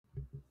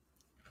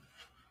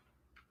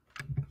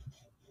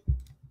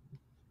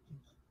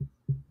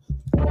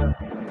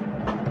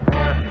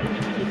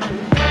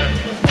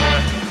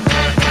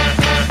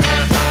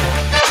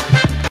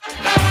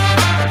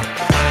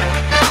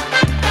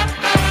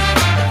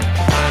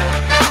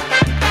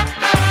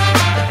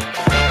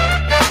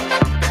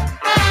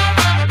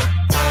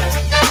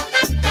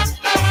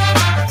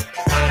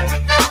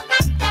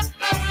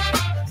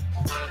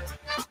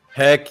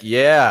Heck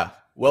yeah.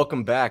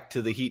 Welcome back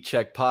to the Heat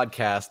Check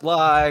Podcast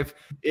Live.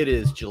 It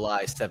is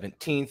July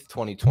 17th,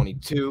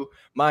 2022.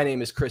 My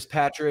name is Chris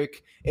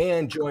Patrick,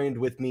 and joined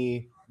with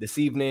me this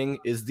evening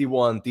is the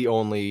one, the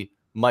only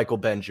Michael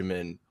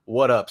Benjamin.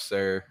 What up,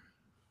 sir?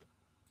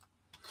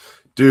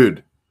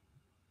 Dude,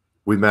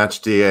 we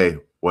matched DA.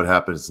 What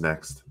happens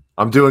next?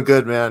 I'm doing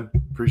good, man.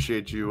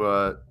 Appreciate you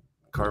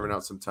carving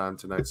out some time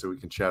tonight so we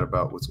can chat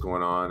about what's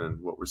going on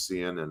and what we're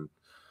seeing and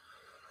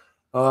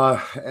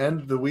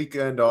end the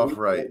weekend off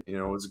right. You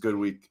know, it was a good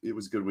week. It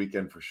was a good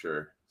weekend for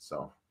sure.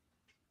 So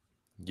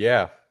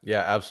Yeah,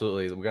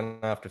 absolutely. We're gonna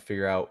have to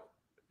figure out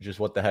just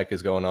what the heck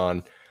is going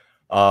on.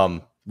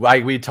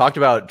 We talked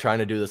about trying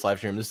to do this live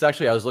stream. This is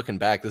actually, I was looking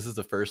back, this is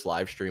the first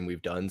live stream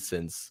we've done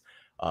since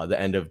the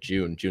end of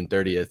June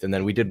 30th. And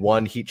then we did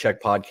one Heat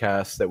Check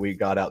podcast that we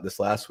got out this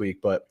last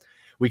week, but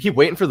we keep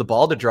waiting for the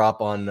ball to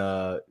drop on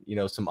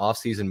some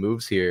offseason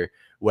moves here,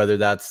 whether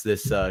that's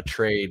this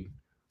trade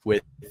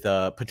with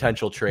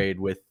potential trade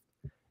with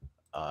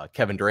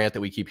Kevin Durant that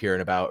we keep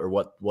hearing about, or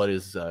what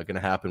is going to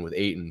happen with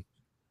Ayton.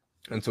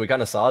 And so we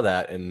kind of saw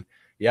that, and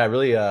yeah,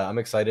 really, I'm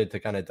excited to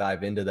kind of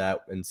dive into that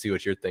and see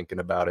what you're thinking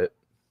about it.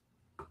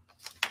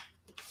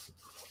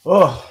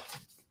 Oh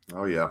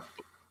yeah,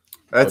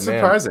 that's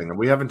surprising.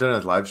 We haven't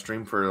done a live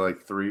stream for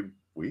like 3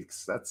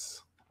 weeks.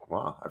 That's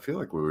wow. I feel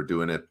like we were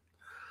doing it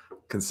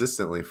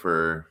consistently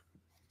for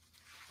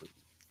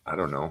I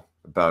don't know,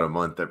 about a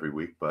month every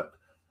week, but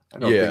I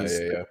know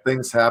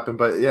things happen.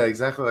 But yeah,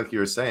 exactly like you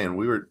were saying,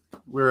 we were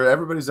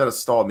everybody's at a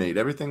stalemate.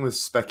 Everything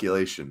was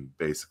speculation,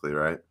 basically,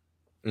 right?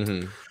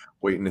 Mm-hmm.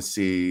 Waiting to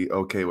see,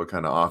 okay, what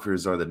kind of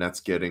offers are the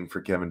Nets getting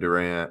for Kevin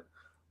Durant?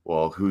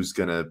 Well, who's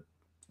gonna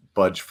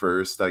budge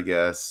first, I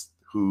guess?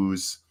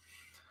 Who's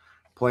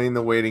playing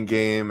the waiting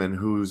game and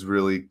who's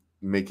really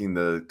making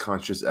the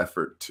conscious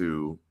effort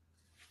to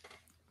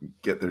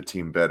get their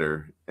team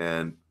better?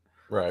 And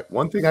right,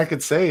 one thing I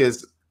could say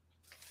is,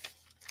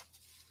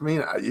 I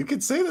mean, you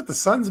could say that the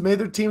Suns made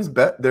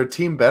their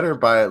team better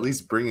by at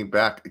least bringing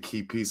back a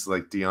key piece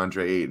like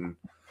DeAndre Ayton.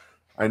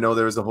 I know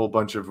there was a whole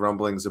bunch of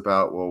rumblings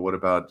about, well, what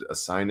about a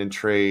sign and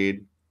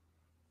trade?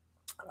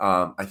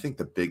 I think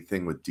the big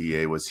thing with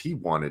DA was he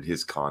wanted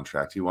his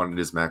contract. He wanted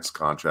his max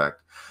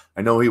contract.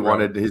 I know he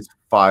wanted his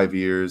 5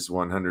 years,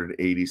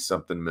 180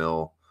 something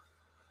mil.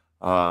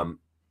 But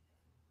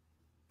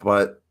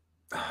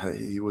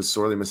he was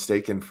sorely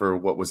mistaken for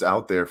what was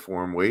out there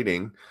for him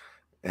waiting.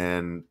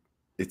 And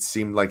it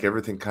seemed like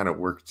everything kind of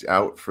worked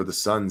out for the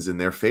Suns in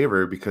their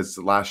favor, because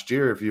last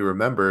year, if you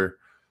remember,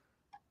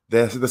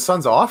 the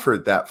Suns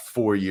offered that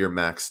 4-year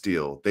max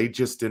deal. They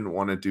just didn't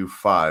want to do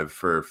 5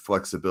 for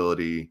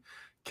flexibility,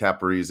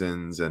 cap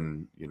reasons,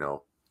 and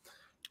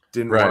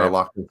didn't want to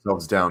lock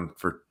themselves down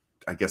for,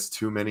 I guess,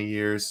 too many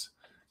years.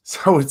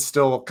 So it's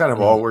still kind of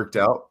all worked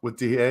out with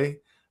DA,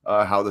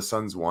 how the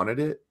Suns wanted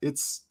it.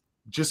 It's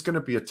just going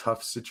to be a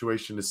tough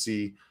situation to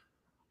see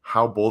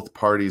how both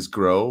parties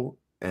grow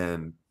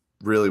and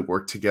really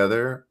work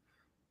together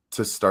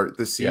to start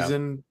the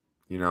season.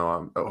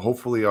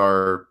 Hopefully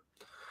our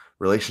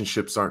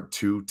relationships aren't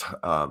too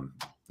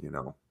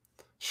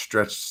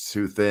stretched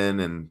too thin,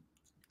 and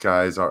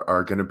guys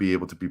are going to be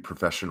able to be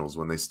professionals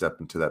when they step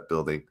into that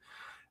building,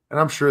 and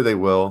I'm sure they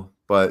will.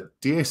 But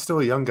DA is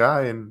still a young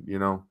guy, and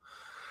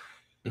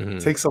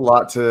it takes a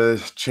lot to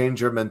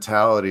change your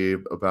mentality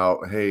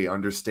about, hey,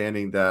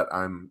 understanding that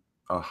I'm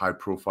a high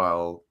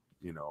profile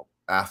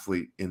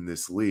athlete in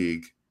this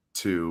league,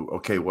 to,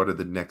 okay, what are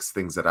the next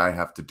things that I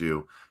have to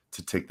do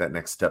to take that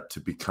next step to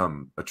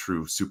become a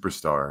true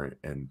superstar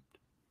and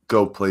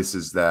go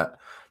places that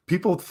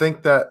people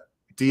think that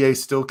DA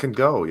still can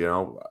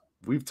go.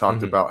 We've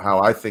talked about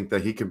how I think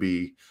that he can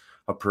be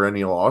a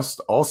perennial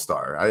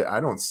all-star. I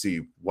don't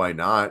see why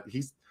not.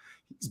 He's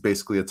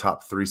basically a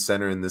top 3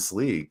 center in this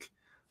league.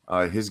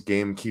 His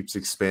game keeps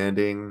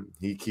expanding.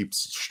 He keeps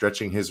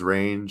stretching his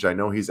range. I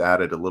know he's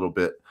added a little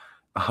bit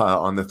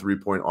on the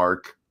 3-point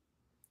arc.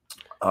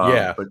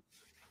 But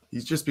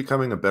he's just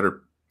becoming a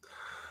better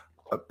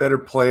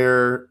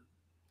player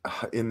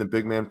in the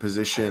big man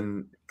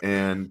position.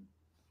 And,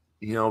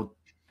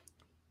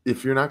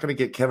 if you're not going to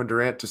get Kevin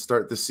Durant to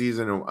start the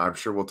season, and I'm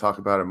sure we'll talk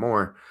about it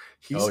more,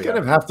 he's going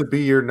to have to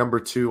be your number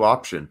 2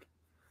 option.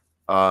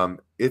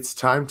 It's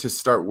time to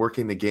start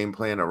working the game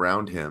plan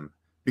around him,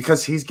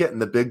 because he's getting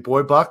the big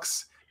boy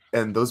bucks,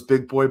 and those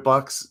big boy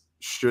bucks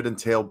should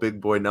entail big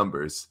boy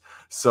numbers.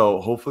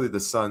 So hopefully the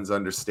Suns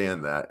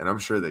understand that, and I'm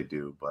sure they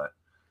do, but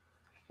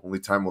only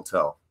time will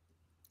tell.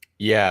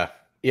 Yeah,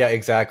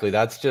 exactly.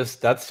 That's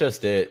just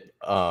it.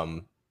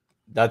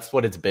 That's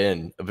what it's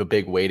been, of a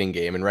big waiting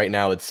game. And right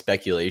now it's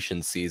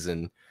speculation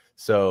season.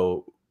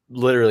 So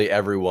literally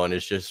everyone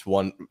is just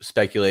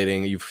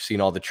speculating. You've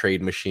seen all the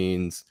trade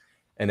machines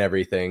and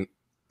everything.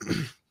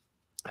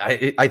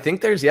 I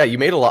think there's, you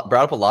brought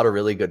up a lot of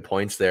really good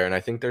points there. And I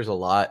think there's a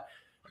lot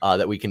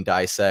that we can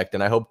dissect.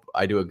 And I hope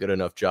I do a good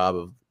enough job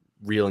of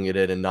reeling it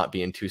in and not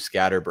being too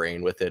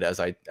scatterbrained with it as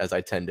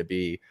I tend to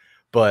be.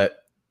 But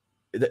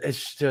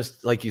it's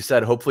just like you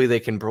said, hopefully they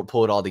can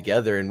pull it all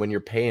together. And when you're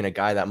paying a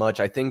guy that much,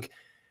 I think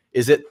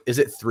is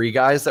it three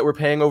guys that we're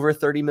paying over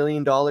 $30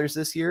 million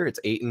this year? It's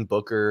Ayton,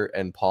 Booker,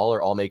 and Paul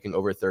are all making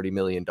over $30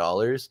 million.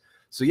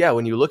 So yeah,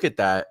 when you look at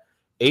that,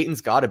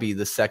 Ayton's got to be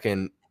the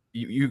second.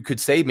 You could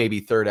say maybe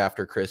third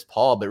after Chris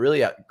Paul, but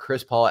really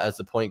Chris Paul as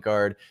the point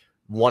guard,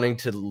 wanting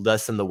to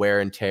lessen the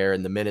wear and tear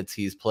and the minutes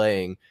he's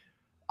playing.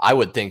 I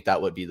would think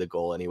that would be the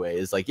goal anyway.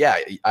 Is like, yeah,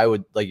 I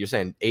would, like you're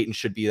saying, Ayton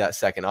should be that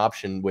second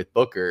option with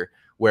Booker,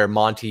 where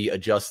Monty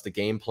adjusts the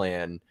game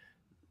plan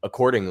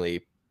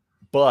accordingly.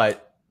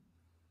 But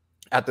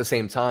at the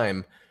same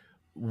time,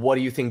 what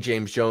do you think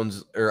James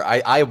Jones, or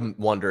I'm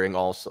wondering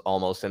also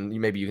almost, and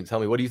maybe you can tell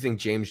me, what do you think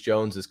James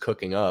Jones is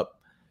cooking up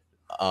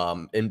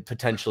in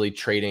potentially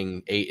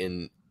trading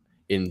Ayton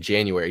in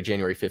January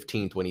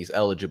 15th when he's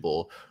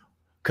eligible?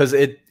 Because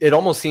it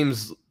almost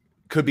seems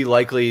could be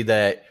likely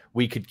that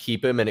we could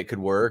keep him and it could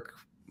work.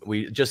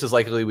 We just as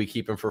likely we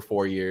keep him for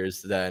 4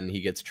 years than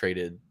he gets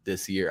traded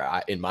this year.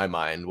 In my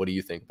mind, what do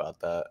you think about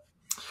that?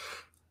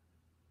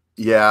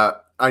 Yeah,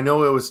 I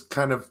know it was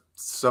kind of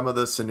some of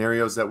the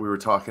scenarios that we were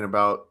talking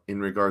about in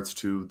regards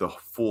to the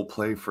full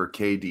play for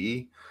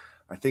KD.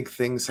 I think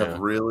things have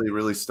really,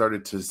 really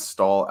started to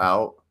stall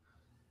out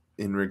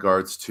in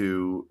regards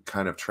to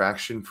kind of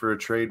traction for a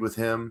trade with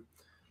him.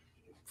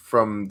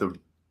 From the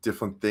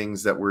different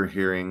things that we're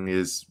hearing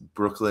is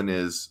Brooklyn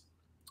is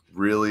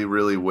really,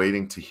 really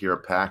waiting to hear a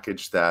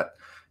package that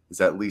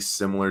is at least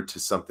similar to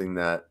something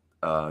that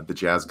the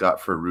Jazz got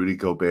for Rudy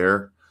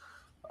Gobert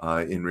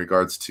in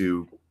regards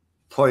to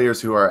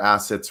players who are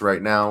assets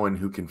right now and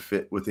who can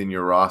fit within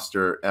your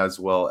roster, as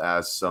well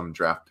as some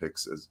draft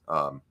picks.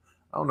 I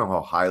don't know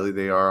how highly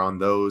they are on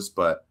those,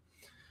 but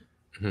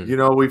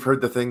we've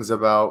heard the things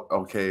about,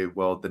 okay,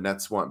 well, the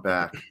Nets want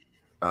back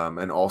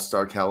an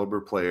all-star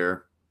caliber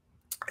player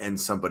and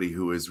somebody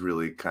who is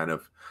really kind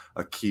of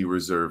a key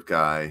reserve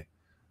guy.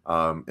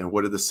 And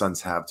what do the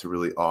Suns have to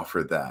really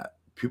offer that?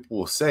 People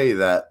will say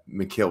that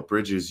Mikal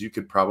Bridges, you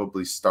could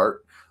probably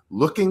start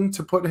looking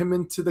to put him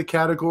into the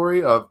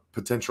category of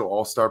potential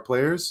all-star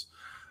players.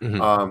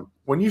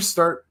 When you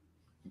start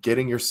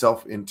getting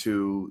yourself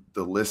into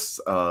the lists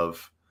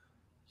of,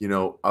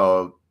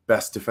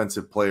 best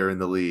defensive player in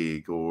the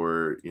league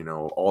or,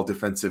 all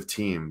defensive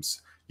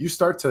teams, you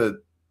start to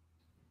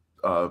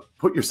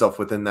put yourself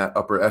within that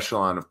upper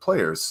echelon of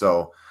players.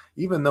 So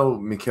even though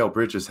Mikal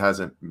Bridges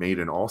hasn't made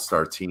an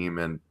all-star team,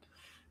 and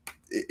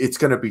it's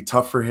going to be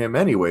tough for him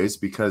anyways,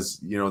 because,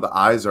 the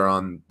eyes are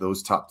on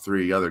those top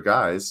three other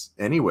guys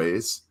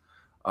anyways.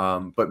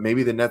 But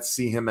maybe the Nets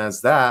see him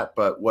as that,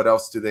 but what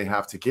else do they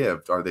have to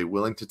give? Are they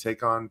willing to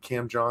take on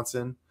Cam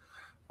Johnson?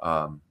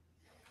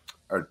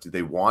 Or do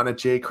they want a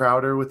Jay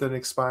Crowder with an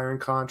expiring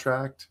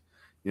contract?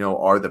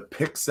 Are the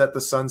picks that the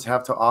Suns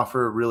have to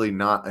offer really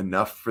not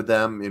enough for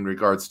them in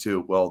regards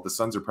to, well, the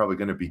Suns are probably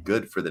going to be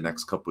good for the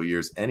next couple of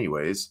years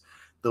anyways.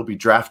 They'll be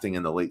drafting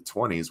in the late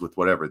 20s with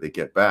whatever they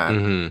get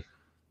back.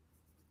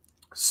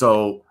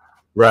 So,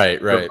 right.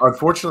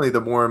 Unfortunately, the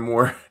more and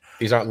more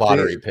these aren't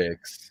lottery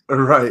picks.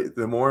 Right.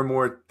 The more and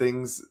more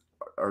things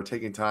are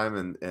taking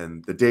time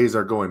and the days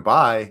are going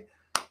by,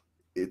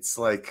 it's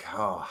like,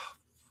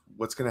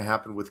 what's going to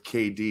happen with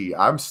KD?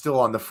 I'm still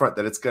on the front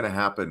that it's going to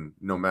happen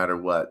no matter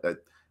what. I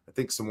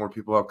think some more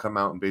people have come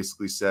out and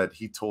basically said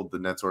he told the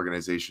Nets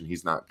organization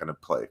he's not going to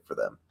play for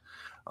them.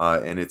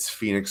 And it's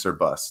Phoenix or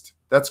bust.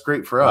 That's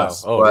great for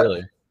us. Oh, but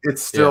really?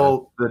 It's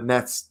still the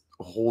Nets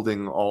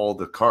holding all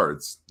the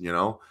cards,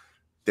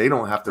 They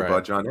don't have to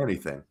budge on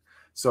anything.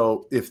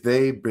 So if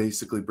they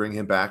basically bring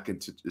him back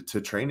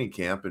into training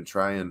camp and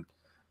try and,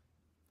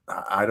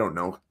 I don't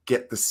know,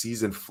 get the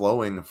season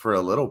flowing for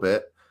a little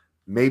bit,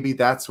 maybe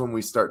that's when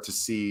we start to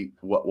see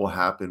what will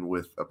happen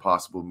with a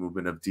possible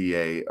movement of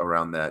DA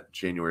around that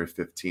January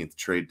 15th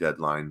trade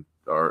deadline.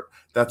 Or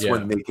that's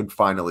when they can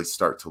finally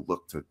start to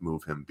look to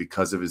move him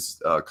because of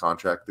his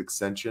contract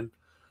extension.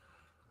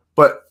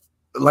 But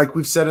like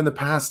we've said in the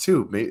past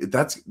too,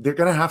 they're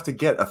going to have to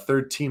get a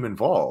third team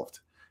involved.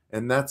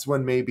 And that's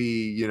when maybe,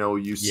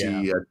 you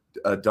see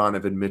a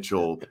Donovan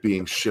Mitchell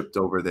being shipped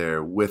over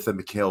there with a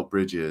Mikal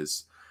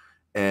Bridges.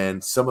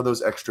 And some of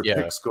those extra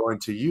picks going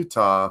to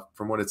Utah,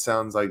 from what it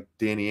sounds like,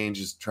 Danny Ainge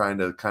is trying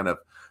to kind of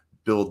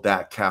build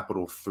that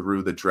capital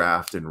through the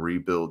draft and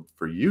rebuild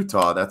for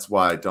Utah. That's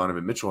why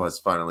Donovan Mitchell has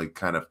finally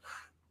kind of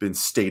been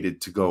stated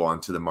to go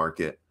onto the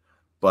market.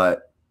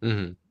 But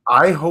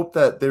I hope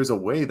that there's a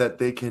way that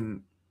they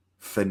can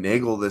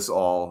finagle this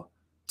all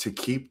to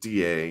keep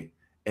DA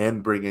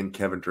and bring in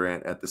Kevin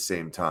Durant at the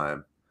same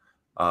time.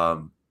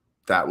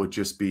 That would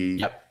just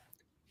be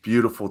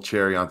beautiful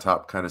cherry on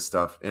top kind of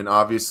stuff. And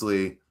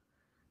obviously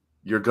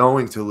you're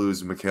going to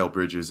lose Mikal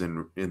Bridges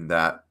in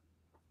that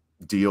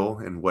deal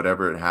and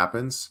whatever it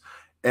happens.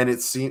 And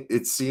it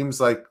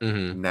seems like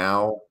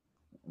now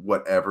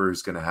whatever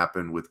is going to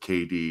happen with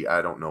KD,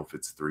 I don't know if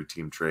it's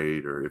 3-team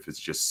trade or if it's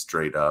just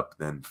straight up,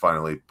 then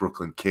finally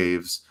Brooklyn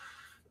caves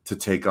to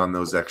take on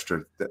those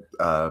extra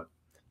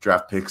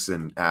draft picks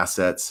and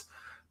assets.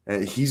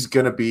 And he's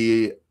going to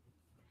be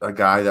a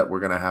guy that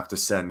we're going to have to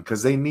send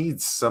because they need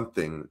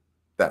something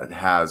that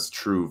has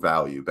true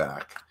value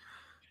back.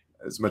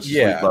 as much as we'd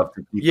Yeah. love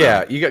to keep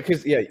Yeah.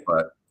 him.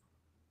 But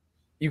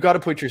You got to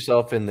put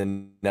yourself in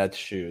the Nets'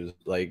 shoes,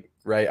 like,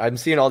 right? I'm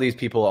seeing all these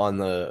people on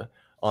the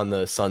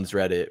Suns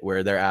Reddit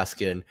where they're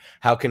asking,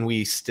 how can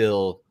we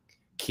still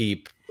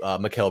keep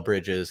Mikal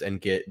Bridges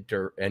and get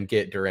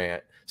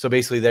Durant? So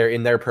basically, they're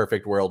in their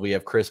perfect world. We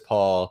have Chris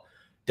Paul,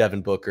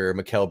 Devin Booker,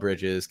 Mikal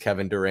Bridges,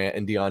 Kevin Durant,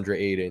 and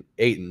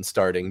Ayton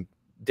starting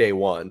day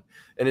one.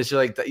 And it's just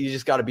like you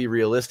just got to be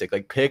realistic.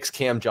 Like picks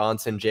Cam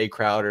Johnson, Jay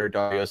Crowder,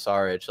 Dario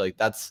Saric. Like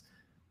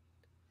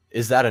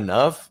is that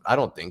enough? I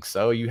don't think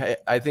so.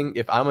 I think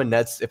if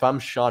I'm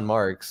Sean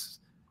Marks,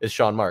 it's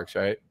Sean Marks,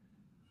 right?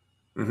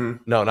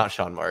 No, not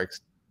Sean Marks.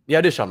 Yeah,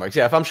 it is Sean Marks.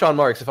 Yeah, if I'm Sean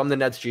Marks, if I'm the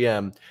Nets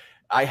GM,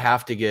 I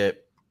have to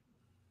get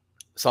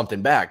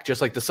something back,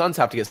 just like the Suns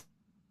have to get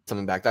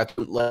something back. That's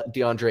what let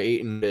DeAndre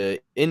Ayton to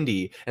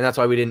Indy, and that's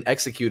why we didn't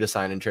execute a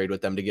sign and trade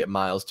with them to get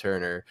Miles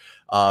Turner,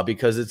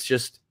 because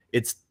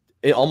it's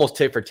almost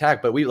tit for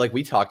tat. But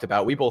we talked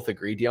about, we both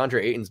agree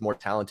DeAndre Ayton's more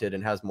talented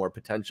and has more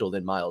potential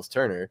than Miles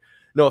Turner.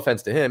 No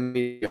offense to him,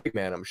 he's a big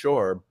man, I'm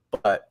sure,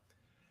 but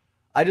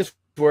I just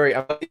worry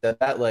about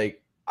that.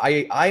 Like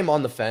I'm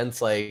on the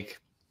fence. Like,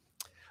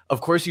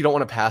 of course, you don't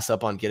want to pass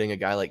up on getting a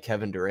guy like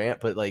Kevin Durant,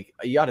 but like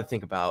you got to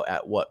think about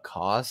at what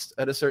cost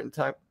at a certain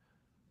time.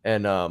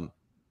 And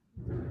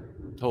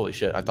holy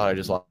shit, I thought I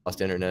just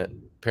lost internet.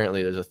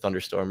 Apparently, there's a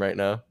thunderstorm right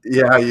now.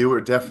 yeah, you were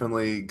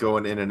definitely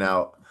going in and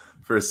out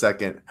for a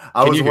second.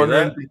 I Can was you hear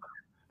wondering. that?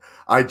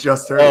 I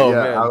just heard it. Oh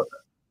Yeah, man.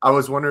 I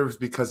was wondering if it's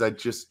because I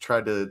just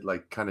tried to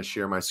like kind of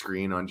share my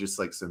screen on just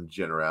like some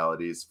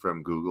generalities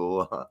from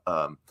Google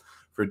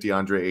for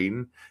DeAndre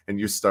Ayton, and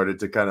you started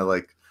to kind of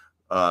like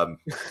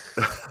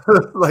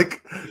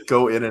like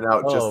go in and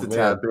out just Oh a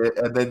tad man. bit,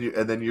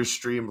 and then your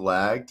stream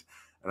lagged,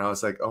 and I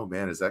was like, oh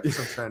man, is that because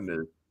I'm trying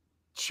to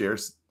share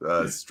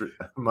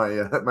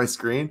my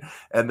screen?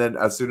 And then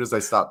as soon as I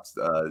stopped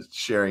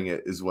sharing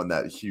it, is when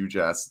that huge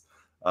ass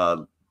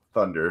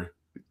thunder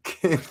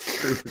came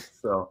through.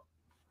 So.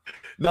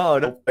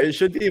 No, it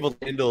should be able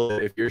to handle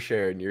it if you're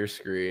sharing your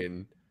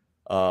screen.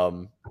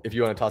 If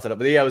you want to toss it up,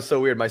 but yeah, it was so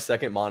weird. My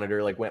second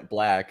monitor like went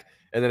black,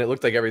 and then it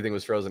looked like everything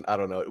was frozen. I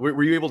don't know.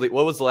 Were you able to?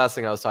 What was the last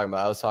thing I was talking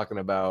about? I was talking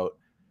about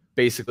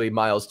basically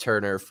Miles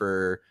Turner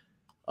for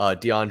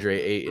DeAndre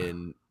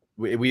Ayton.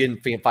 We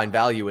didn't find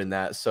value in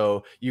that,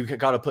 so you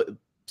got to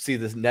see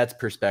this Nets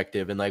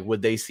perspective and like,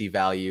 would they see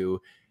value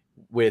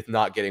with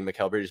not getting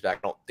Mikal Bridges back?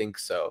 I don't think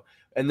so.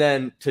 And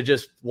then to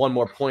just one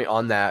more point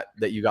on that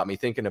you got me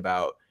thinking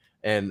about,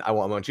 and I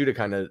want you to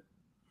kind of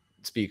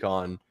speak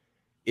on,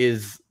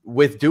 is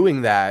with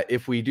doing that,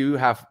 if we do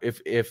have,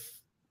 if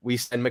we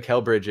send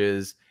Mikal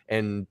Bridges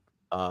and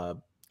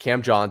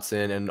Cam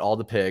Johnson and all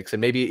the picks,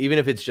 and maybe even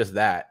if it's just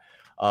that,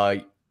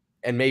 and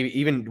maybe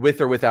even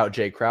with or without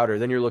Jay Crowder,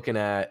 then you're looking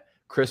at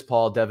Chris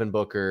Paul, Devin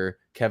Booker,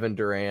 Kevin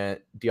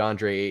Durant,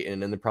 DeAndre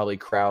Ayton, and then probably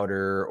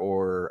Crowder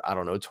or I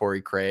don't know,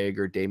 Torrey Craig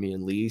or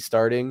Damian Lee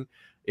starting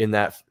in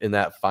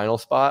that final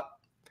spot.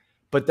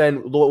 But then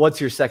what's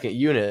your second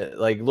unit?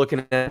 Like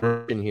looking at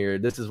in here,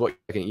 this is what your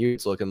second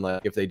unit's looking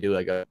like if they do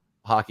like a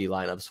hockey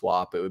lineup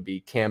swap. It would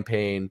be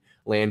Campaign,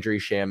 Landry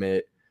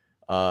Shamet,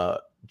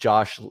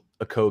 Josh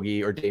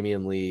Okogie or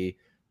Damian Lee,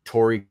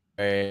 Torrey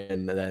Craig,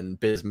 and then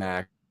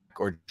Bismack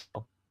or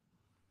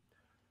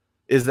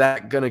is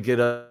that going to get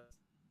us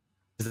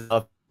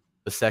a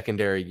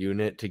secondary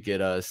unit to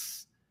get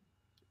us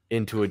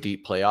into a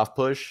deep playoff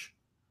push?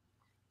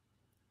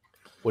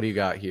 What do you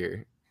got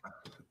here?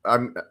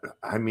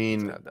 I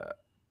mean,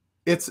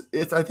 it's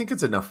I think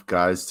it's enough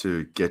guys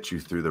to get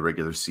you through the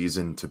regular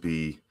season to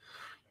be,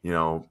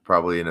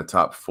 probably in a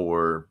top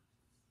 4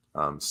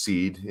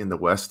 seed in the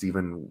West,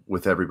 even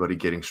with everybody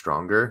getting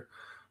stronger.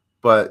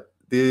 But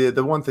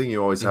the one thing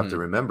you always have to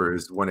remember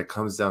is when it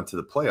comes down to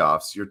the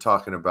playoffs, you're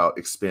talking about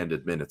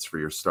expanded minutes for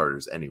your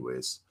starters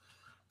anyways.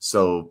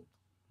 So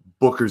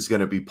Booker's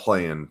going to be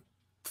playing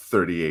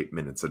 38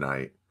 minutes a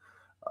night.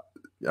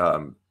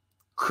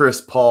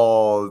 Chris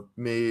Paul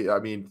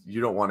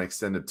you don't want to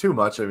extend it too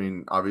much. I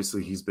mean,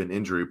 obviously he's been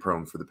injury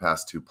prone for the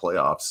past 2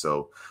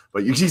 playoffs.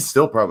 But he's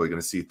still probably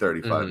going to see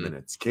 35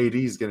 minutes. KD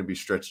is going to be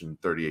stretching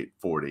 38,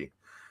 40,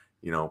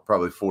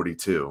 probably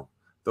 42.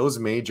 Those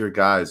major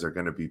guys are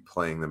going to be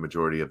playing the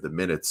majority of the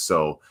minutes.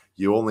 So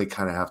you only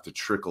kind of have to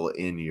trickle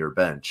in your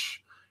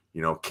bench.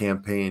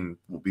 Campaign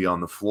will be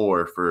on the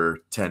floor for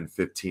 10,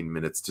 15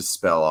 minutes to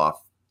spell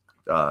off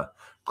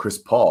Chris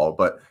Paul,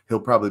 but he'll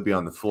probably be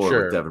on the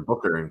floor with Devin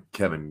Booker and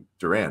Kevin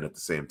Durant at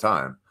the same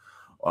time.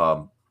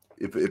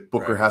 If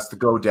Booker has to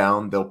go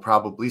down, they'll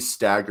probably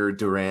stagger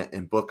Durant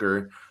and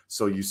Booker,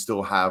 so you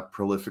still have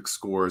prolific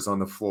scorers on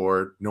the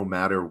floor no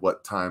matter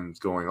what time's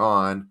going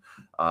on.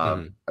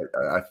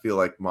 I feel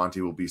like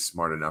Monty will be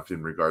smart enough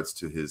in regards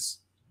to his,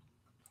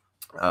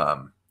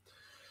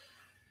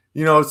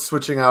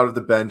 switching out of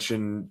the bench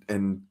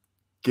and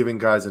giving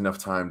guys enough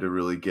time to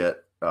really get,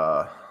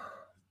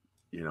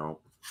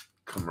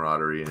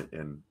 camaraderie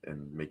and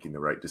making the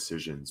right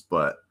decisions.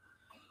 But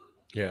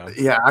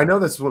yeah, I know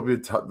that's what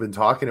we've been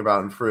talking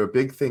about. And for a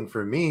big thing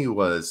for me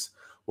was,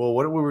 well,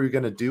 what were we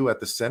going to do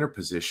at the center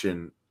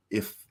position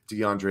if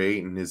DeAndre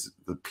Ayton is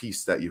the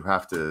piece that you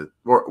have to,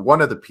 or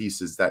one of the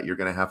pieces that you're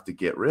going to have to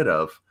get rid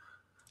of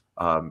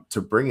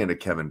to bring in a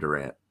Kevin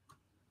Durant.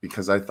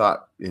 Because I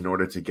thought in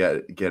order to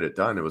get it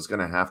done, it was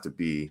going to have to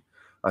be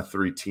a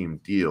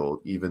 3-team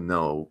deal, even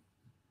though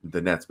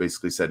the Nets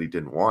basically said he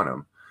didn't want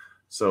him.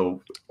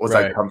 So was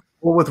I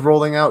comfortable with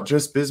rolling out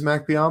just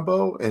Bismack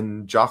Biyombo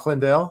and Jock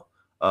Landale?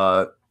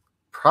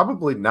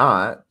 Probably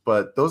not,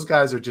 but those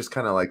guys are just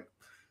kind of like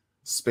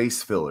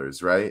space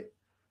fillers, right?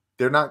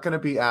 They're not going to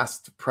be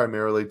asked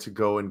primarily to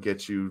go and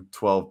get you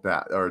 12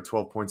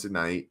 points a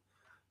night.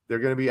 They're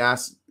going to be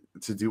asked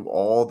to do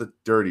all the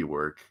dirty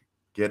work,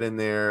 get in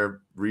there,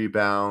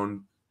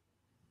 rebound,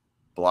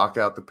 block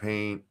out the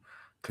paint,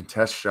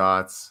 contest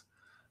shots.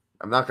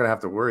 I'm not going to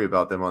have to worry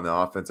about them on the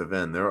offensive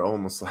end. They're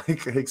almost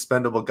like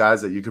expendable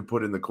guys that you could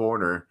put in the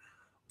corner,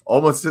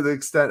 almost to the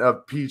extent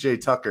of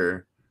PJ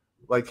Tucker.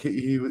 Like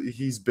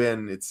he's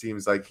been, it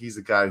seems like he's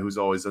a guy who's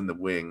always on the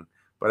wing,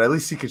 but at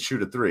least he could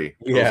shoot a 3.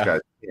 Yeah. Those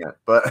guys can't.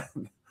 But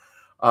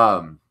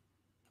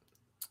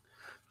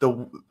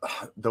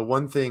the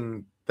one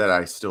thing that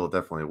I still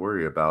definitely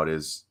worry about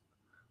is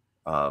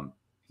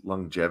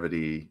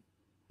longevity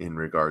in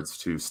regards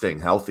to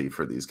staying healthy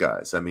for these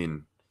guys. I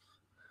mean,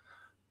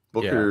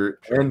 Booker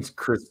and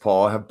Chris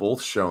Paul have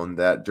both shown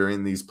that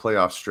during these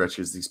playoff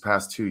stretches these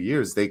past 2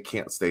 years, they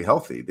can't stay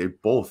healthy. They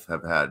both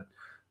have had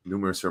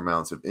numerous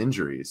amounts of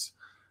injuries.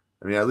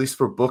 I mean, at least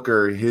for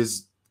Booker,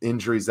 his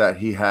injuries that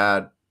he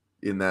had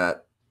in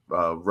that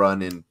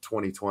run in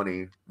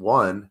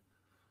 2021,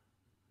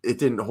 it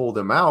didn't hold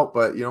him out,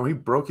 but, he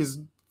broke his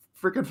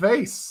freaking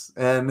face.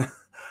 And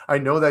I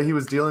know that he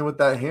was dealing with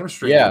that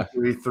hamstring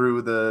injury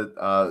through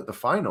the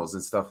finals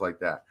and stuff like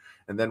that.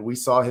 And then we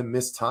saw him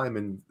miss time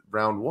in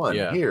round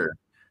 1 here.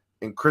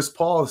 And Chris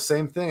Paul,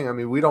 same thing. I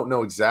mean, we don't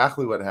know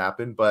exactly what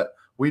happened, but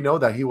we know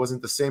that he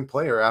wasn't the same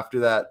player after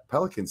that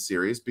Pelicans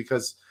series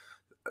because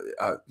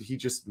he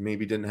just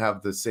maybe didn't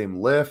have the same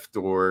lift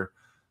or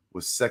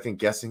was second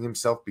guessing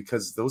himself,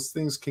 because those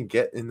things can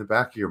get in the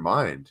back of your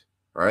mind,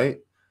 right?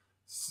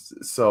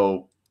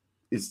 So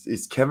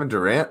is Kevin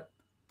Durant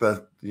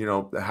have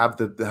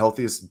the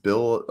healthiest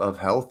bill of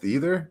health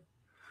either?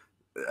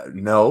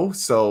 No.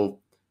 So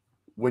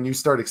when you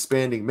start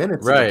expanding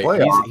minutes in the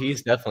playoffs,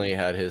 he's definitely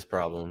had his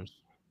problems.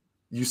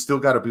 You still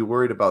got to be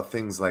worried about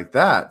things like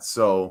that.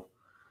 So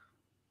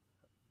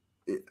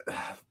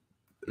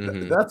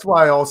that's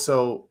why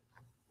also,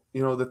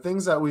 the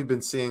things that we've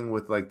been seeing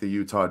with like the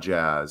Utah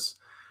Jazz,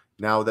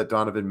 now that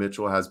Donovan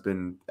Mitchell has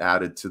been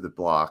added to the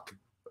block,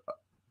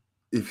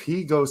 if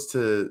he goes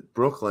to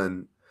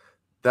Brooklyn,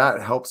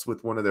 that helps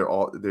with one of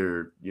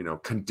their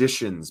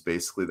conditions,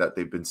 basically, that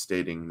they've been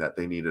stating that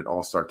they need an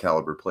all-star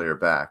caliber player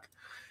back.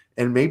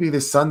 And maybe the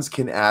Suns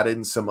can add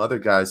in some other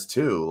guys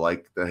too.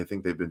 Like I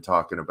think they've been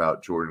talking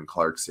about Jordan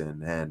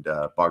Clarkson and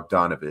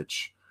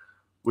Bogdanovich,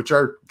 which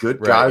are good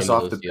guys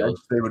off the bench.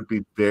 They would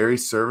be very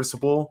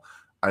serviceable.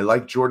 I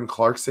like Jordan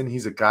Clarkson.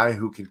 He's a guy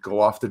who can go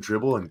off the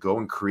dribble and go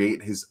and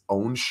create his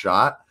own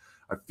shot.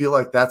 I feel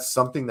like that's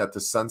something that the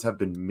Suns have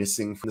been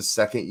missing from the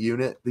second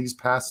unit these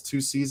past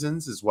 2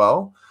 seasons as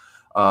well.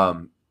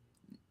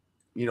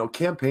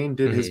 Campaign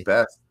did his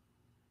best,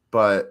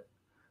 but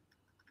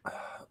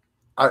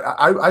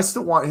I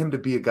still want him to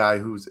be a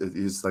guy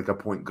is like a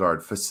point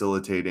guard,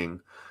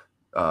 facilitating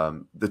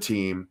the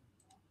team,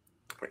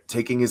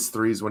 taking his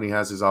threes when he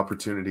has his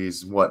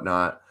opportunities and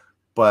whatnot.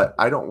 But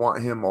I don't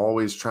want him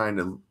always trying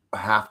to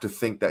have to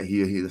think that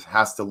he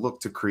has to look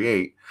to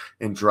create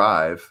and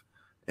drive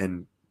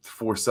and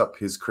force up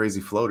his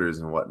crazy floaters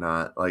and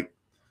whatnot. Like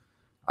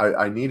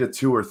I need a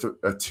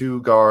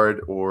 2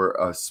 guard or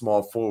a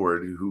small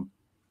forward who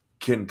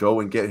can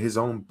go and get his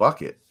own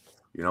bucket.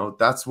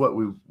 That's what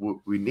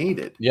we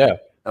needed.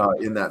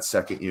 In that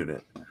second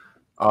unit.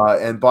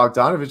 And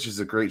Bogdanovich is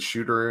a great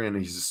shooter and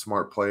he's a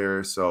smart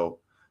player. So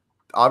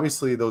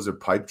obviously those are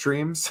pipe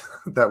dreams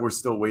that we're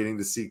still waiting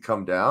to see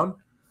come down.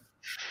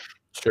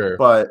 Sure.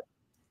 But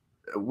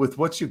with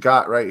what you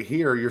got right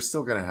here, you're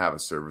still going to have a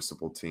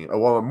serviceable team.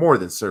 Well, a more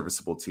than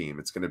serviceable team.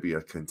 It's going to be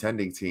a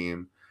contending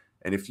team.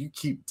 And if you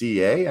keep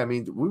DA, I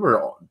mean,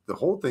 the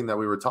whole thing that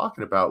we were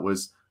talking about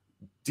was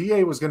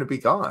DA was going to be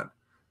gone.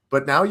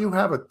 But now you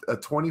have a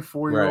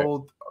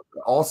 24-year-old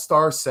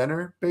all-star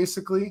center,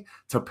 basically,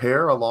 to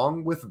pair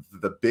along with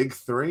the big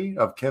 3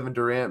 of Kevin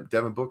Durant,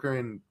 Devin Booker,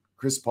 and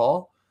Chris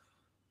Paul.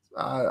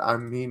 I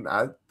mean,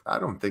 I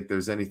don't think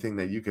there's anything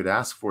that you could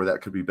ask for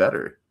that could be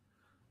better.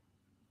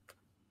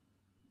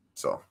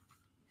 So.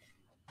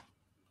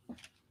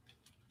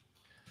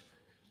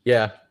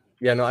 Yeah,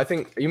 no, I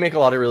think you make a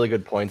lot of really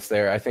good points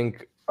there. I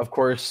think, of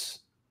course,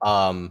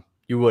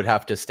 you would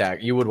have to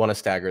you would want to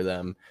stagger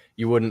them.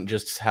 You wouldn't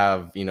just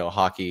have,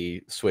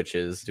 hockey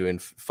switches doing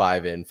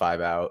 5 in,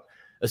 5 out,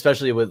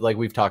 especially with, like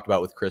we've talked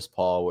about with Chris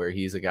Paul, where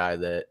he's a guy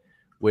that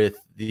with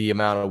the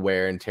amount of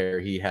wear and tear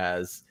he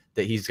has,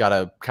 that he's got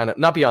to kind of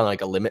not be on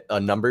like a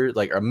number,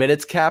 like a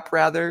minutes cap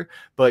rather.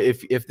 But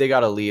if they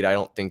got a lead, I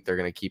don't think they're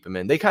going to keep him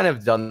in. They kind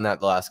of done that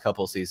the last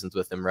couple seasons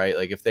with him, right?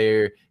 Like if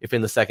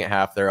in the second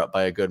half they're up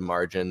by a good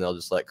margin, they'll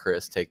just let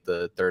Chris take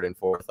the 3rd and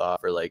 4th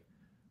off, or like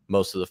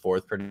most of the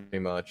fourth, pretty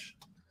much.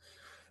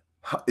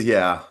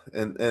 Yeah,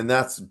 and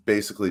that's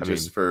basically I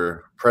just mean,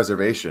 for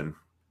preservation,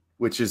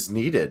 which is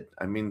needed.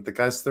 I mean, the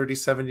guy's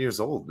 37 years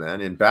old,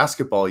 man. In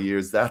basketball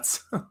years,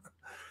 that's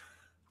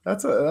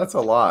that's a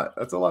lot.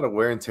 That's a lot of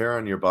wear and tear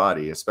on your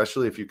body,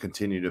 especially if you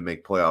continue to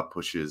make playoff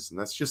pushes, and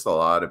that's just a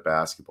lot of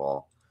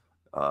basketball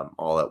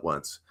all at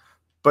once.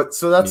 But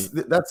so that's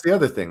the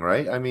other thing,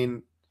 right? I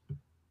mean,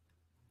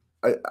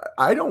 I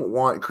I don't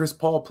want Chris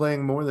Paul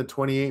playing more than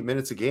 28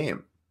 minutes a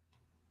game,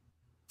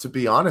 to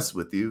be honest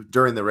with you,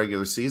 during the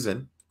regular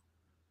season.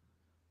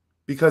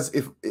 Because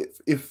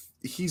if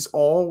he's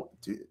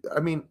I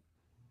mean,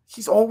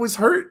 he's always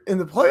hurt in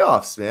the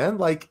playoffs, man.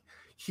 Like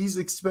he's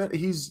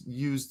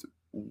used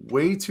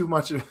way too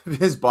much of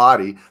his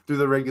body through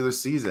the regular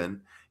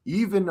season,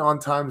 even on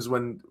times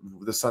when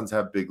the Suns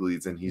have big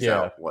leads and he's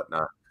yeah, out,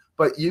 whatnot.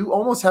 But you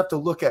almost have to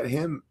look at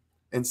him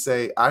and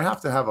say, I have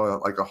to have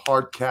a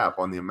hard cap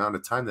on the amount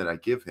of time that I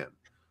give him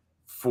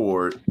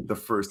for the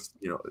first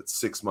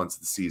 6 months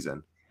of the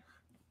season.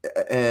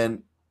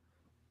 And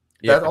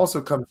that yeah.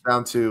 also comes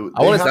down to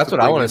I they want to. have That's to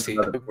what I bring want to in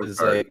see another point is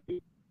guard.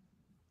 like.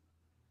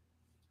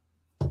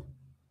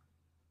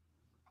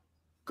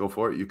 Go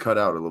for it. You cut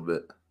out a little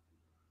bit.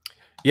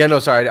 Yeah, no,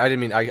 sorry, I didn't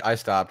mean I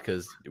stopped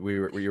because we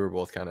were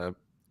both kind of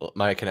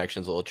my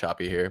connection's a little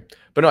choppy here.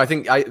 But no, I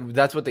think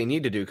that's what they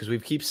need to do because we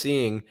keep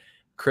seeing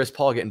Chris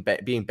Paul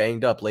being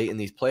banged up late in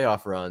these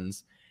playoff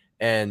runs,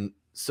 and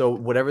so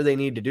whatever they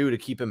need to do to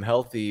keep him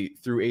healthy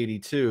through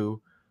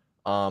 82.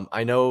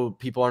 I know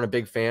people aren't a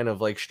big fan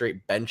of like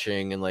straight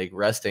benching and like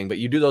resting, but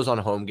you do those on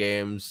home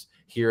games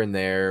here and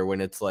there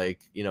when it's like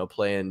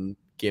playing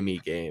gimme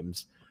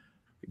games,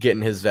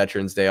 getting his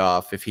Veterans Day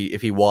off if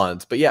he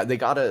wants. But yeah, they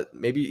gotta.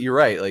 Maybe you're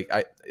right. Like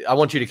I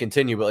want you to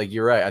continue, but like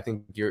you're right. I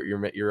think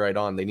you're right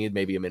on. They need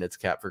maybe a minutes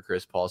cap for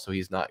Chris Paul, so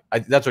he's not.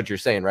 That's what you're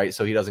saying, right?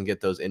 So he doesn't get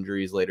those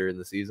injuries later in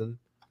the season.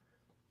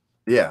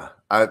 Yeah,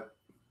 I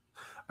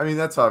mean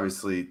that's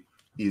obviously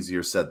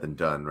easier said than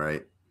done,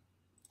 right?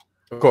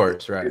 Of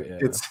course, right? Yeah,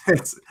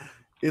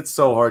 It's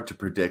so hard to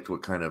predict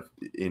what kind of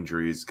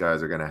injuries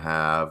guys are going to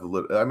have.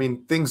 I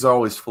mean, things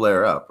always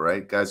flare up,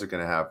 right? Guys are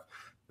going to have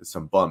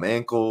some bum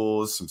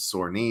ankles, some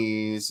sore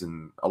knees,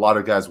 and a lot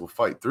of guys will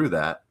fight through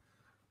that.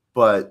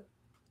 But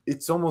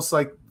it's almost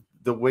like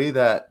the way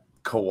that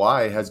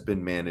Kawhi has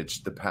been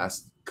managed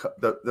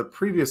the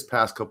previous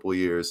past couple of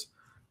years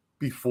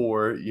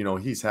before,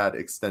 he's had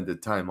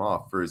extended time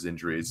off for his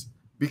injuries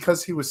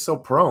because he was so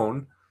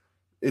prone.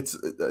 It's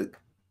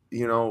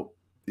you know,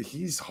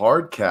 he's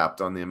hard capped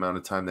on the amount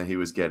of time that he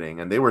was getting,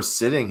 and they were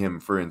sitting him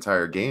for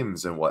entire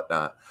games and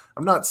whatnot.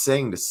 I'm not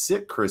saying to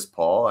sit Chris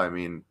Paul. I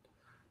mean,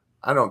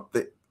 I don't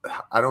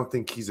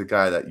think he's a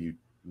guy that you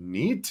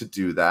need to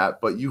do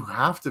that, but you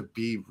have to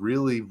be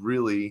really,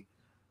 really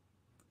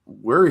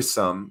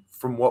worrisome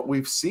from what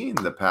we've seen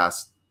the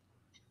past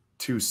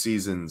 2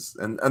 seasons,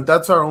 and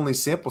that's our only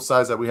sample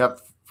size that we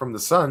have from the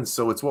Suns.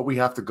 So it's what we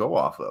have to go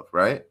off of,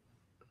 right?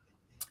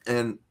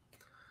 And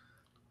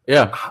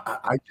yeah,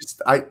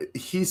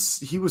 he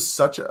was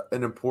such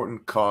an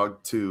important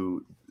cog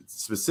to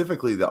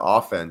specifically the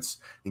offense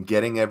and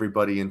getting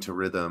everybody into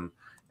rhythm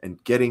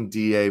and getting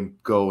DA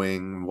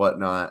going and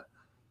whatnot.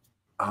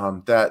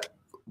 That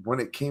when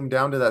it came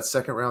down to that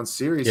second round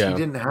series, yeah. he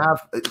didn't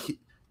have.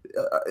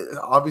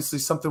 Obviously,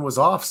 something was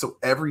off, so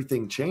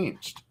everything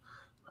changed.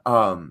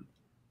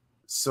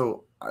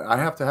 So I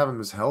have to have him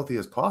as healthy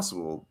as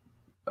possible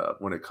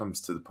when it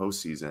comes to the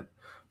postseason.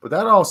 But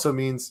that also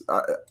means,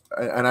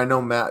 and I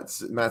know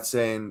Matt's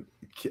saying,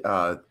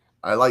 I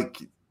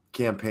like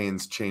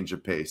campaigns change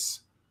of pace.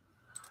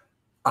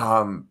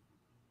 And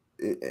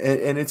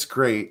it's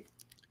great.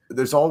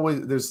 There's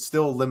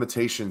still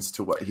limitations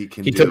to what he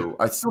can do.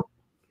 I still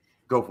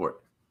go for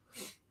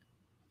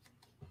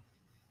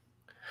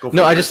it.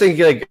 No, I just think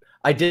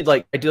I did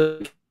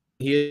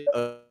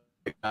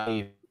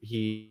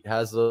he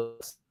has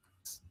those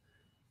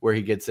where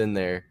he gets in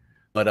there,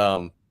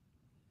 but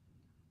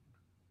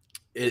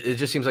it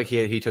just seems like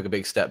he took a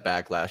big step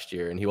back last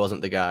year, and he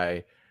wasn't the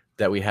guy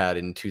that we had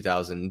in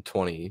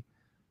 2020.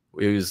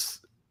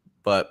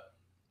 But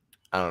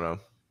I don't know,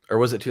 or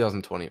was it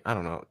 2020? I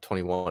don't know,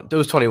 21. It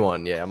was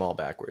 21. Yeah, I'm all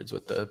backwards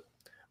with the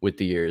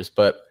years,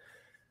 but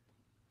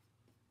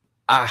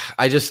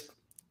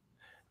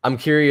I'm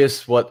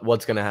curious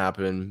what's going to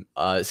happen.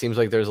 It seems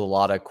like there's a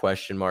lot of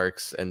question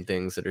marks and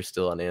things that are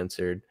still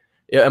unanswered.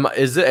 Yeah,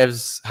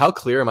 how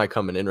clear am I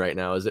coming in right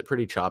now? Is it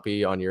pretty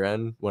choppy on your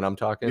end when I'm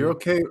talking? You're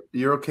okay.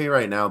 You're okay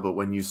right now, but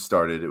when you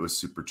started, it was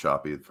super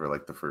choppy for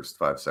like the first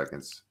 5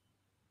 seconds.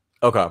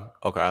 Okay,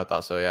 I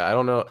thought so. Yeah, I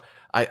don't know.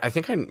 I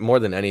think more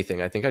than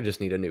anything, I think I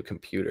just need a new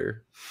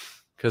computer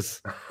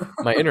because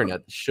my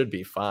internet should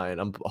be fine.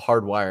 I'm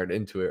hardwired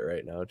into it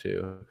right now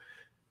too.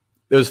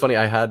 It was funny.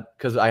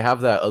 Because I have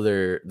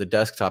the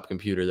desktop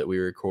computer that we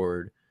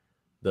record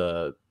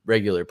the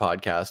regular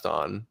podcast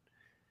on.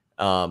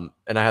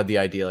 And I had the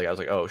idea, I was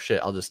like, oh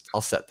shit,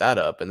 I'll set that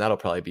up and that'll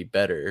probably be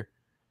better.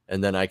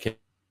 And then I can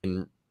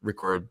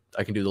record,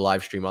 I can do the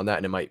live stream on that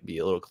and it might be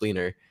a little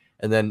cleaner.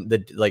 And then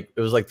it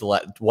was like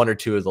the one or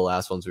two of the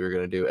last ones we were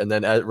gonna do. And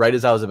then right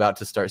as I was about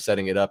to start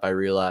setting it up, I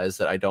realized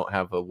that I don't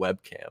have a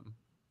webcam.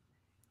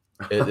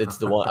 It's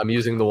the one I'm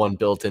using, the one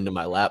built into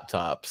my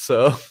laptop.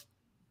 So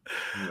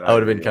I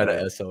would have been kind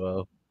of SOL.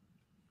 All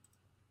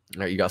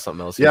right, you got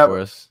something else here for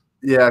us?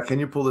 Yeah, can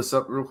you pull this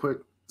up real quick?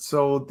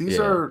 So these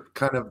are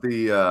kind of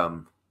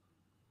the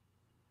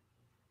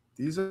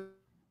these are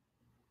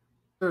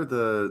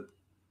the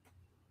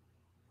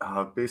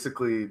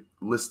basically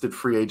listed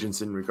free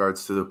agents in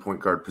regards to the point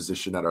guard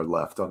position that are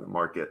left on the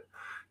market.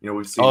 You know,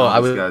 we've seen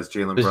all these guys.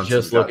 Jalen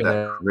Brunson got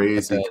that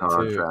crazy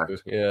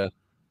contract. Yeah.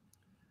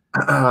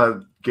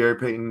 Gary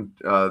Payton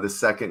the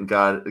second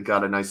got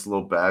a nice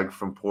little bag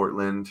from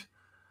Portland.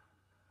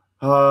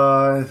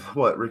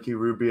 Ricky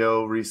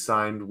Rubio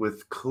re-signed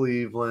with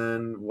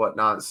Cleveland,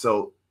 whatnot.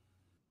 So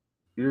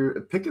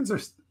your pickings are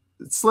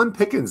slim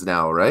pickings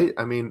now, right?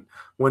 I mean,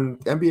 when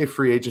NBA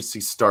free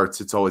agency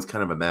starts, it's always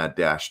kind of a mad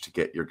dash to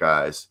get your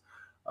guys.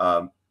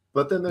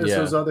 But then there's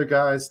those other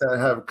guys that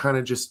have kind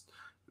of just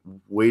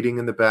waiting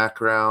in the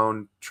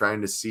background,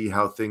 trying to see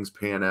how things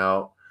pan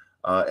out,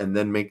 and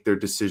then make their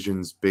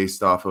decisions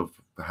based off of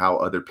how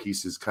other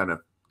pieces kind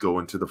of go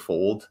into the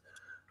fold.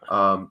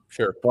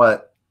 Sure.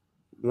 But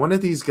one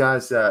of these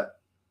guys that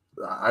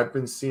I've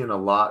been seeing a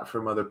lot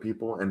from other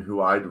people and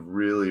who I'd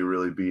really,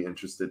 really be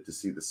interested to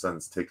see the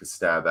Suns take a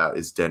stab at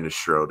is Dennis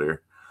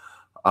Schroeder.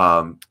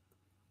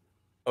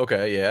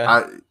 Okay,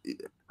 yeah.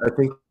 I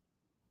think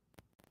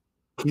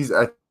he's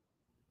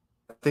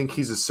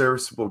a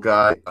serviceable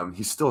guy.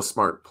 He's still a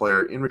smart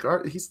player.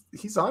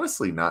 He's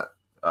honestly not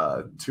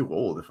too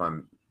old, if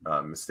I'm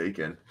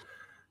mistaken.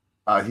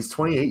 He's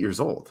 28 years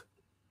old.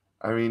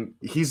 I mean,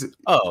 he's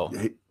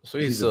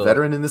a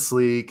veteran in this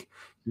league.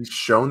 He's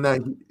shown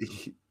that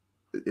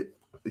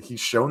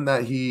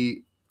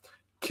he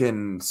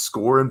can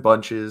score in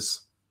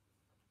bunches.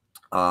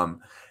 And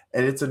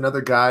it's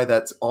another guy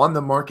that's on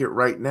the market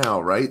right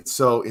now, right?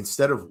 So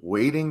instead of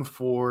waiting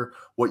for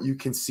what you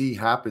can see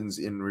happens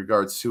in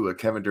regards to a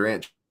Kevin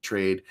Durant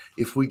trade,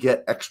 if we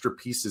get extra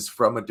pieces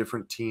from a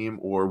different team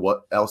or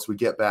what else we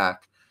get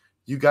back,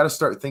 you got to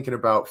start thinking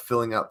about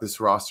filling out this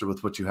roster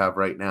with what you have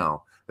right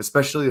now,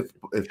 especially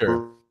if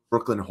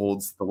Brooklyn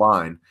holds the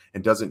line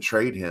and doesn't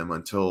trade him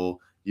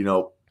until,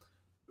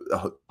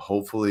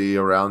 hopefully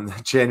around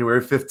the January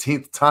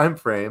 15th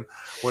timeframe,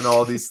 when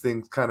all these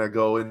things kind of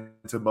go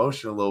into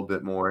motion a little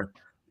bit more.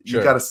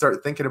 You got to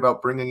start thinking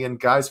about bringing in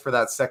guys for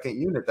that second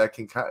unit that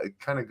can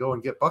kind of go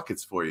and get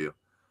buckets for you.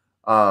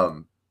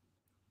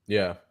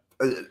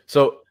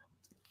 So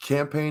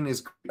Campaign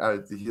is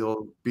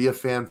he'll be a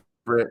fan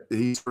favorite.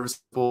 He's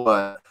serviceable,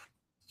 but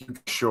you can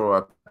show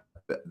up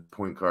at the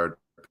point guard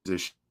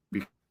position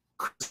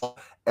because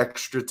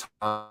extra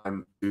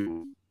time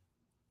to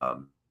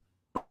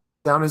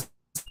down his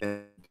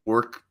and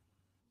work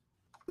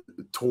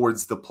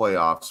towards the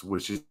playoffs,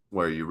 which is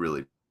where you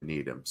really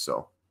need him.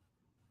 So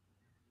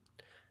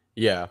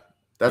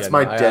that's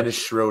my Dennis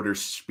Schroeder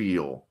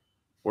spiel,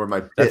 or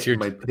my pitch.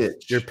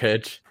 Your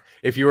pitch.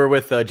 If you were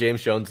with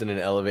James Jones in an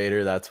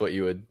elevator, that's what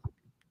you would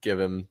give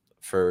him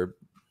for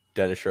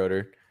Dennis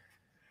Schroeder.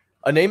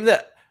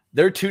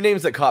 There are two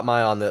names that caught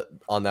my eye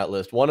on that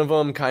list. One of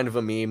them kind of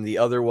a meme. The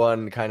other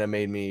one kind of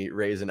made me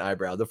raise an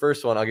eyebrow. The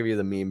first one, I'll give you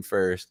the meme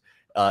first.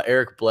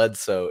 Eric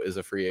Bledsoe is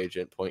a free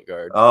agent point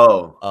guard.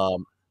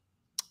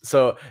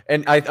 So,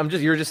 and I'm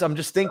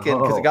just thinking,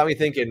 because it got me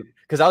thinking,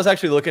 because I was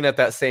actually looking at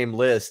that same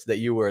list that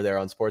you were there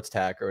on Sports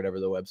Tack or whatever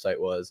the website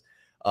was.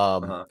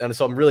 And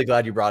so I'm really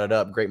glad you brought it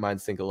up. Great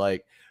minds think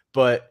alike.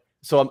 But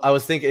so I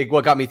was thinking,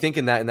 what got me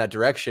thinking that in that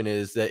direction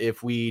is that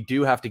if we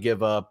do have to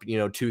give up,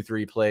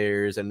 2-3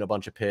 players and a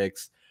bunch of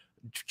picks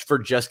for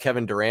just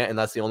Kevin Durant, and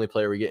that's the only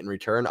player we get in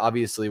return,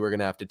 obviously we're going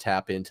to have to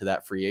tap into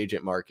that free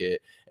agent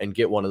market and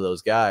get one of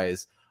those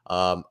guys.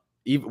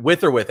 Even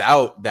with or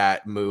without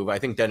that move, I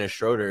think Dennis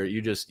Schroeder,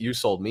 you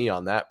sold me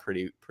on that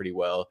pretty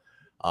well.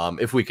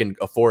 If we can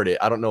afford it.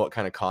 I don't know what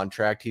kind of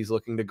contract he's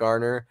looking to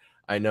garner.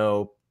 I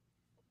know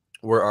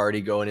we're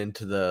already going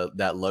into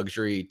that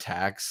luxury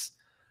tax.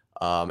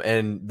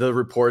 And the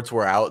reports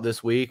were out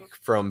this week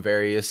from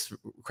various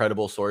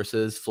credible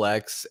sources,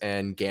 Flex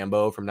and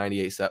Gambo from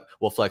 98.7.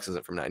 Well, Flex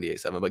isn't from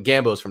 98.7, but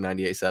Gambo's from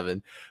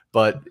 98.7.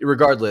 But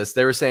regardless,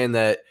 they were saying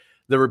that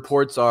the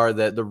reports are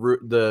that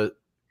the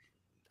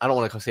I don't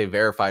want to say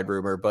verified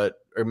rumor,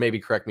 or maybe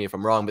correct me if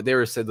I'm wrong, but they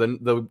were said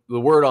the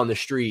word on the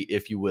street,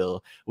 if you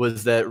will,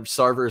 was that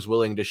Sarver is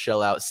willing to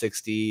shell out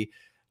 $60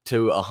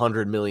 to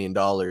 $100 million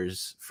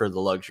for the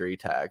luxury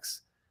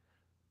tax.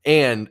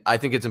 And I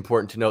think it's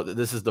important to note that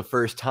this is the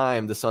first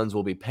time the Suns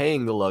will be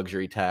paying the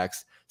luxury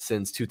tax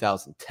since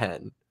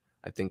 2010.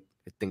 I think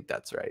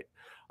that's right.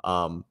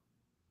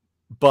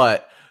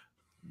 But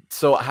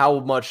so how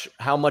much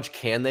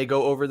can they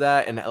go over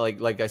that? And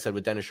like I said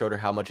with Dennis Schroeder,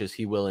 how much is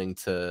he willing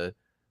to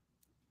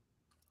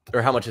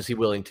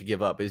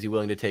give up? Is he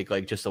willing to take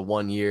just a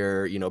 1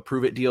 year,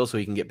 prove it deal so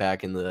he can get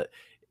back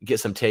get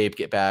some tape,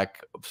 get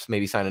back,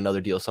 maybe sign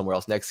another deal somewhere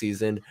else next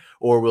season?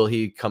 Or will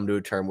he come to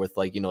a term with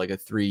a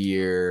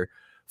 3-year,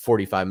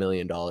 $45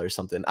 million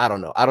something. I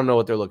don't know. I don't know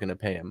what they're looking to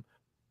pay him.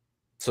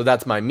 So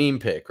that's my meme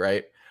pick,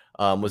 right?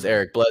 Was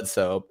Eric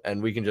Bledsoe,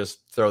 and we can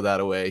just throw that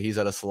away. He's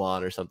at a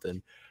salon or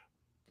something.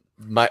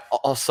 My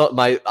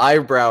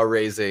eyebrow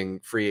raising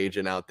free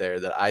agent out there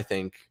that I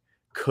think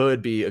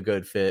could be a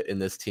good fit in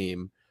this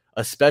team,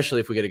 especially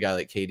if we get a guy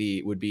like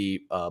KD, would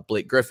be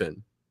Blake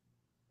Griffin.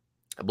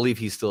 I believe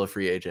he's still a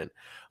free agent.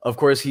 Of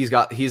course, he's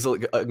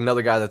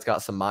another guy that's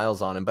got some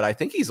miles on him, but I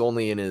think he's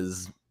only in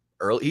his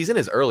early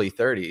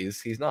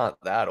 30s. He's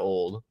not that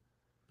old,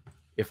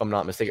 if I'm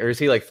not mistaken. Or is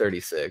he like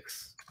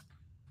 36?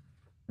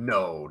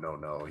 No,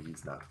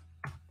 he's not.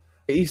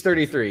 He's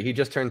 33. He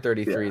just turned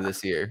 33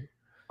 this year.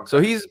 Okay.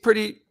 So he's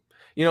pretty,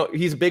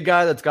 he's a big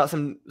guy that's got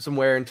some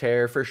wear and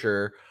tear for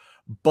sure,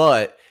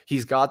 but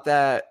he's got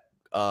that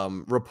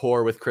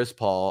rapport with Chris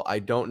Paul. I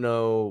don't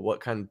know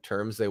what kind of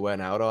terms they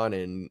went out on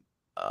in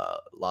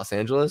Los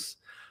Angeles,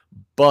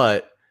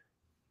 but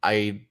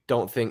I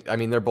don't think,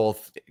 they're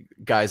both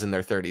guys in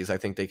their 30s. I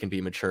think they can be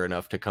mature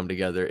enough to come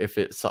together if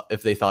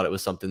they thought it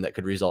was something that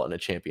could result in a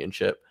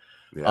championship.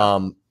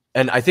 Yeah.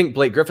 And I think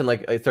Blake Griffin,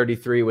 like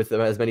 33 with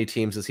as many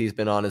teams as he's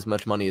been on, as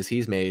much money as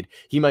he's made,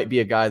 he might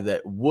be a guy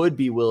that would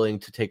be willing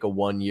to take a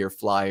 1-year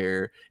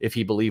flyer if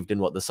he believed in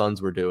what the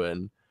Suns were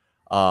doing.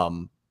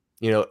 Kind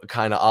of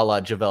a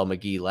la JaVale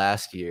McGee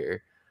last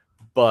year.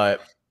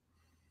 But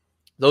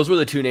those were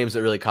the two names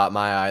that really caught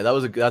my eye.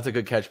 That's a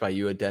good catch by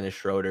you, Dennis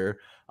Schroeder.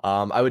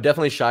 I would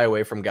definitely shy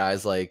away from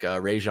guys like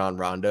Rajon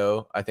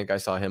Rondo. I think I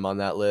saw him on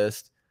that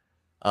list.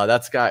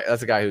 That's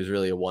a guy who's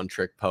really a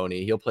one-trick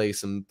pony. He'll play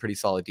some pretty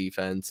solid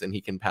defense, and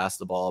he can pass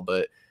the ball,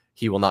 but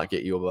he will not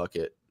get you a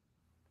bucket.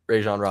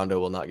 Rajon Rondo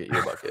will not get you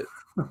a bucket.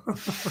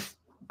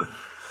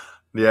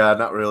 Yeah,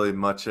 not really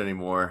much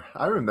anymore.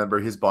 I remember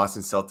his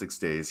Boston Celtics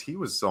days. He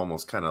was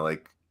almost kind of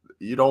like,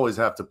 you'd always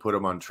have to put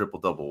him on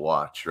triple-double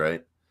watch,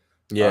 right?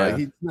 Yeah.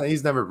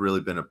 He's never really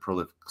been a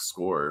prolific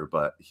scorer,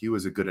 but he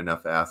was a good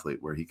enough athlete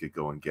where he could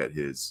go and get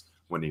his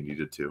when he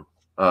needed to.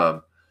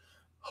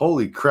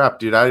 Holy crap,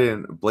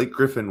 dude. Blake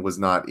Griffin was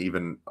not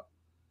even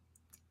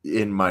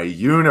in my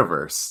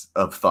universe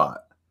of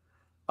thought.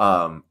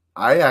 I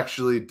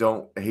actually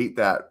don't hate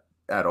that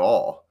at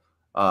all.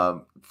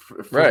 From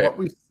what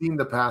we've seen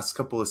the past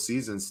couple of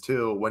seasons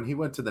too, when he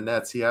went to the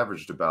Nets, he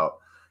averaged about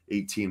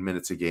 18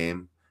 minutes a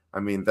game.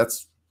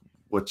 That's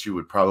what you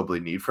would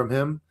probably need from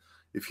him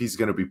if he's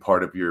going to be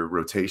part of your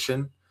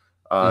rotation.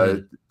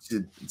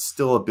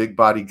 Still a big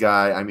body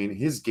guy.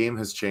 His game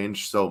has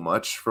changed so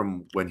much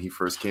from when he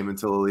first came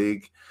into the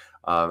league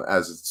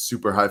as a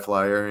super high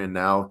flyer, and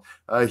now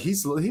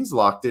he's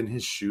locked in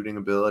his shooting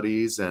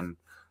abilities, and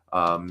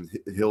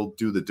he'll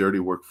do the dirty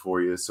work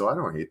for you. So I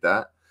don't hate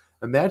that.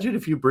 Imagine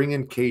if you bring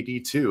in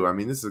KD too.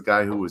 This is a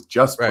guy who was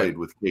just played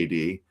with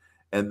KD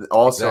and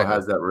also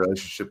has that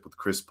relationship with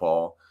Chris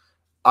Paul.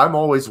 I'm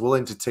always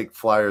willing to take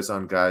flyers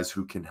on guys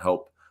who can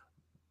help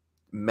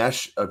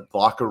mesh a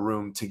locker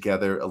room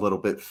together a little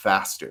bit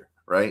faster,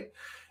 right?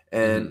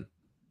 And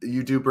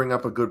you do bring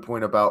up a good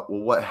point about, well,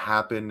 what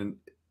happened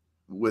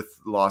with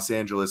Los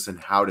Angeles and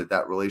how did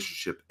that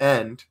relationship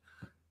end?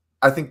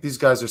 I think these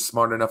guys are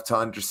smart enough to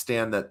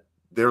understand that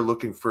they're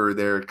looking for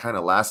their kind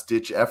of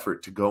last-ditch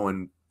effort to go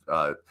and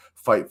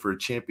fight for a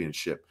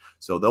championship.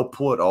 So they'll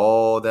put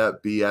all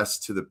that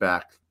BS to the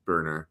back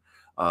burner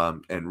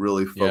and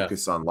really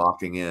focus on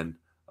locking in.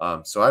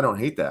 So I don't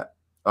hate that.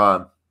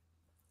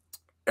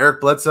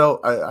 Eric Bledsoe,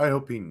 I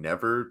hope he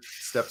never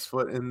steps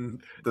foot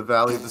in the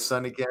Valley of the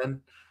Sun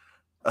again.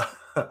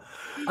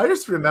 I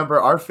just remember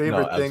our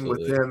favorite thing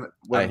with him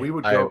when we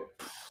would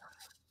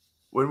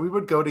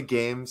go to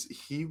games.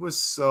 He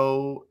was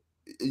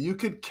you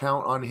could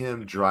count on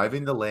him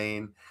driving the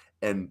lane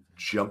and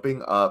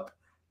jumping up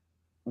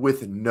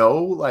with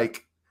no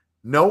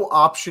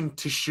option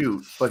to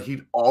shoot, but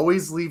he'd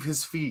always leave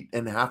his feet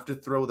and have to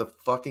throw the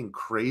fucking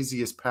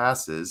craziest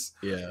passes.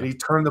 Yeah. And he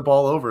turned the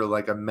ball over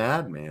like a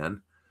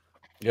madman.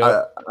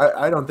 Yep.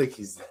 I don't think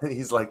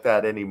he's like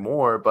that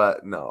anymore,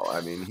 but no,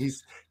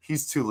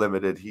 he's too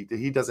limited.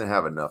 He doesn't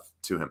have enough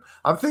to him.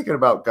 I'm thinking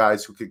about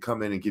guys who could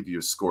come in and give you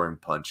a scoring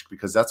punch,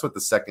 because that's what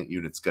the second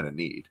unit's going to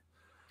need.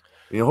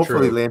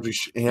 Hopefully Landry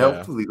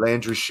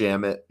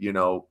Shamet,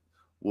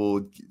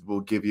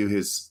 will give you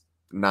his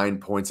 9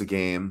 points a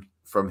game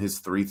from his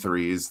 3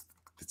 threes.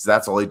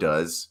 That's all he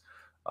does.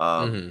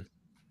 Who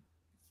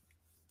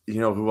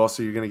else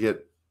are you going to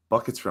get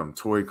buckets from?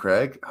 Torrey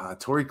Craig.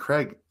 Torrey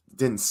Craig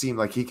didn't seem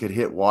like he could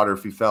hit water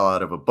if he fell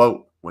out of a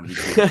boat when he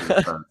came to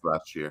the Suns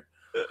last year.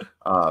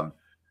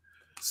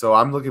 So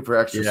I'm looking for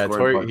extra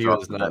scoring. He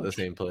was not the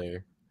same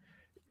player.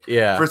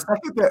 Yeah.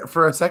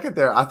 For a second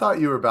there, I thought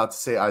you were about to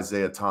say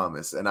Isaiah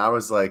Thomas, and I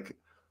was like,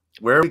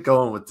 "Where are we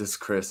going with this,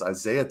 Chris?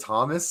 Isaiah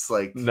Thomas?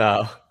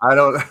 No, I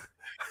don't."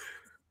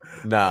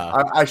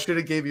 No, I should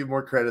have gave you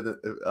more credit than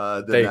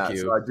Thank that.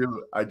 you.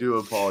 So I do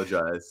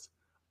apologize.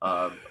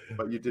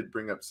 But you did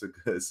bring up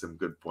some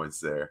good points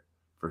there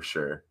for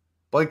sure.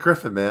 Blake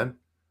Griffin, man,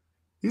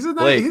 he's a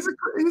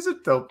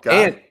dope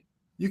guy.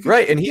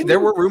 And there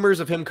were rumors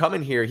of him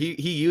coming here. He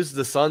used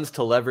the Suns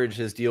to leverage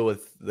his deal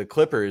with the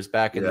Clippers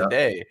back in the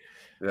day.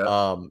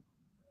 Yeah.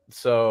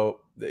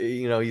 So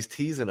he's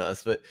teasing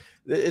us, but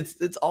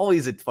it's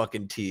always a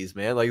fucking tease,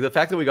 man. Like the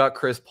fact that we got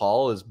Chris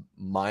Paul is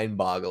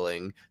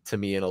mind-boggling to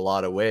me in a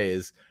lot of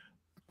ways.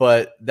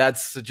 But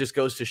that's just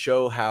goes to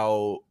show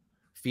how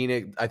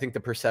I think the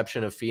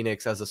perception of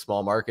Phoenix as a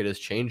small market is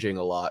changing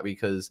a lot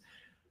because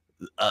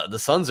the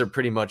Suns are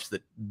pretty much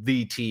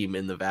the team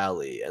in the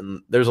Valley.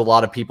 And there's a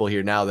lot of people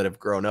here now that have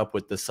grown up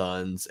with the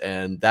Suns,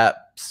 and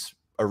that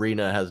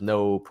arena has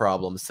no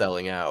problem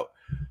selling out.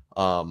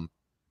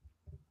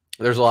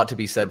 There's a lot to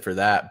be said for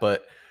that.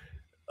 But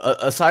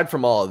aside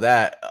from all of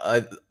that,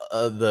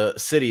 the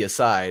city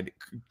aside,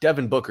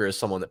 Devin Booker is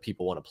someone that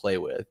people want to play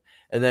with.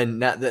 And then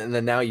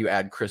now you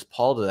add Chris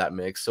Paul to that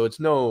mix. So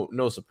it's no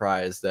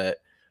surprise that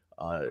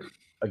a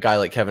guy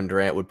like Kevin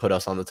Durant would put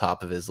us on the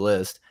top of his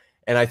list.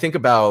 And I think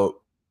about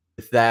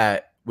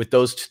that with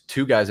those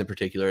two guys in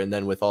particular, and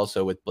then with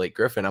Blake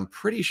Griffin, I'm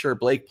pretty sure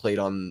Blake played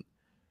on.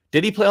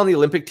 Did he play on the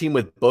Olympic team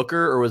with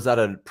Booker, or was that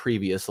a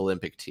previous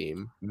Olympic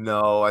team?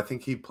 No, I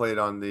think he played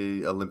on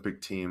the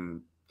Olympic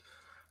team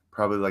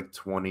probably like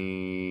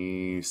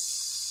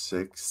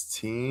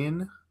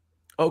 2016.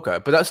 Okay,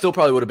 but that still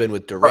probably would have been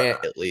with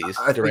Durant at least.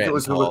 I think Durant it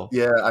was and Paul.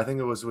 I think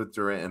it was with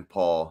Durant and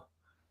Paul.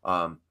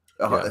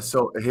 Yeah.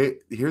 So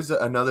here's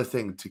another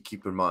thing to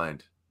keep in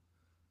mind.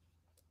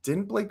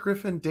 Didn't Blake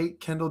Griffin date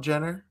Kendall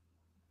Jenner?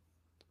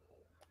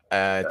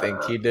 I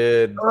think he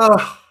did.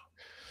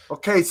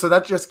 Okay, so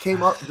that just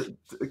came up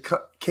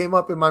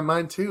in my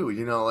mind too.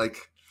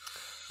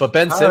 But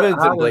Ben Simmons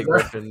and Blake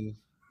Griffin.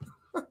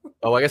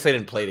 Oh, I guess they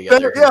didn't play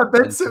together.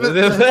 Ben Simmons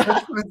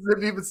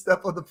didn't even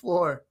step on the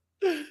floor.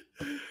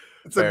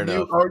 It's a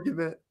mute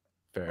argument.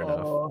 Fair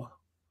enough.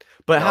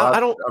 But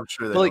I'm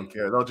sure they don't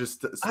care. They'll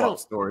just swap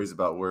stories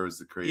about where is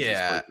the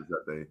craziest places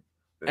that they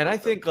and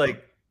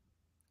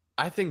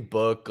I think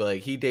Book,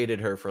 he dated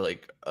her for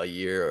a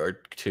year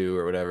or two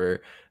or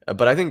whatever.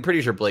 But I think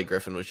pretty sure Blake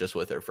Griffin was just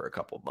with her for a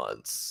couple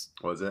months.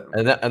 Was it?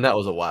 And that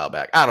was a while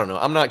back. I don't know.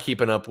 I'm not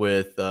keeping up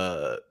with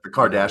the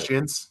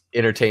Kardashians.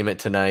 Entertainment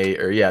Tonight,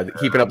 or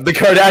keeping up the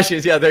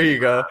Kardashians. Yeah, there you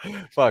go.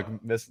 Fuck,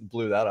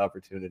 blew that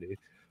opportunity.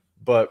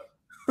 But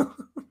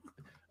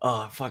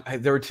fuck,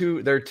 there are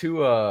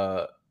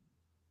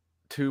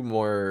two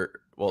more.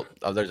 Well,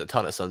 there's a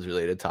ton of Suns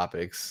related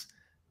topics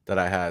that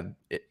I had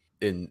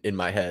in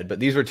my head, but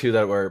these were two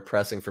that were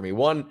pressing for me.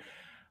 One,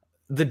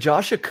 the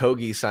Josh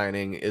Okogie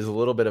signing is a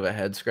little bit of a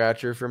head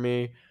scratcher for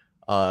me.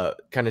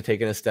 Kind of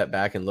taking a step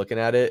back and looking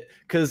at it,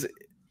 because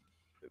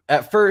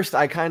at first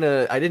I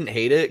didn't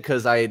hate it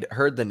because I'd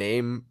heard the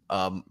name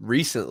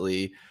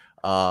recently.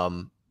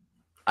 I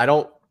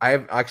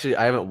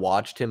haven't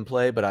watched him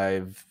play,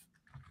 but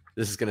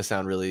this is gonna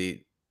sound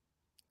really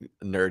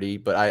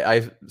nerdy, but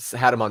I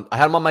had him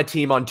on my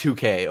team on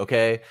 2K.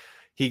 Okay,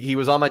 he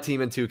was on my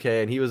team in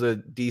 2K, and he was a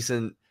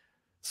decent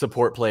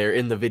support player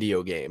in the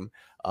video game.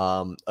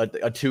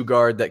 A two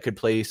guard that could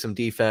play some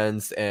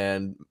defense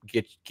and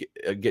get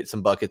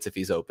some buckets if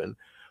he's open.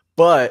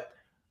 But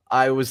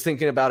I was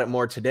thinking about it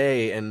more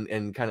today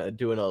and kind of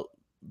doing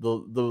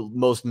the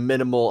most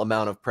minimal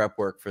amount of prep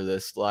work for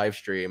this live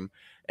stream.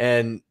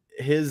 And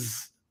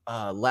his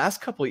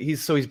last couple,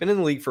 he's been in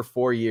the league for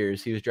 4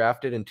 years. He was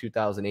drafted in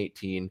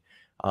 2018.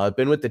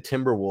 Been with the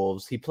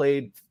Timberwolves. He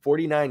played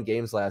 49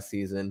 games last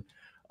season.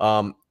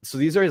 So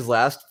these are his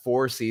last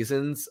 4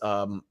 seasons.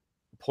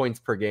 Points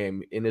per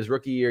game. In his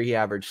rookie year, he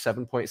averaged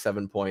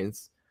 7.7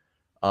 points.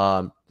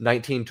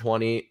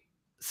 19-20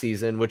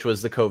 season, which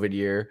was the COVID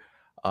year,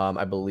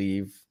 I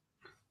believe,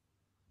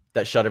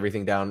 that shut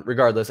everything down.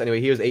 Regardless,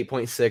 anyway, he was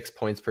 8.6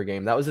 points per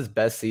game. That was his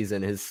best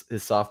season, his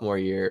sophomore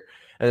year.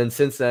 And then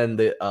since then,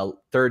 the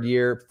third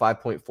year,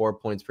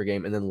 5.4 points per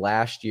game. And then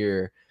last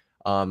year,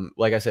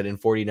 like I said, in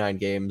 49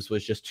 games,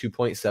 was just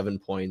 2.7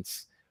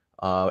 points,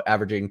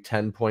 averaging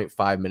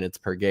 10.5 minutes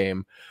per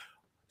game.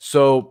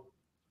 So,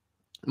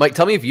 Mike,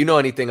 tell me if you know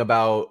anything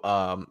about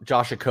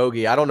Josh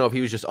Okogie. I don't know if he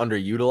was just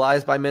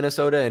underutilized by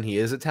Minnesota and he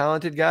is a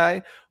talented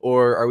guy,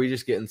 or are we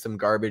just getting some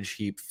garbage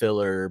heap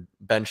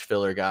bench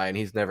filler guy, and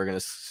he's never going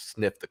to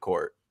sniff the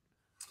court?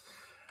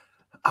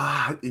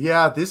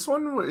 Yeah, this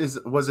one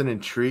was an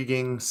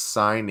intriguing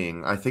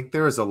signing. I think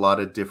there was a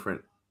lot of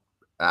different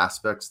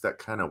aspects that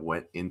kind of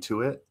went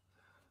into it.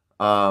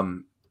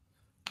 From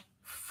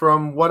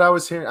what I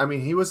was hearing, I mean,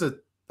 he was a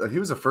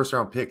first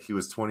round pick. He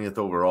was 20th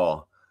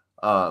overall.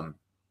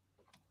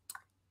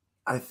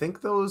 I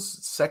think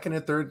those second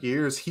and third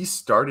years, he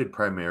started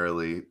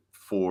primarily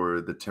for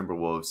the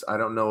Timberwolves. I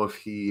don't know if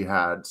he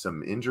had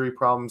some injury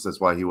problems.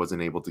 That's why he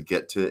wasn't able to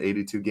get to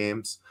 82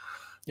 games.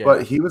 Yeah.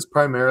 But he was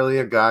primarily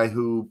a guy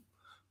who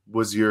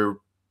was your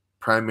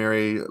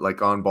primary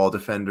on-ball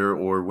defender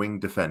or wing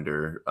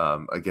defender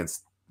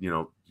against,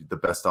 the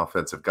best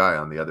offensive guy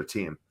on the other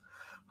team.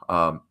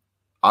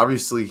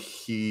 Obviously,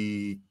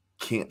 he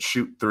can't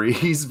shoot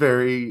threes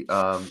very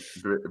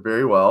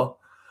well.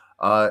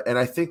 And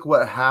I think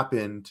what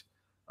happened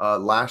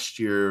last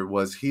year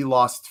was he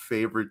lost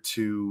favor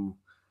to,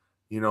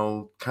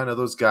 kind of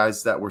those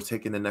guys that were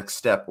taking the next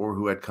step or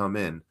who had come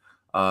in.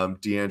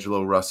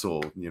 D'Angelo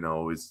Russell,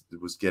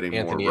 was getting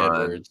Anthony more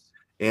run. Edwards.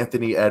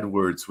 Anthony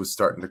Edwards was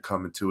starting to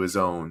come into his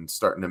own,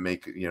 starting to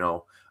make,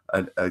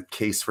 a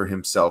case for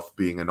himself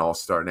being an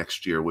all-star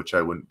next year, which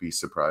I wouldn't be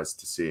surprised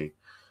to see.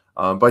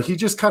 But he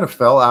just kind of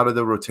fell out of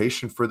the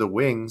rotation for the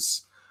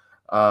Wings.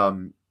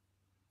 And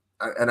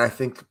I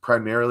think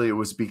primarily it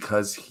was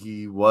because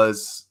he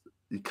was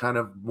kind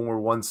of more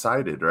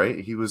one-sided, right?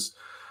 He was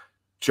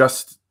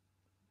just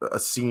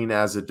seen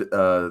as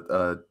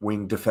a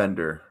wing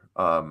defender,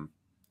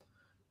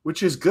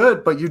 which is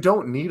good, but you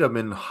don't need him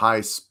in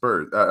high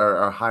spurt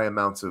or high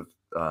amounts of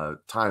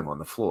time on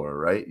the floor,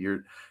 right?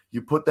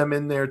 You put them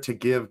in there to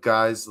give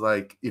guys,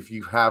 like if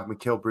you have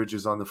Mikal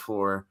Bridges on the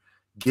floor,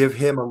 give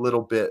him a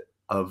little bit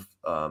of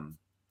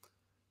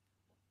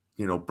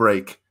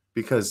break,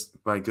 because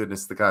my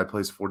goodness, the guy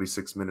plays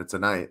 46 minutes a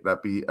night.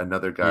 That'd be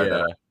another guy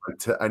Yeah.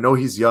 that I know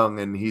he's young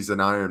and he's an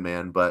Iron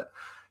Man, but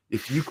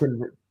if you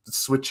can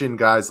switch in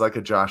guys like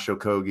a Josh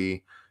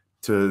Okogie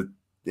to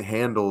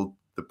handle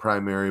the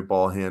primary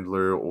ball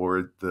handler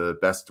or the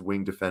best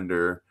wing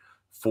defender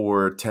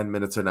for 10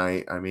 minutes a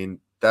night, I mean,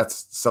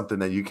 that's something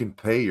that you can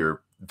pay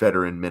your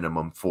veteran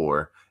minimum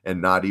for and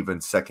not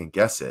even second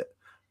guess it.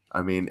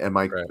 I mean,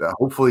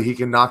 hopefully he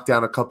can knock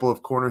down a couple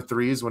of corner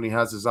threes when he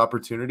has his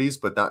opportunities,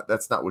 but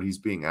that's not what he's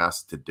being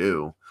asked to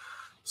do.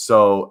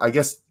 So I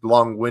guess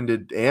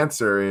long-winded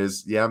answer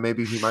is, yeah,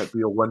 maybe he might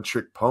be a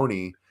one-trick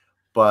pony,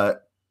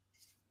 but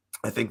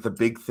I think the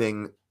big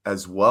thing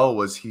as well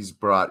was he's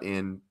brought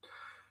in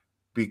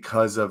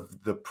because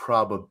of the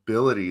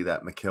probability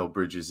that Mikal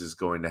Bridges is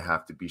going to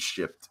have to be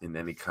shipped in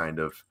any kind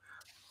of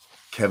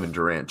Kevin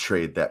Durant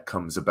trade that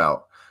comes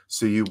about.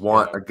 So you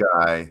want a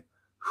guy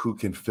who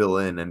can fill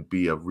in and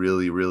be a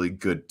really, really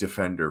good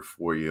defender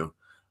for you.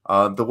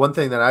 The one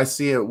thing that I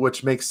see,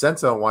 which makes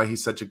sense on why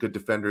he's such a good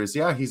defender, is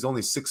he's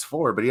only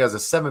 6'4", but he has a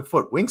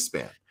 7-foot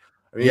wingspan.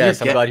 I mean,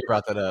 Yes, I'm glad you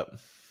brought that up.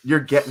 You're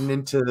getting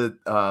into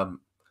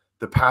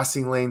the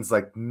passing lanes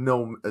like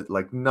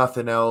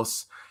nothing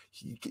else.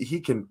 He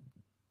can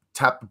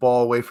tap the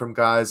ball away from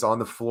guys on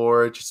the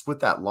floor just with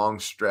that long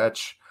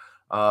stretch.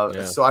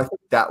 So I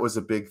think that was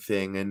a big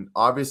thing. And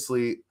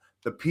obviously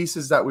the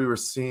pieces that we were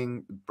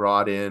seeing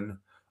brought in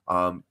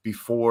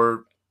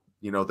before,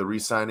 the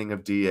re-signing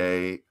of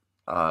DA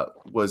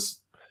was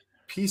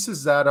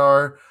pieces that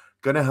are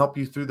going to help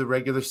you through the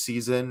regular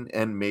season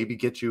and maybe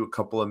get you a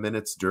couple of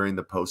minutes during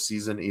the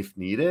postseason if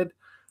needed.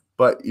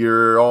 But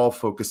you're all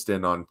focused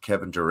in on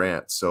Kevin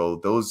Durant. So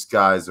those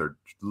guys are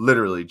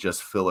literally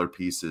just filler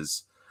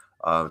pieces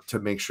to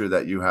make sure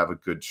that you have a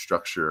good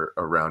structure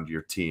around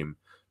your team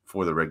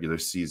for the regular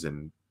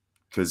season.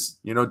 Because,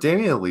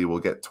 Damian Lee will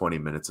get 20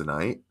 minutes a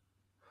night.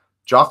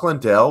 Jock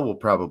Landale will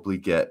probably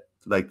get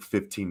like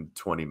 15,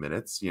 20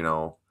 minutes,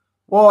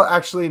 Well,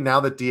 actually, now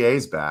that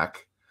DA's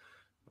back,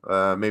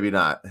 maybe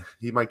not.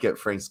 He might get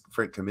Frank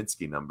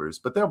Kaminsky numbers,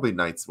 but there'll be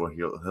nights where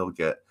he'll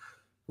get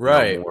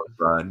more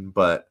run.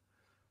 But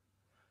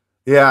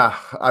yeah,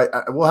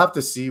 we'll have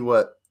to see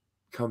what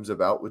comes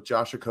about with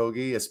Josh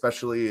Okogie,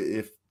 especially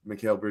if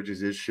Mikal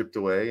Bridges is shipped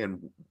away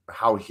and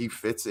how he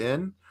fits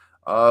in.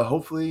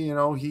 Hopefully,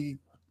 he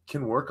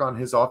can work on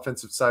his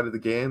offensive side of the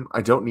game.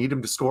 I don't need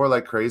him to score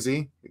like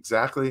crazy.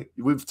 Exactly.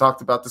 We've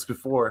talked about this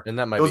before. And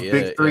that might Those be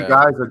big three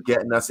guys are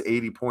getting us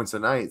 80 points a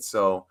night.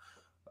 So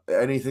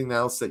anything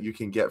else that you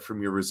can get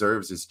from your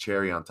reserves is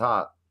cherry on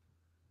top.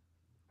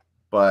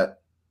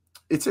 But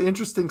it's an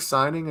interesting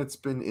signing. It's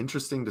been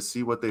interesting to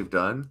see what they've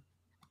done.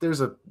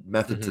 There's a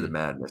method to the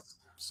madness.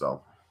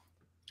 So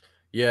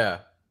yeah,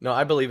 no,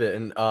 I believe it.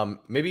 And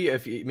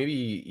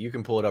maybe you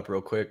can pull it up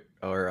real quick,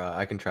 or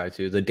I can try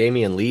to. The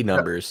Damian Lee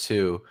numbers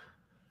too.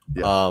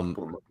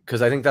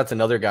 Because I think that's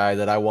another guy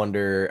that I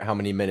wonder how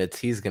many minutes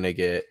he's gonna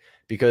get,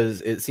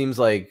 because it seems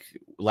like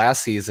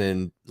last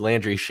season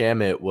Landry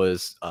Shamet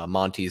was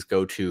Monty's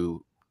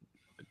go-to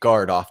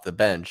guard off the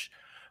bench,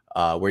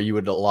 where you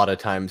would a lot of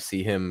times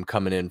see him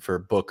coming in for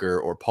Booker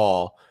or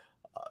Paul,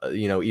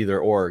 either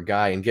or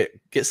guy, and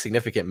get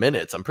significant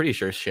minutes. I'm pretty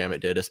sure Shamet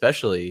did,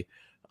 especially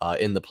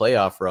in the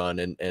playoff run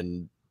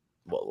and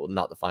well,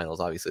 not the finals,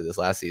 obviously, this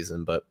last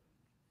season, but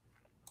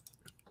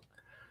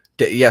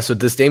yeah. So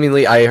this Damian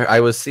Lee, I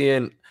was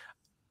seeing.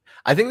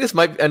 I think this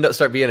might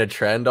start being a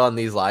trend on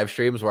these live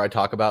streams where I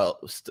talk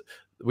about.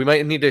 We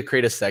might need to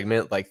create a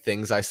segment like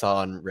things I saw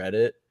on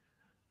Reddit.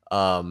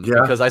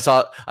 Because I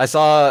saw, I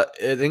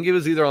think it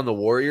was either on the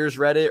Warriors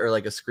Reddit or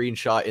like a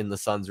screenshot in the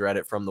Suns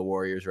Reddit from the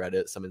Warriors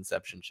Reddit, some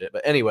Inception shit.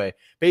 But anyway,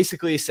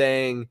 basically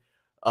saying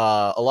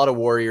a lot of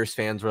Warriors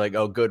fans were like,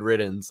 "Oh, good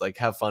riddance. Like,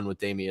 have fun with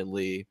Damian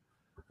Lee.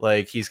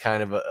 Like, he's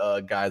kind of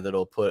a guy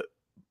that'll put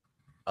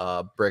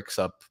bricks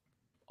up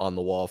on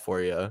the wall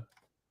for you."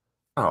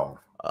 Oh,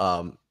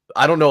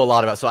 I don't know a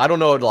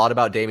lot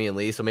about Damian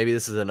Lee, so maybe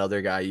this is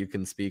another guy you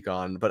can speak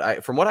on.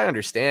 But from what I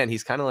understand,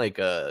 he's kind of like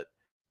a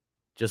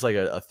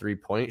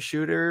 3-point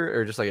shooter,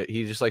 or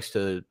he just likes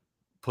to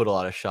put a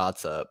lot of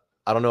shots up.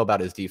 I don't know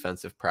about his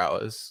defensive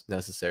prowess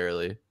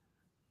necessarily.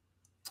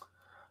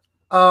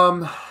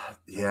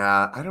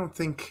 Yeah, I don't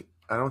think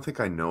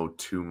I know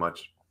too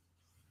much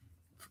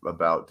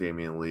about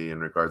Damian Lee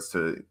in regards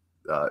to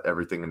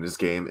everything in his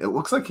game. It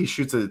looks like he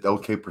shoots an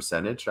okay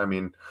percentage. I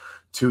mean,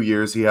 2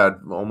 years he had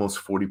almost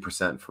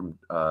 40%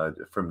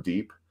 from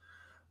deep.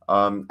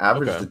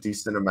 Averaged Okay. a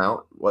decent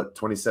amount.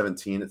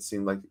 2017 it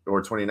seemed like,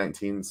 or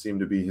 2019 seemed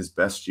to be his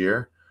best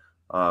year.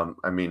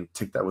 I mean,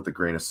 take that with a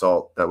grain of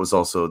salt. That was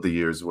also the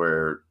years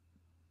where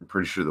I'm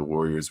pretty sure the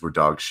Warriors were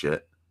dog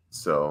shit.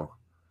 So,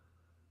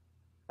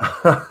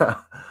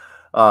 the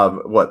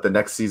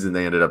next season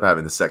they ended up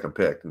having the second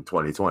pick in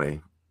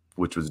 2020,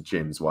 which was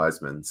James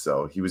Wiseman.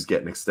 So he was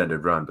getting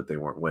extended run, but they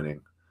weren't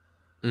winning.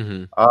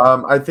 Mm-hmm.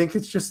 I think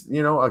it's just,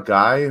 a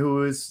guy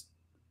who is,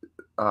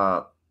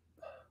 what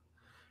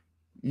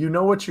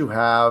you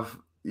have.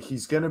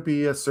 He's going to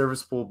be a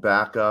serviceable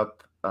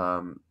backup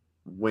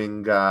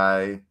wing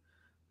guy.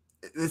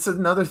 It's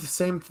another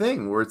same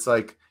thing where it's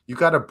like you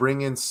got to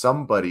bring in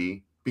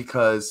somebody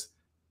because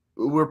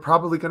we're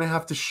probably going to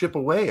have to ship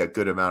away a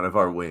good amount of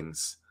our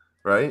wings,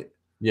 right?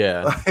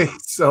 Yeah.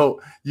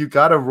 So you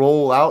got to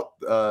roll out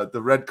the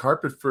red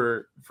carpet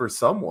for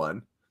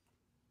someone.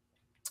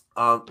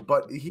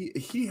 But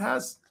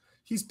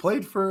he's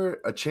played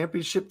for a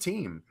championship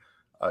team.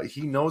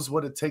 He knows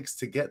what it takes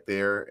to get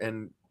there,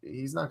 and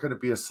he's not going to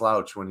be a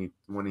slouch when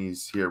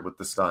he's here with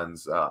the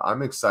Suns.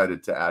 I'm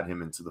excited to add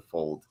him into the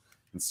fold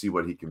and see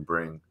what he can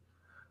bring.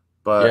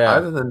 But Yeah.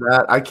 other than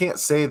that, I can't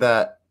say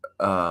that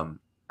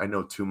I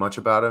know too much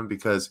about him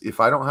because if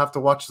I don't have to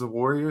watch the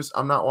Warriors,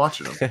 I'm not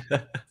watching them.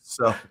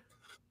 So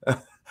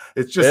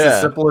it's just as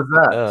Yeah. simple as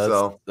that. No,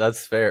 So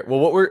that's fair.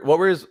 Well, what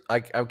were his I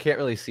can't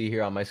really see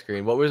here on my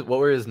screen. What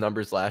were his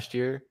numbers last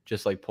year?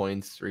 Just like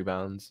points,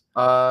 rebounds.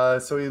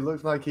 so he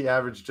looked like he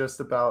averaged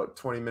just about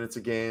 20 minutes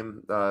a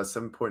game, Oh,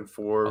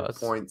 7.4 that's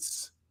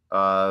points,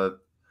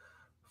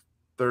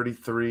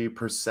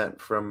 33%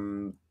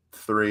 from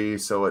three,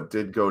 so it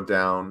did go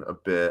down a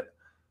bit,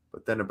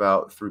 but then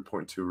about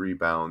 3.2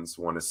 rebounds,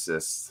 1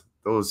 assist.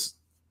 Those,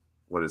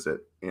 what is it,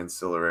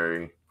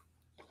 ancillary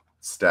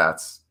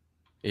stats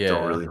don't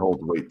yeah. really hold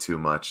weight too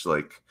much.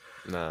 Like,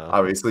 No.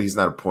 obviously, he's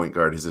not a point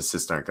guard. His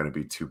assists aren't going to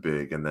be too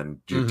big, and then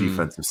your Mm-hmm.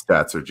 defensive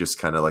stats are just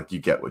kind of like you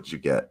get what you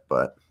get.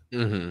 But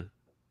Mm-hmm.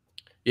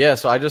 Yeah,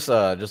 so I just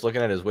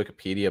looking at his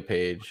Wikipedia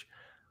page.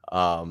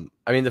 I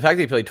mean, the fact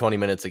that he played 20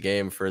 minutes a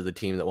game for the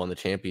team that won the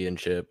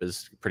championship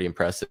is pretty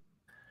impressive.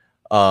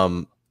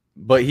 Um,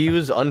 but he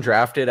was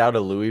undrafted out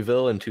of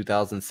Louisville in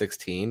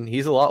 2016.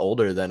 He's a lot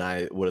older than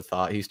I would have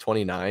thought. He's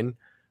 29.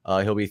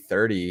 He'll be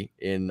 30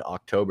 in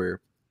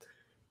October.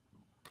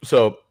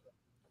 So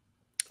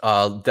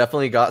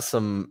definitely got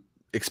some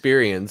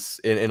experience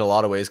in a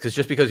lot of ways, because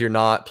just because you're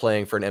not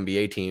playing for an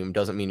NBA team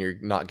doesn't mean you're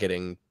not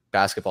getting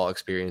basketball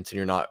experience and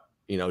you're not,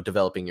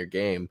 developing your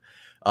game.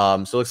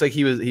 So it looks like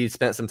he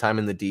spent some time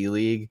in the D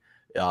League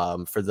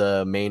for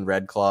the Maine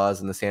Red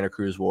Claws and the Santa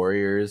Cruz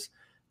Warriors,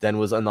 then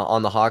was on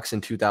the Hawks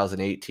in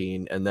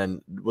 2018, and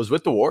then was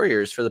with the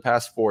Warriors for the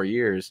past 4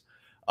 years.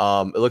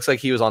 It looks like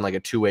he was on like a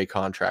two-way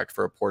contract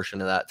for a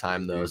portion of that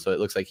time, though. So it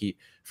looks like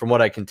from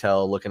what I can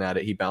tell, looking at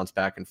it, he bounced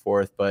back and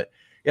forth. But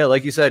yeah,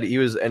 like you said, he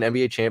was an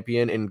NBA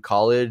champion in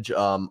college,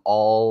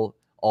 all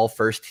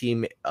first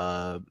team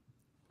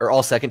or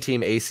all second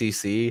team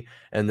ACC,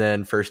 and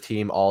then first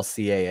team all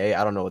CAA.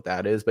 I don't know what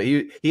that is, but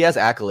he has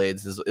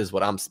accolades is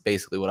what I'm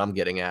basically what I'm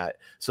getting at.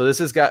 So this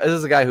is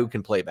a guy who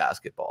can play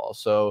basketball.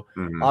 So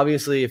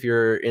obviously, if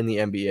you're in the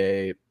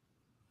NBA,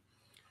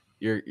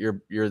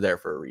 you're there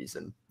for a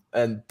reason.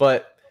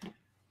 But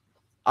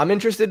I'm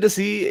interested to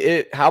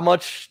see how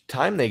much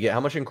time they get,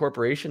 how much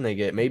incorporation they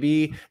get.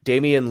 Maybe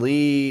Damian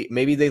Lee,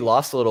 maybe they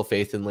lost a little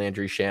faith in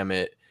Landry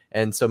Shamet,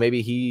 and so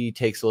maybe he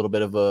takes a little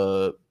bit of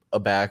a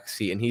back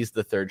seat, and he's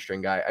the third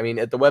string guy. I mean,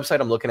 at the website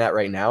I'm looking at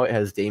right now, it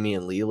has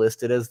Damian Lee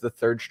listed as the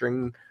third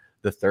string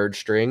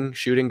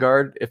shooting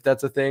guard, if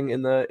that's a thing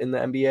in the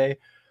NBA.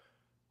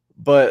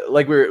 But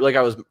like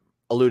I was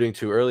alluding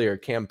to earlier,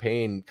 Cam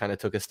Payne kind of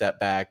took a step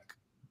back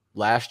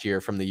last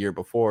year from the year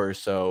before,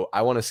 so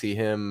I want to see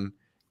him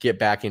get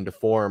back into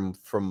form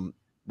from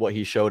what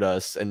he showed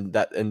us,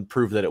 and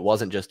prove that it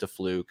wasn't just a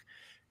fluke.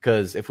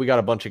 Because if we got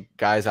a bunch of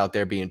guys out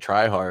there being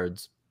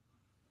tryhards,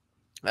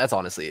 that's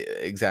honestly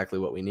exactly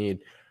what we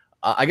need.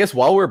 I guess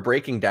while we're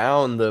breaking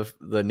down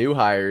the new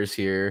hires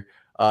here,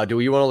 do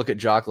you want to look at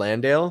Jock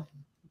Landale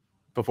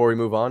before we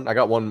move on? I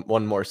got one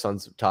more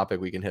Suns topic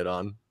we can hit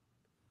on.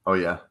 oh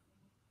yeah,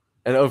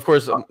 And of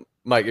course,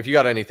 Mike, if you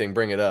got anything,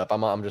 bring it up.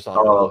 I'm just on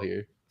a roll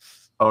here.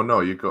 oh no,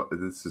 you go.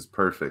 This is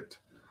perfect.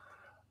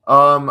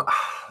 How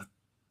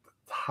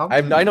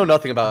I know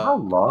nothing how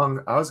about.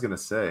 long? I was gonna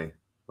say.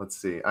 Let's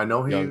see. I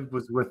know he Young.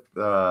 was with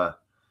the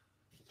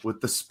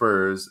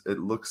Spurs. It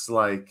looks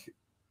like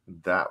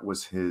that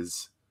was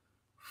his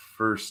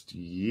first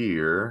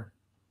year.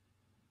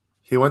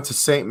 He went to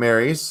St.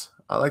 Mary's.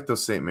 I like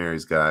those St.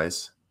 Mary's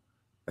guys.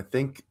 I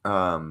think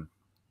one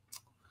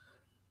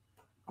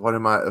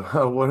of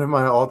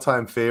my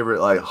all-time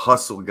favorite like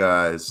hustle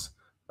guys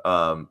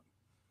who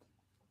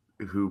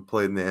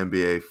played in the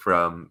NBA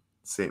from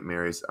St.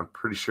 Mary's. I'm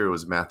pretty sure it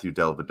was Matthew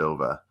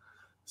Dellavedova.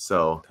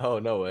 So Oh,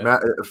 no way.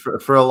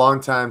 for a long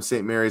time,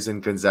 St. Mary's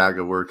and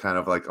Gonzaga were kind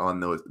of like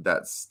on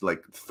that's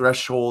like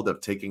threshold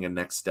of taking a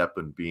next step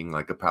and being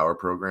like a power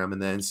program in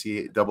the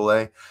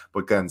NCAA.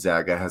 But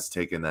Gonzaga has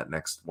taken that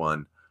next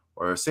one.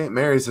 Or St.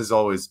 Mary's has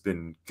always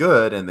been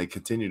good, and they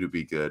continue to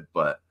be good,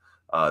 but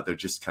they're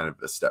just kind of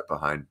a step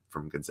behind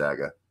from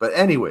Gonzaga. But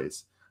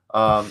anyways,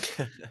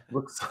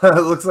 looks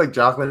like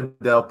Jocelyn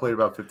Dell played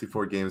about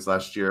 54 games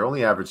last year,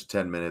 only averaged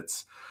 10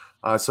 minutes.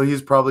 So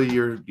he's probably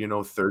your,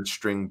 third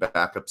string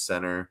backup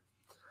center.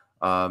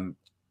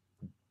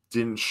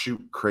 Didn't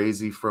shoot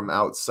crazy from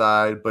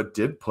outside, but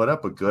did put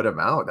up a good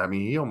amount. I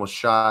mean, he almost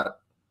shot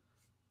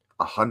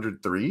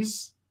 100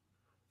 threes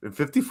in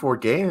 54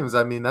 games.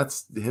 I mean,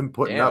 that's him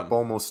putting up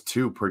almost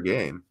 2 per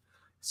game.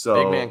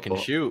 So big man can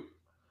shoot.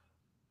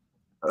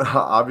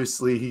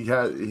 Obviously,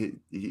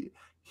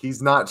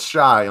 he's not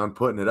shy on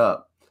putting it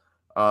up.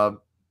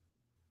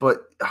 But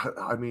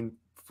I mean,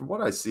 from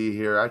what I see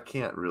here, I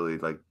can't really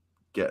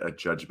get a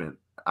judgment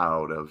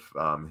out of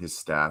his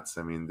stats.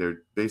 I mean,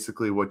 they're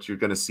basically what you're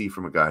going to see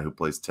from a guy who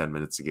plays 10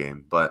 minutes a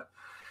game. But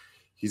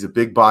he's a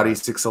big body,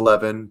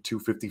 6'11",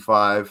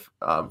 255.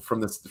 From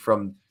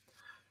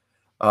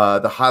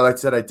the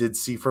highlights that I did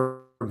see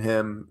from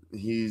him,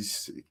 he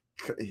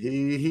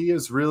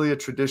is really a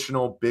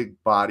traditional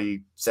big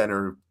body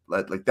center.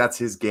 Like that's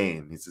his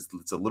game.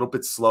 It's a little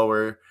bit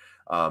slower.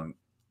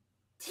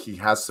 He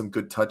has some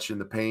good touch in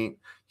the paint.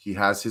 He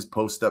has his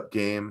post up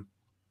game.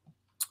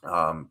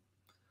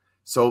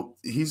 So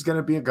he's going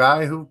to be a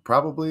guy who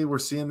probably we're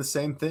seeing the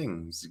same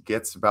things. He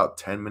gets about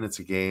 10 minutes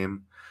a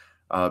game.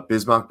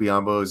 Bismack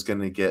Biyombo is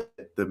going to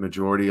get the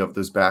majority of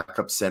those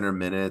backup center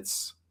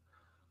minutes.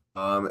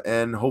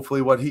 And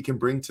hopefully what he can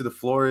bring to the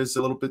floor is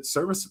a little bit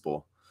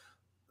serviceable.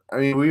 I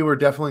mean, we were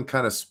definitely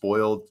kind of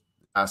spoiled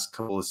last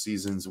couple of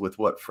seasons with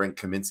what Frank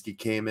Kaminsky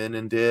came in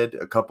and did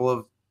a couple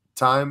of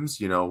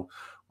times,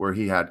 where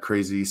he had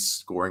crazy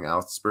scoring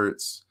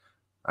outspurts.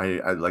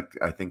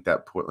 I think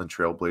that Portland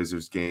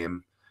Trailblazers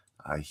game,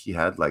 he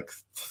had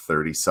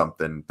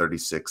 30-something,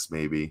 36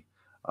 maybe,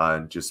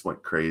 and just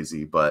went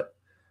crazy. But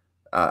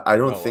I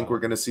don't think we're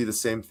going to see the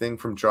same thing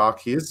from Jock.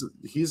 He's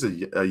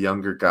a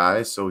younger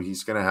guy, so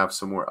he's going to have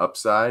some more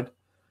upside.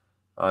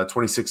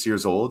 26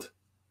 years old,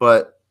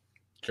 but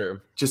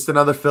sure, just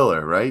another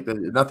filler, right?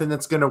 Nothing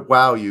that's going to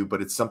wow you,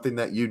 but it's something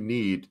that you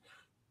need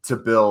to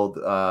build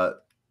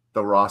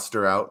the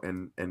roster out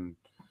and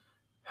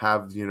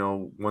have,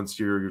 once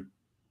you're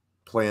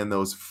playing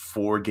those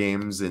 4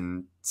 games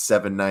in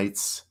 7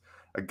 nights,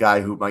 a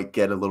guy who might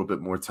get a little bit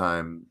more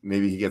time.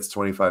 Maybe he gets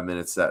 25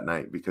 minutes that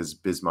night because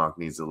Bismack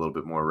needs a little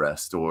bit more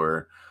rest,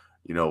 or,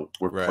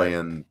 we're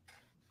playing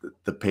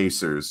the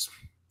Pacers.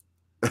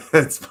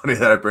 It's funny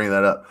that I bring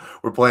that up.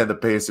 We're playing the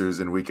Pacers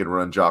and we can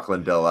run Jock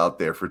Landell out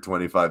there for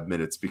 25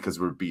 minutes because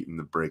we're beating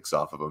the brakes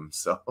off of him.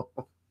 So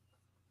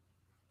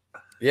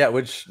yeah,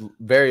 which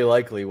very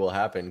likely will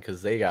happen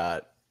because they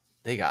got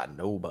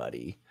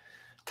nobody.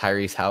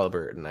 Tyrese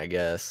Halliburton, I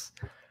guess.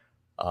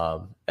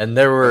 And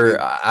there were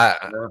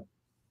I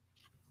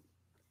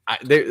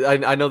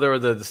know there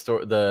was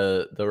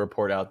the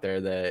report out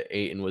there that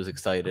Ayton was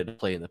excited to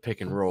play in the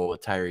pick and roll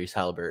with Tyrese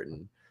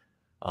Halliburton.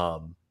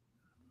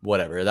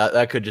 Whatever,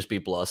 that could just be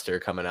bluster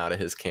coming out of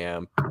his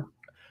camp.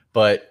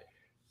 But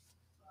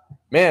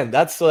man,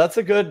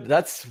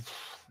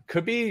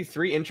 could be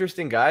 3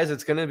 interesting guys.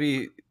 It's gonna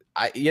be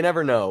you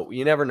never know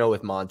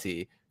with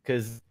Monty,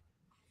 because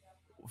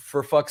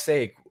for fuck's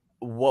sake,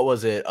 what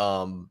was it?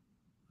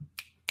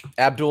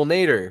 Abdul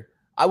Nader.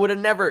 I would have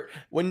never,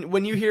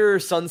 when you hear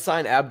Sun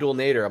sign Abdul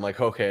Nader, I'm like,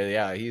 okay,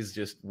 yeah, he's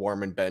just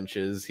warming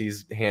benches.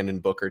 He's handing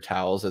Booker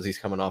towels as he's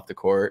coming off the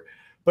court.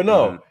 But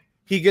no,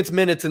 he gets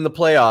minutes in the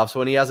playoffs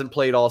when he hasn't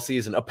played all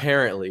season,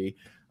 apparently.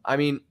 I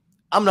mean,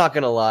 I'm not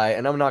going to lie,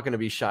 and I'm not going to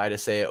be shy to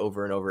say it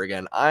over and over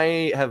again.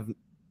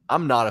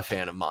 I'm not a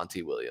fan of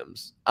Monty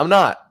Williams. I'm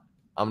not.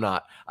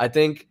 I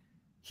think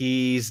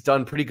he's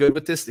done pretty good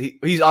with this.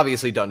 He's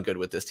obviously done good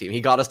with this team.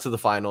 He got us to the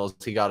finals.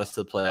 He got us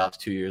to the playoffs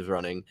 2 years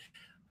running.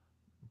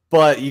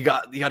 But you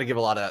got to give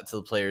a lot of that to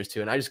the players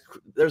too. And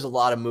there's a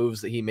lot of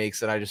moves that he makes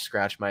that I just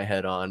scratch my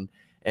head on.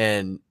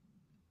 And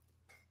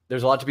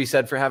there's a lot to be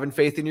said for having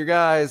faith in your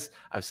guys.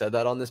 I've said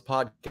that on this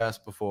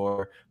podcast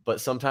before, but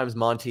sometimes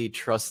Monty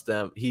trusts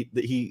them. He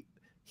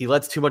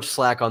lets too much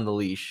slack on the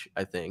leash,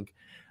 I think.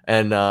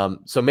 And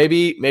so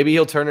maybe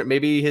he'll turn it.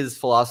 Maybe his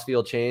philosophy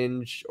will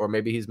change, or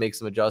maybe he's make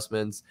some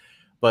adjustments.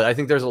 But I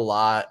think there's a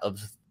lot of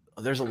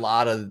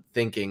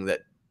thinking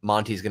that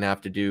Monty's going to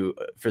have to do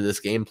for this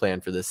game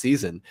plan for this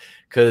season.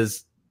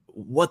 Because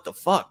what the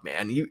fuck,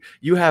 man?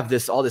 You have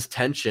all this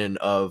tension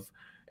of,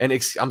 and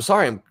I'm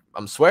sorry,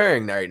 I'm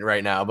swearing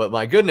right now, but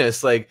my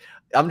goodness,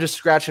 I'm just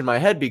scratching my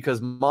head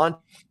because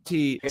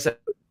Monty said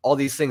all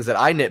these things that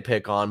I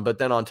nitpick on, but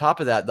then on top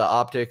of that, the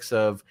optics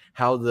of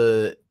how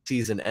the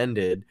season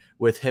ended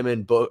with him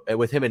and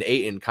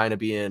Ayton kind of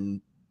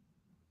being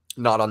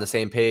not on the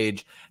same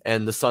page,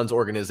 and the Suns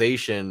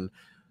organization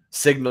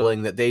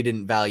signaling that they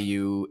didn't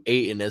value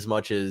Ayton as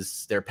much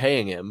as they're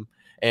paying him,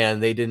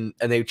 and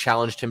they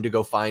challenged him to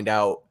go find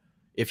out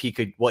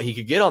what he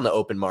could get on the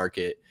open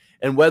market,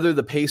 and whether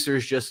the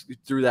Pacers just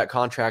threw that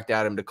contract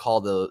at him to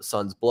call the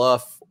Suns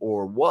bluff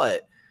or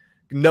what,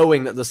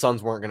 knowing that the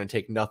Suns weren't going to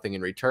take nothing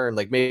in return.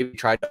 Like maybe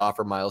tried to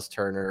offer Miles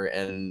Turner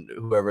and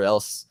whoever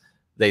else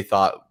they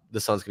thought the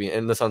Suns could be,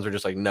 and the Suns were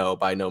just like, no,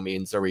 by no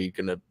means are we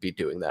going to be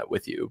doing that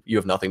with you. You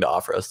have nothing to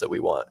offer us that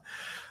we want.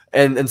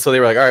 And so they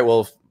were like, all right,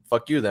 well,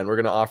 fuck you then. We're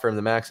going to offer him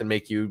the max and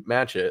make you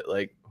match it.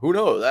 Like, who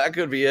knows? That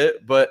could be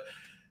it. But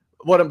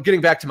what I'm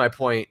getting back to my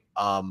point,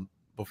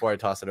 before I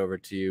toss it over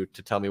to you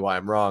to tell me why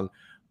I'm wrong.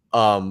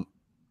 I'm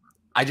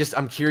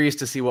curious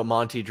to see what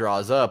Monty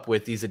draws up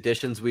with these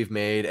additions we've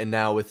made, and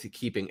now with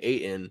keeping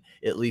Ayton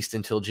at least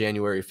until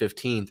January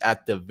 15th.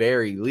 At the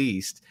very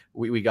least,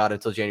 we got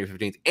until January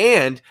 15th.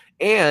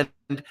 And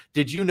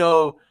did you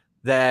know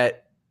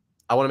that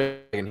I want to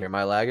make in here? Am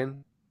I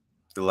lagging?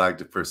 You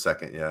lagged it for a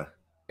second, yeah.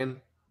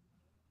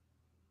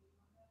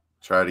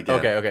 Try it again.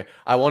 Okay.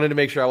 I wanted to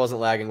make sure I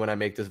wasn't lagging when I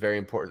make this very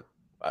important.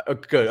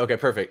 Good. Okay,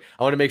 perfect.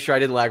 I want to make sure I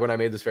didn't lag when I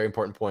made this very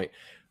important point.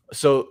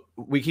 So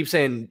we keep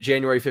saying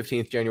January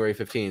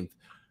 15th,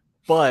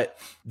 but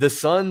the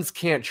Suns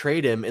can't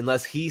trade him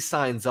unless he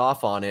signs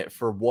off on it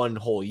for one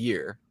whole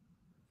year.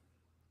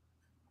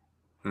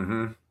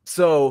 Mm-hmm.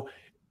 So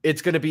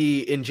it's going to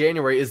be in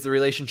January. Is the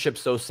relationship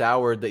so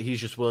soured that he's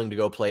just willing to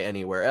go play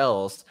anywhere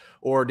else?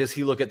 Or does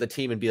he look at the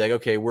team and be like,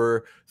 okay,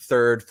 we're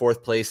third,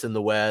 fourth place in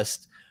the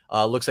West.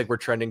 Looks like we're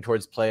trending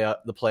towards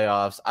the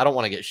playoffs. I don't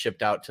want to get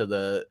shipped out to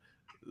the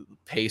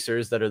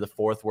Pacers that are the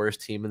fourth worst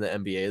team in the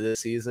NBA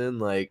this season.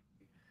 Like,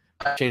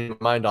 I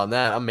changed my mind on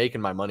that. I'm making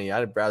my money.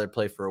 I'd rather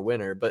play for a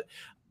winner, but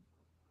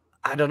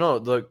I don't know.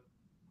 Look,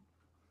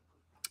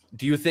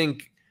 do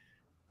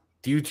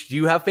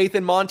you have faith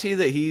in Monty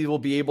that he will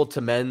be able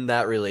to mend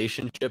that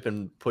relationship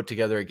and put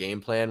together a game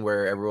plan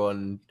where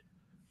everyone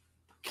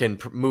can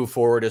move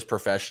forward as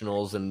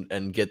professionals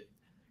and get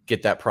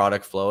that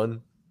product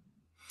flowing?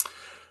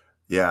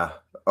 Yeah.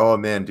 Oh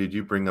man, dude,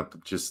 you bring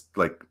up just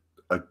like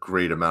a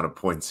great amount of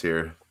points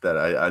here that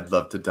I'd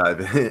love to dive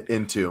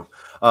into.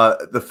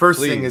 The first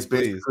thing is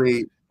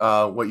basically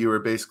what you were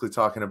basically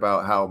talking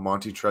about, how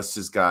Monty trusts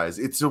his guys.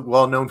 It's a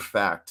well-known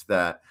fact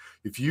that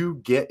if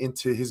you get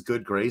into his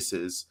good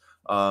graces,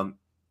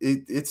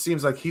 it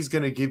seems like he's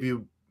going to give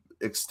you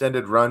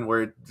extended run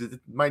where it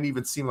might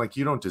even seem like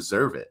you don't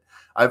deserve it.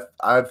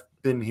 I've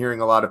been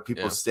hearing a lot of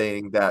people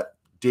saying that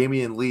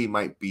Damian Lee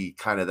might be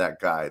kind of that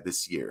guy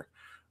this year,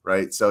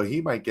 right? So he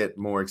might get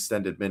more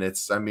extended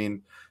minutes. I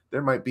mean,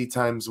 there might be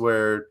times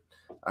where,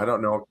 I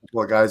don't know, a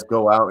couple of guys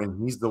go out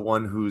and he's the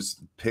one who's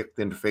picked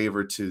in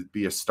favor to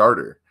be a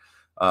starter.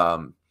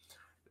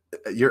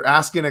 You're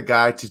asking a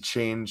guy to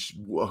change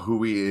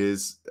who he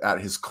is at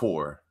his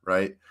core,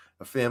 right?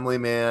 A family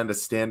man, a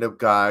stand-up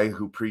guy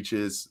who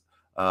preaches,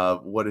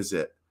 what is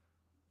it?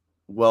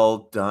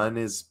 Well done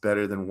is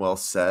better than well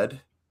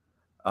said.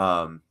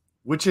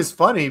 Which is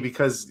funny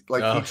because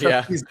he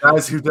trusts these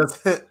guys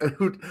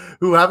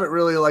who haven't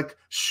really like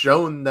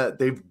shown that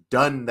they've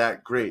done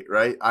that great,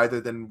 right?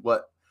 Either than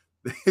what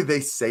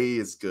they say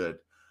is good.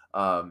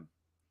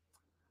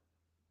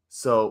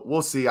 So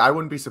we'll see. I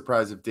wouldn't be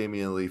surprised if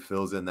Damian Lee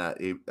fills in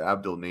that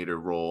Abdul Nader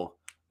role,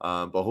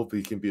 but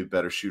hopefully he can be a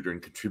better shooter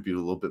and contribute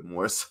a little bit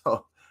more.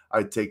 So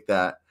I'd take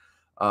that.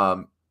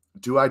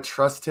 Do I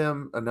trust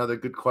him? Another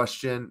good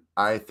question.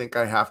 I think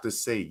I have to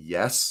say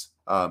yes.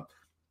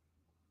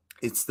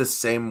 It's the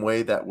same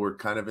way that we're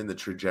kind of in the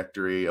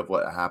trajectory of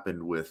what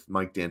happened with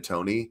Mike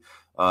D'Antoni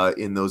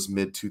in those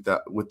mid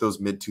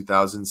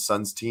 2000s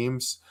Suns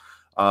teams.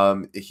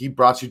 He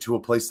brought you to a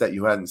place that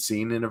you hadn't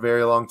seen in a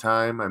very long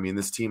time. I mean,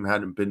 this team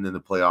hadn't been in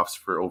the playoffs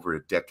for over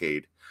a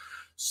decade.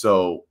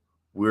 So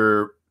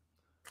we're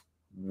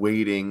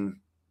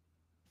waiting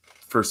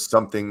for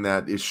something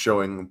that is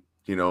showing,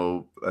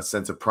 a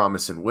sense of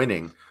promise in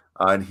winning.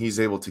 And he's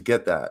able to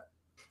get that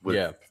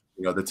with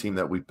the team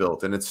that we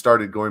built. And it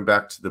started going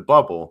back to the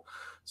bubble.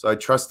 So I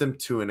trust him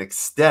to an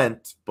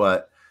extent,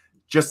 but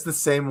just the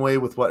same way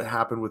with what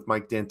happened with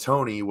Mike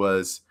D'Antoni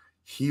was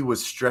he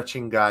was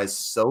stretching guys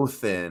so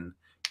thin,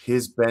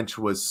 his bench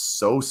was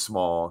so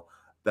small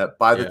that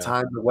by the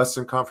time the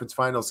Western Conference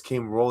Finals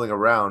came rolling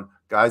around,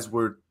 guys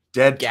were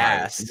dead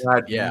tired.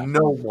 They had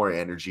no more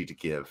energy to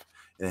give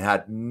and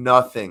had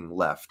nothing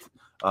left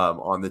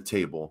on the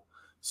table.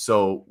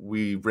 So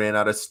we ran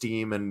out of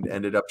steam and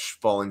ended up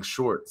falling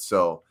short.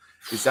 So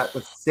is that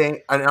the same?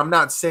 And I'm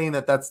not saying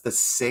that that's the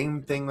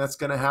same thing that's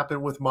going to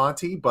happen with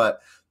Monty,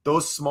 but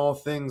those small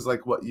things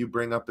like what you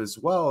bring up as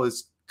well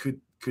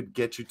could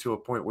get you to a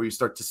point where you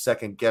start to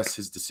second guess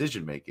his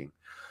decision making.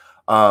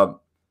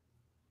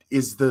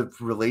 Is the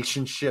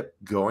relationship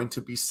going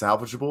to be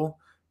salvageable?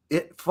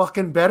 It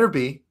fucking better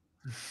be.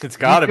 It's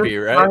got to be,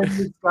 right?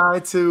 This guy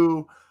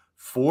to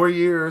 4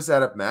 years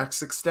at a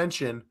max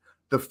extension.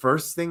 The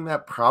first thing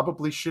that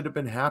probably should have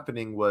been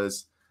happening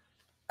was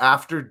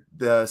after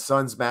the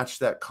Suns matched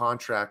that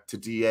contract to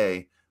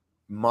DA,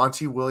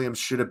 Monty Williams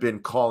should have been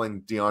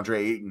calling DeAndre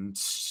Ayton,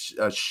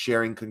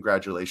 sharing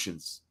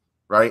congratulations,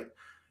 right?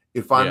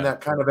 If I'm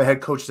that kind of a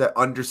head coach that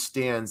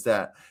understands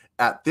that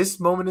at this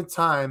moment in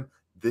time,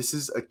 this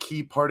is a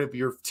key part of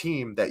your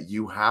team that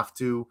you have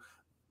to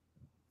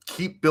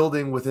keep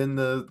building within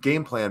the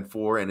game plan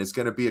for, and it's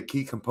going to be a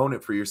key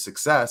component for your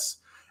success,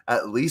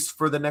 at least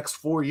for the next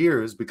 4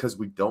 years, because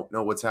we don't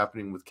know what's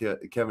happening with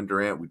Kevin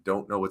Durant. We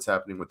don't know what's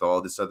happening with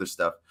all this other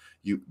stuff.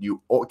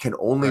 You can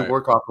only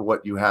work off of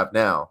what you have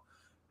now.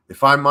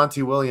 If I'm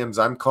Monty Williams,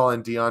 I'm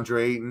calling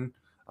DeAndre Ayton.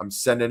 I'm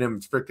sending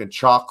him freaking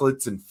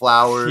chocolates and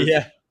flowers,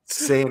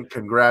 saying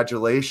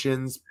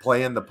congratulations,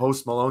 playing the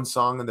Post Malone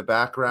song in the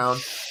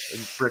background,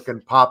 and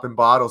freaking popping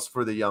bottles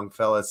for the young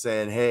fella,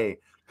 saying, hey,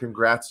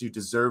 congrats, you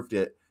deserved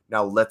it.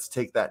 Now let's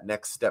take that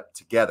next step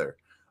together.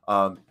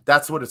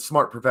 That's what a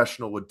smart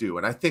professional would do.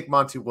 And I think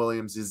Monty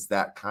Williams is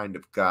that kind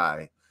of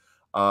guy.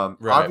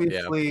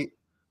 Obviously,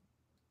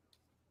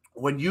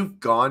 when you've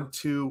gone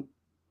to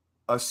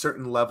a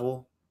certain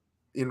level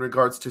in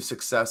regards to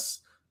success,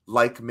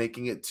 like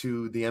making it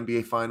to the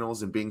NBA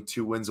Finals and being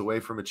 2 wins away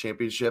from a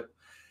championship,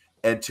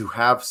 and to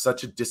have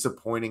such a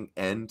disappointing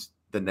end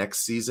the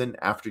next season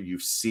after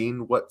you've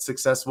seen what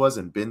success was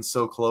and been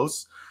so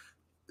close,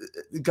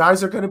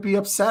 guys are going to be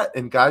upset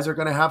and guys are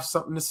going to have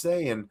something to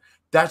say. And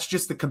that's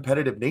just the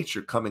competitive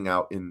nature coming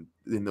out in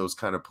those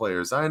kind of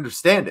players. I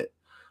understand it.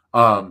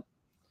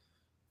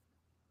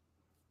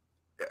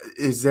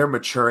 Is there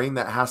maturing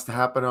that has to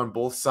happen on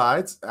both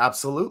sides?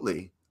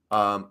 Absolutely.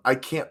 I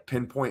can't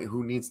pinpoint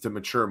who needs to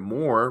mature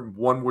more.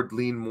 One would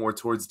lean more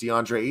towards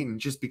DeAndre Ayton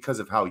just because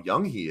of how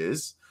young he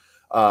is.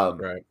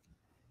 But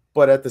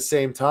at the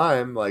same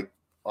time, like,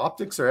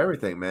 optics are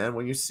everything, man.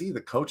 When you see the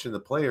coach and the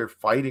player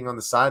fighting on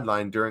the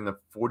sideline during a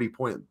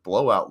 40-point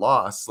blowout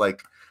loss,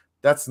 like,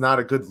 that's not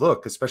a good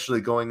look,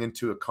 especially going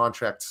into a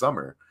contract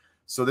summer.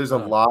 So there's a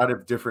lot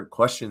of different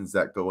questions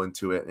that go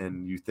into it,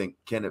 and you think,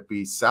 can it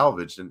be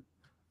salvaged? And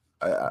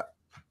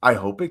I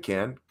hope it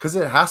can, because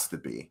it has to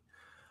be.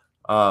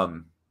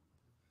 And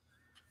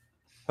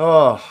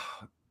the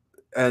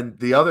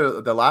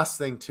last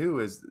thing too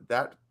is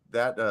that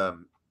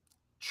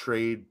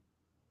trade,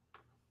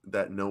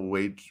 that no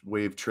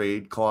waive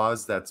trade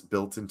clause that's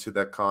built into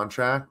that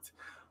contract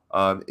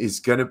is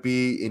going to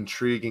be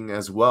intriguing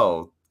as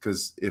well,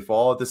 because if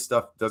all of this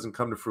stuff doesn't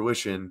come to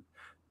fruition,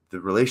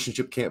 the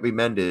relationship can't be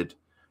mended,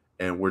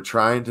 and we're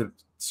trying to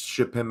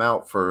ship him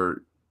out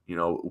for,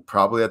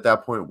 probably at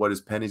that point what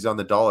is pennies on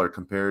the dollar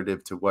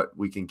comparative to what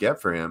we can get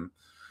for him.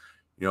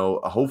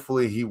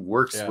 Hopefully he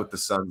works with the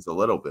Suns a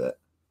little bit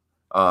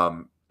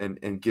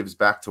and gives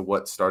back to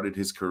what started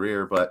his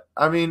career. But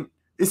I mean,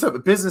 it's a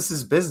business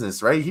is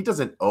business, right? He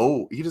doesn't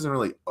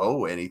really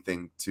owe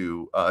anything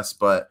to us,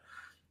 but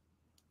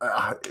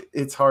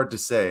it's hard to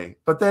say.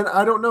 But then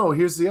I don't know.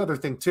 Here's the other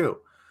thing too.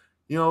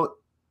 The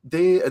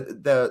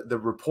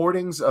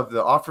reportings of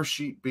the offer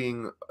sheet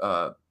being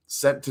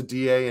sent to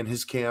DA and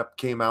his camp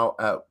came out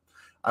at,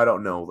 I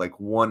don't know, like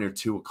 1 or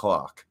 2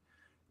 o'clock.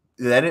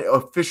 Then it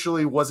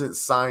officially wasn't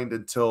signed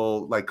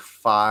until like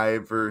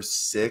 5 or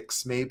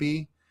 6,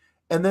 maybe.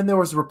 And then there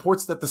was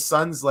reports that the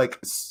Suns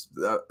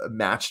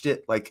matched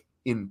it like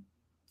in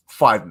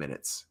 5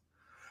 minutes.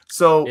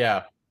 So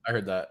yeah, I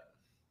heard that.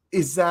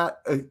 Is that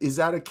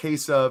a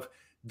case of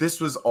this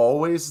was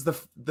always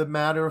the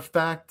matter of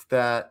fact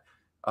that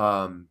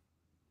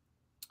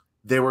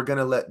they were going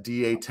to let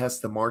DA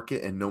test the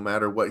market, and no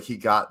matter what he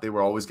got, they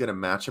were always going to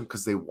match him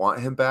because they want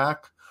him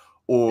back?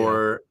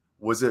 Or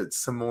was it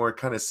some more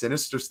kind of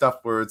sinister stuff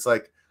where it's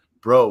like,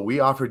 bro, we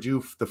offered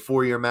you the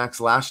 4-year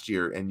max last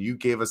year and you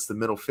gave us the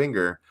middle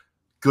finger.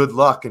 Good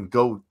luck and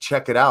go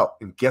check it out.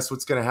 And guess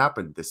what's going to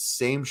happen? The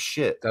same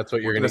shit. That's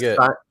what you're going to get.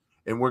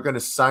 And we're going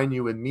to sign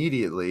you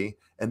immediately.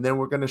 And then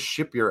we're going to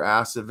ship your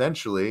ass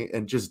eventually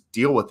and just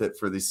deal with it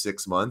for these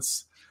 6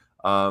 months.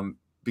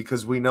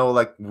 Because we know,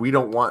 like, we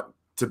don't want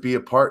to be a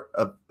part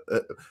of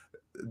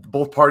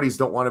both parties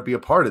don't want to be a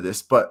part of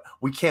this, but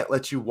we can't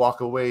let you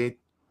walk away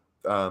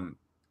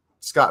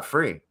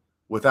scot-free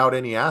without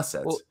any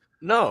assets. Well,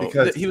 no,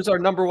 because he was our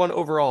number 1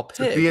 overall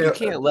pick. You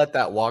can't let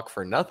that walk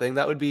for nothing.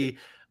 That would be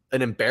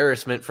an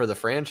embarrassment for the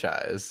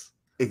franchise.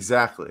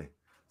 Exactly.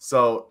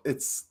 So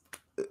it's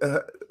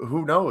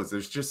who knows?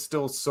 There's just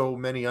still so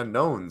many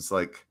unknowns.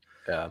 Like,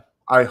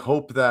 I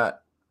hope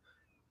that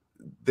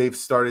they've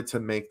started to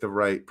make the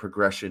right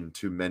progression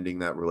to mending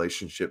that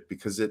relationship,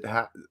 because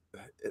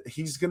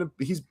he's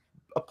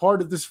a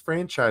part of this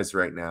franchise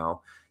right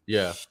now.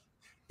 Yeah.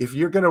 If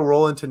you're going to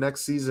roll into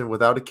next season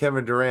without a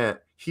Kevin Durant,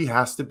 he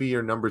has to be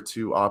your number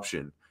 2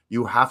 option.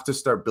 You have to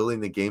start building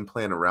the game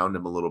plan around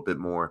him a little bit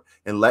more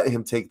and let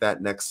him take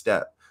that next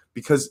step,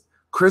 because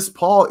Chris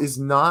Paul he's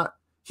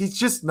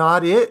just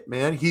not it,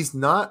 man.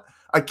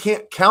 I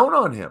can't count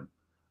on him.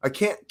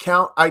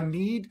 I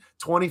need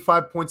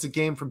 25 points a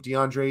game from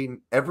DeAndre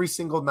Ayton every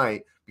single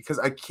night, because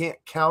I can't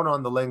count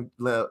on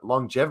the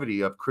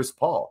longevity of Chris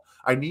Paul.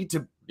 I need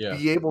to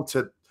be able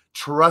to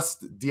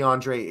trust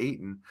DeAndre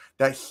Ayton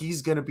that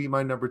he's going to be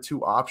my number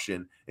 2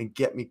 option and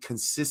get me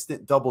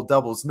consistent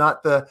double-doubles,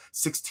 not the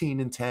 16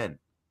 and 10.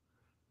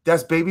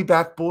 That's baby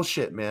back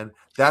bullshit, man.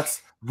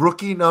 That's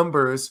rookie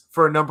numbers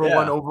for a number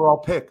 1 overall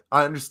pick.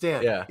 I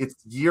understand. Yeah.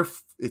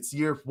 It's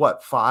year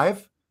what,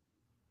 5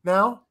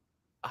 now?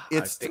 I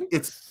It's think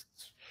it's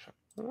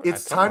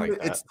it's something like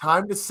that. it's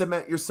time to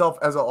cement yourself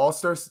as an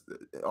all-star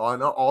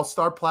on an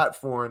all-star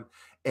platform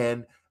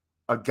and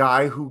a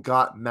guy who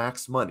got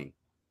max money.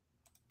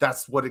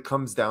 That's what it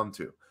comes down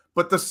to.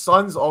 But the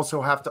Suns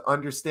also have to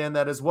understand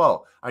that as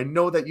well. I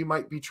know that you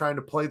might be trying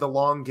to play the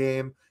long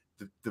game.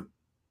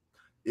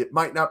 It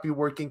might not be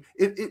working.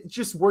 It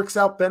just works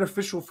out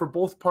beneficial for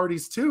both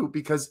parties too,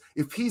 because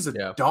if he's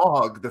a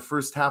dog the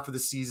first half of the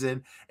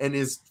season and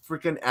is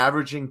freaking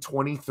averaging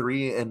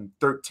 23 and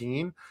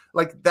 13,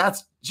 like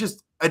that's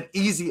just an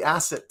easy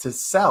asset to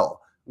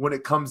sell when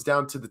it comes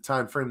down to the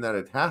time frame that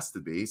it has to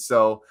be.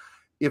 So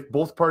if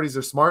both parties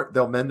are smart,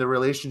 they'll mend the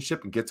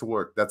relationship and get to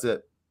work. That's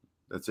it.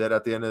 That's it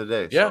at the end of the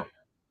day. Yeah. So.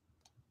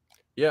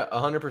 Yeah,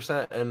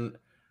 100%. And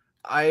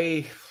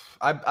I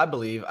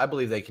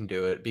believe they can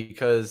do it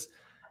because,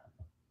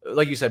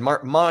 like you said,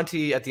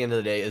 Monty at the end of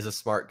the day is a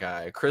smart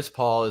guy. Chris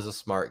Paul is a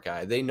smart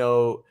guy. They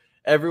know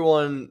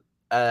everyone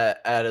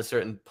at a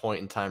certain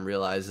point in time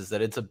realizes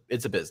that it's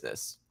a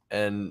business,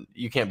 and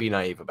you can't be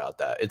naive about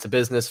that. It's a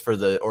business for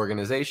the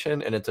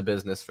organization, and it's a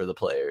business for the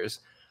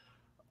players.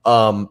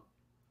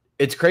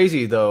 It's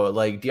crazy though.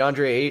 Like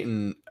DeAndre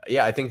Ayton,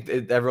 yeah, I think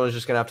everyone's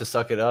just gonna have to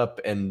suck it up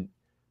and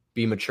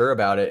be mature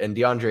about it. And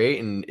DeAndre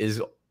Ayton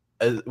is,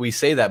 we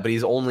say that, but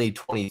he's only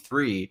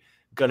 23,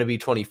 gonna be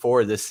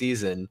 24 this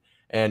season.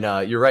 And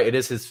you're right, it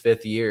is his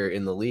 5th year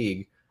in the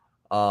league.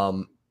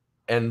 And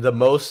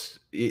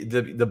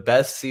the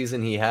best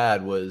season he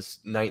had was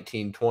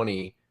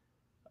 1920,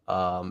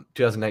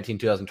 2019,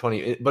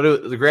 2020.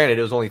 But granted,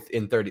 it was only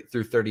in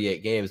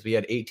 38 games. But he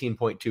had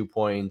 18.2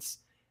 points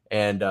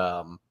and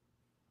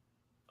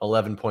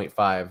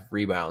 11.5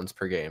 rebounds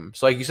per game.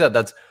 So like you said,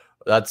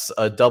 that's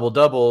a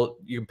double-double.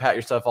 You can pat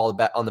yourself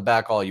on the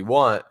back all you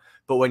want,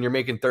 but when you're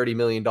making $30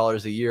 million a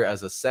year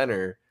as a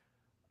center,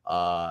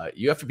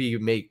 you have to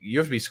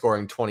be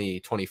scoring 20,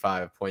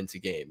 25 points a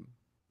game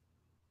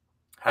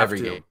every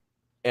game.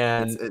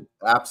 And it's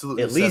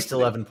absolutely at least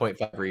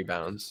 11.5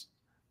 rebounds.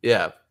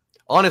 Yeah.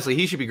 Honestly,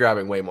 he should be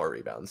grabbing way more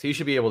rebounds. He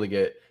should be able to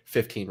get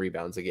 15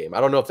 rebounds a game.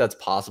 I don't know if that's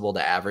possible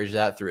to average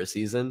that through a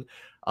season.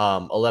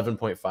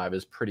 11.5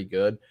 is pretty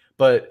good,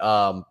 but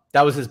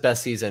that was his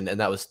best season, and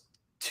that was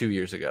 2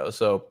 years ago.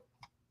 So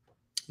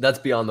that's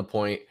beyond the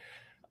point.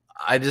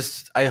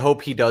 I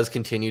hope he does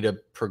continue to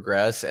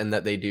progress, and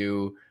that they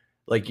do,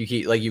 like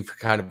you've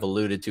kind of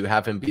alluded to,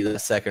 have him be the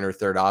second or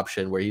third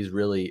option where he's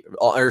really,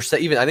 or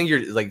even I think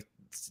you're like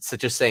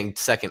just saying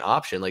second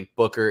option, like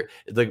Booker.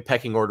 The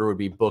pecking order would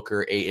be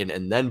Booker, Ayton,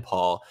 and then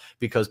Paul,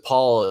 because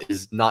Paul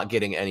is not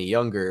getting any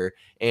younger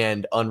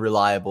and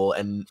unreliable,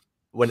 and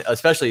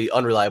especially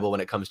unreliable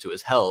when it comes to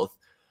his health.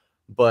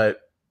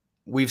 But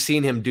we've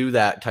seen him do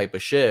that type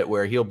of shit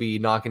where he'll be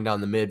knocking down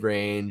the mid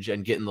range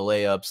and getting the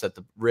layups at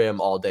the rim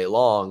all day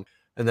long,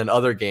 and then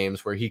other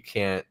games where he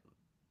can't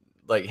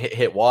like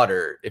hit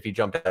water if he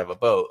jumped out of a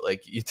boat,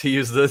 like to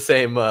use the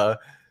same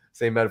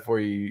metaphor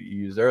you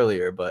used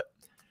earlier. But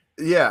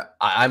yeah,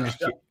 I'm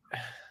just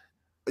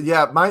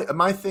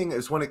my thing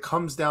is when it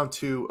comes down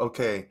to,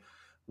 okay,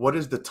 what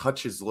does the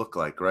touches look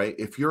like, right?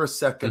 If you're a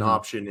second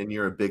option and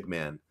you're a big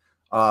man,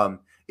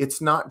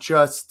 it's not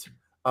just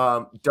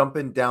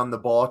dumping down the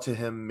ball to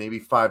him maybe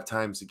 5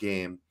 times a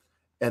game,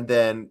 and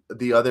then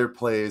the other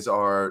plays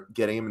are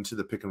getting him into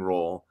the pick and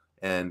roll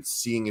and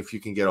seeing if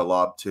you can get a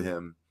lob to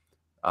him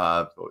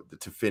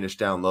to finish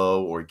down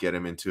low or get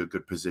him into a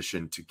good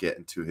position to get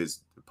into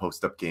his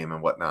post-up game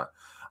and whatnot.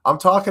 I'm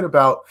talking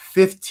about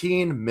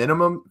 15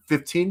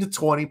 to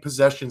 20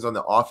 possessions on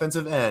the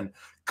offensive end,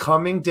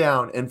 coming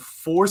down and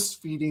force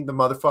feeding the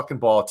motherfucking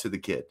ball to the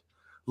kid.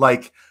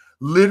 Like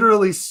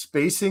literally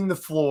spacing the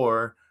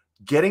floor,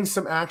 getting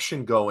some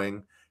action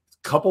going,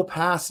 couple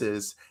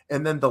passes,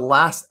 and then the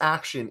last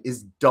action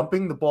is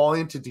dumping the ball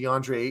into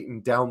DeAndre Ayton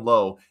down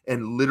low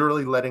and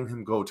literally letting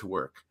him go to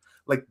work.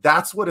 Like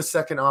that's what a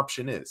second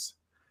option is.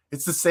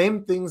 It's the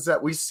same things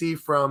that we see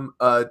from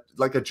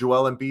like a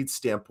Joel Embiid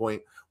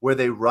standpoint, where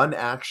they run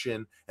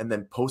action and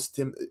then post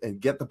him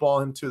and get the ball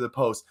into the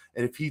post.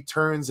 And if he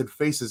turns and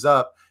faces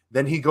up,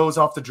 then he goes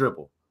off the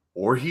dribble,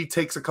 or he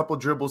takes a couple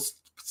dribbles,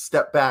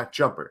 step back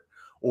jumper,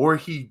 or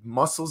he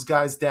muscles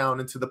guys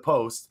down into the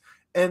post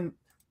and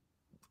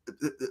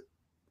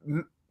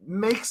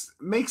makes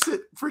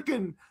it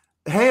freaking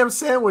ham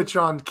sandwich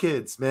on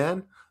kids,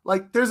 man.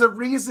 Like there's a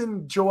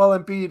reason Joel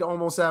Embiid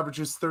almost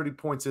averages 30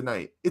 points a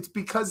night. It's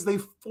because they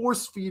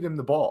force feed him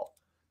the ball.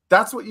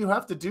 That's what you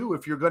have to do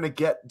if you're going to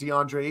get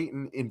DeAndre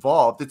Ayton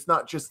involved. It's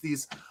not just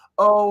these,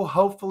 oh,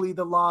 hopefully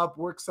the lob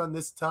works on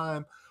this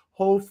time.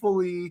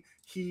 Hopefully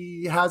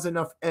he has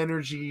enough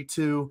energy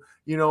to,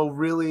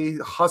 really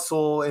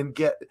hustle and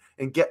get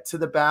to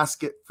the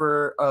basket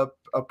for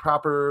a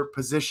proper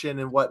position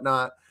and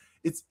whatnot.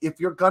 It's if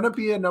you're going to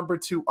be a number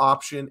 2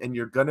 option and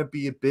you're going to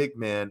be a big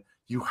man,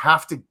 you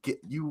have to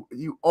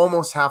you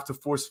almost have to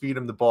force feed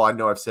him the ball. I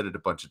know I've said it a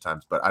bunch of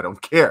times, but I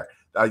don't care.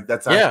 I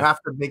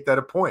have to make that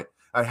a point.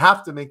 I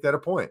have to make that a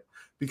point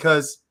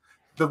because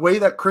the way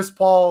that Chris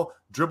Paul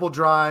dribble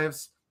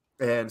drives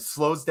and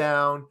slows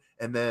down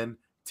and then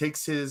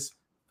takes his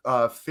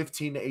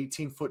 15 to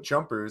 18-foot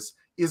jumpers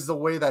is the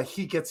way that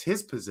he gets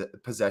his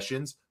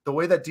possessions. The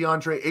way that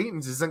DeAndre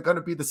Ayton's isn't going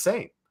to be the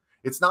same.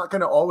 It's not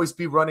going to always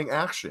be running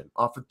action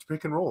off of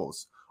pick and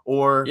rolls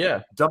or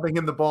dumping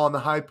him the ball on the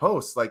high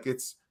post. Like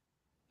it's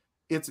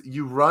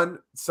you run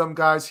some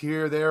guys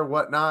here, there,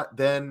 whatnot.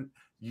 Then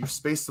you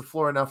space the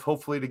floor enough,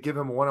 hopefully, to give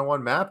him a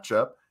one-on-one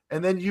matchup,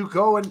 and then you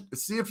go and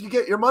see if you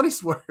get your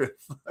money's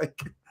worth.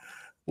 Like,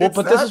 well,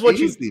 but this is what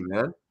easy,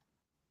 man.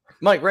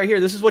 Mike, right here,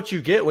 this is what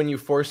you get when you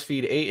force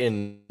feed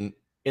Ayton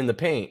in the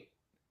paint.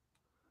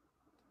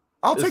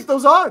 I'll take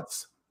those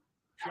odds.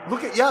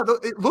 Look at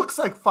it looks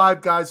like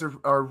 5 guys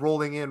are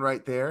rolling in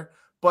right there,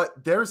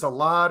 but there's a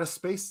lot of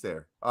space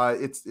there.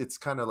 It's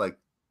kind of like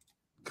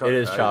it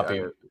is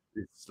choppy.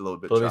 It's a little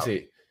bit. Let me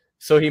see.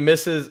 So he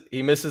misses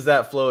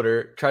that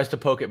floater, tries to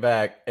poke it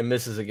back, and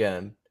misses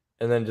again,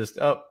 and then just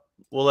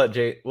we'll let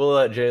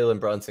Jalen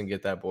Brunson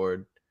get that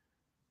board.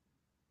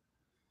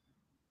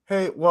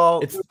 Hey,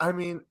 well, I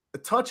mean,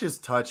 touch is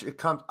touch. It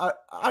comes.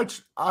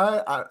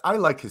 I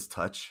like his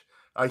touch.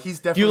 He's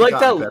definitely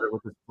gotten better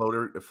with his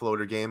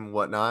floater game and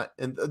whatnot.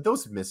 And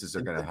those misses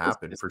are going to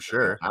happen for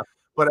sure.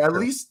 But at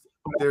least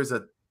there's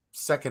a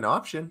second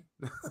option.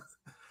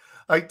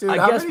 Like, dude,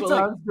 how many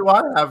times do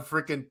I have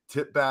freaking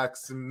tip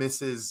backs and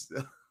misses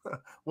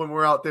when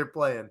we're out there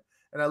playing?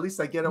 And at least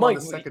I get them on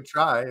the second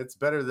try. It's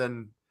better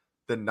than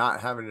not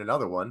having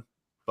another one.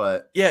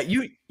 But yeah,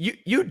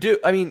 you do.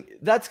 I mean,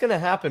 that's going to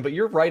happen, but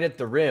you're right at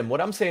the rim. What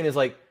I'm saying is,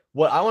 like,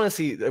 what I want to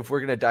see, if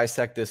we're going to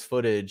dissect this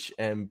footage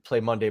and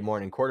play Monday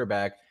morning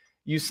quarterback,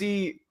 you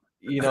see,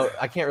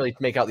 I can't really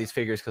make out these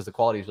figures because the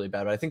quality is really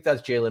bad, but I think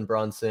that's Jalen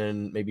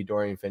Brunson, maybe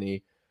Dorian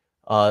Finney,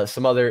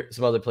 some other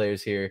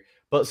players here.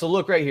 But so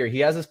look right here. He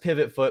has his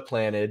pivot foot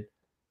planted.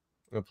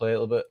 I'm going to play a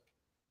little bit.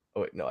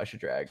 Oh, wait, no, I should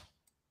drag.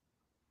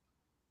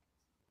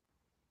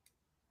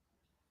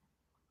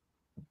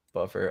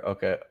 Buffer.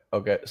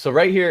 Okay. So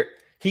right here,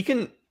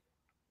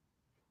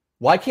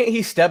 why can't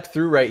he step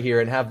through right here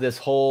and have this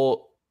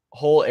whole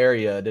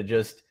area to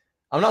just,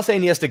 I'm not saying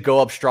he has to go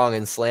up strong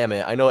and slam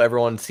it. I know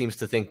everyone seems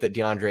to think that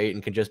DeAndre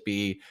Ayton can just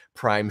be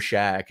prime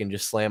Shaq and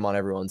just slam on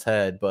everyone's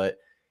head, but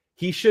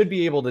he should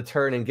be able to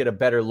turn and get a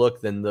better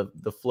look than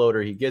the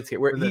floater he gets here,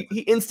 where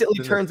he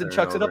instantly turns and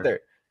chucks it up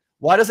there.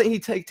 Why doesn't he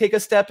take a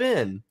step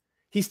in?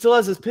 He still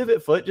has his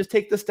pivot foot. Just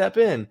take the step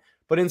in.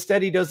 But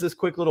instead, he does this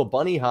quick little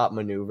bunny hop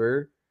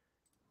maneuver.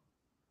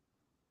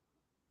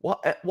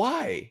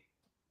 Why?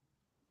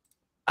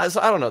 I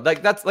don't know.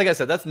 Like I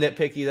said, that's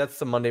nitpicky. That's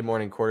some Monday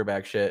morning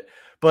quarterback shit.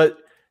 But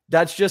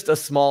that's just a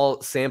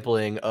small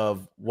sampling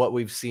of what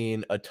we've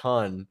seen a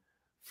ton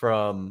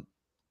from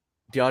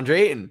DeAndre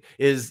Ayton,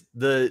 is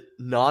the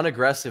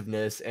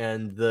non-aggressiveness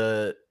and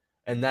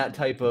that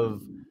type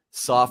of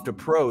soft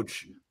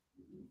approach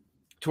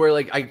to where,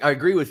 like, I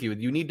agree with you.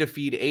 You need to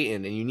feed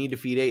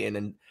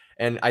Ayton,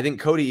 and I think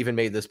Cody even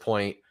made this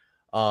point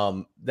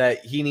that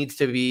he needs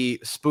to be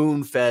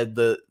spoon-fed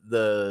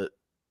the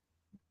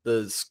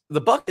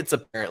buckets,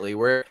 apparently,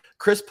 where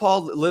Chris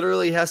Paul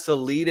literally has to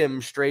lead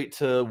him straight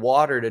to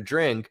water to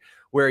drink,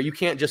 where you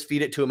can't just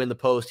feed it to him in the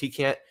post. He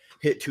can't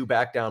hit 2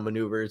 back down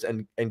maneuvers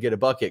and get a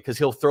bucket, because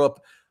he'll throw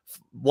up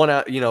one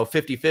out,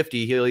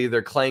 50-50. He'll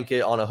either clank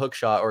it on a hook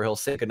shot or he'll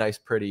sink a nice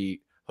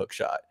pretty hook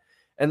shot.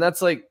 And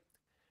that's like,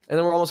 and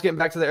then we're almost getting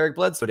back to the Eric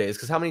Bledsoe days,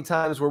 because how many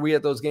times were we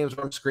at those games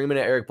where I'm screaming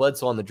at Eric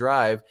Bledsoe on the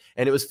drive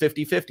and it was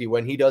 50-50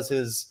 when he does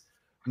his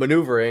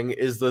maneuvering?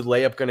 Is the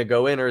layup going to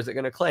go in or is it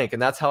going to clank?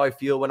 And that's how I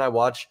feel when I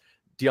watch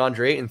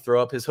DeAndre Ayton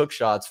throw up his hook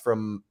shots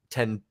from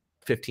 10,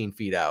 15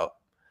 feet out.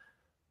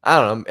 I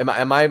don't know.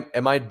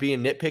 Am I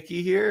being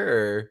nitpicky here,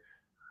 or?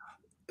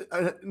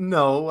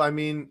 No, I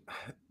mean,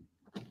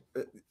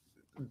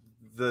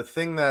 the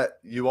thing that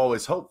you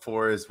always hope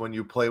for is when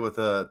you play with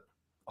a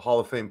Hall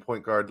of Fame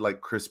point guard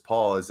like Chris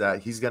Paul, is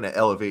that he's going to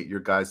elevate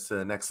your guys to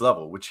the next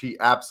level, which he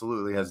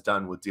absolutely has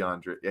done with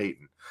DeAndre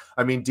Ayton.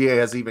 I mean, DA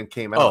has even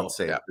came out and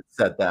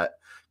said that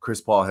Chris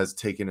Paul has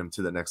taken him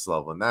to the next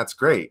level, and that's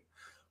great.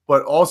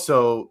 But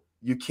also,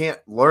 you can't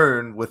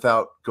learn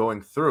without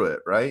going through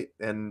it, right?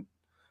 And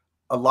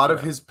a lot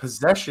of his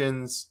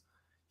possessions,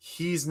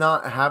 he's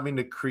not having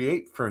to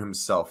create for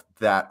himself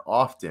that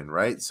often,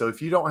 right? So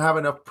if you don't have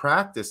enough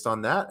practice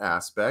on that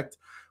aspect,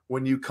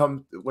 when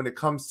it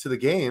comes to the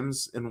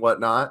games and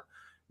whatnot,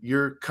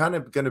 you're kind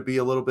of going to be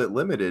a little bit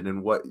limited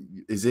in what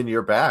is in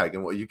your bag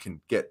and what you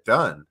can get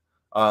done.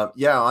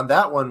 On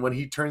that one, when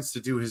he turns to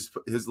do his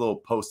little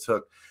post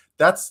hook,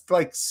 that's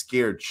like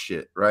scared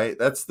shit, right?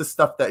 That's the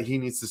stuff that he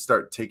needs to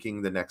start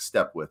taking the next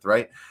step with,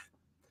 right?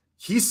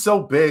 He's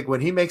so big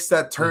when he makes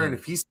that turn.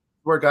 If he's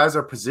where guys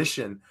are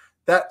positioned,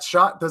 that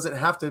shot doesn't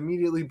have to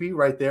immediately be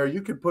right there.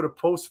 You could put a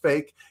post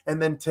fake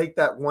and then take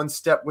that one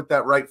step with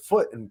that right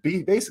foot and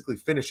basically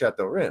finish at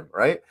the rim,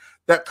 right?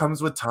 That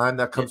comes with time.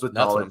 That comes with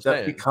knowledge.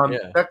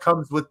 That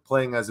comes with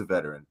playing as a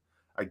veteran.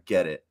 I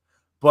get it.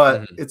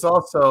 But it's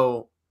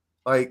also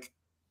like,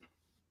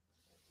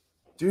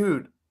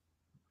 dude,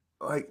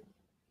 like,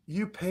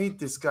 you paid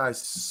this guy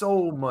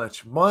so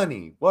much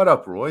money. What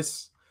up,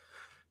 Royce?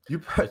 You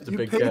paid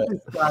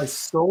this guy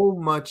so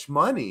much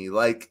money.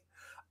 Like,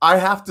 I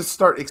have to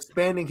start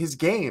expanding his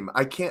game.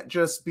 I can't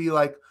just be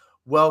like,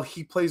 well,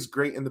 he plays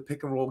great in the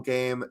pick and roll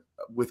game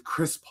with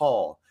Chris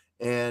Paul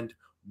and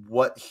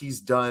what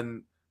he's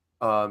done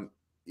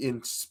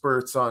in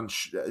spurts on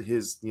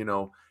his,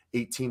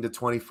 18 to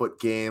 20-foot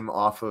game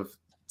off of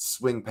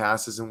swing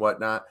passes and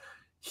whatnot.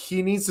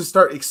 He needs to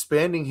start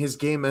expanding his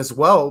game as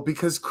well,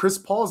 because Chris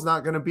Paul's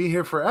not going to be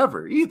here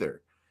forever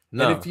either.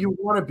 No. And if you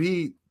want to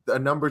be a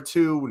number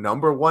 2,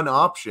 number 1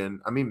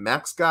 option, I mean,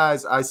 max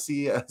guys I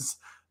see as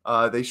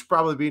they should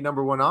probably be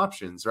number 1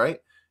 options, right?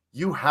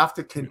 You have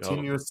to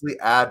continuously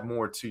add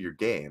more to your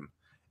game.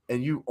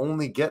 And you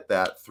only get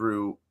that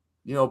through,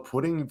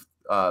 putting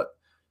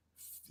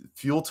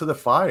fuel to the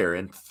fire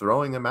and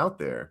throwing them out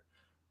there.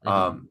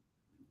 Mm-hmm.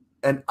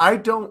 And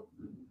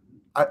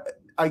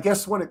I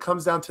guess when it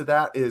comes down to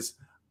that is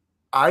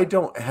I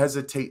don't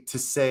hesitate to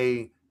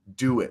say,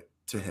 do it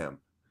to him,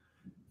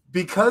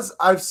 because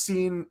I've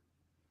seen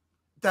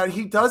that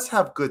he does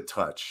have good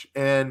touch,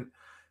 and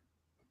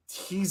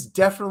he's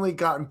definitely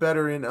gotten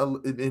better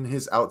in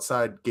his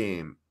outside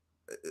game,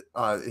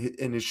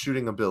 in his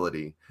shooting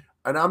ability.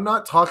 And I'm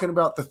not talking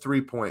about the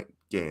 3-point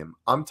game.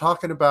 I'm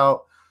talking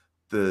about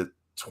the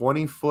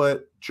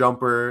 20-foot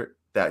jumper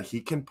that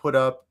he can put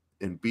up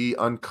and be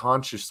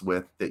unconscious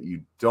with, that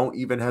you don't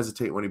even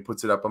hesitate when he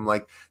puts it up. I'm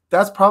like,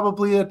 that's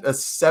probably a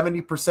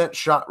 70%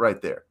 shot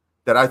right there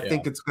that I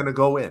think it's going to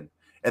go in.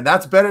 And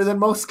that's better than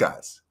most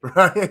guys,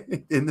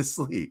 right, in this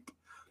league.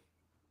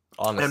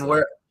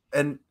 Honestly.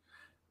 And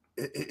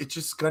it's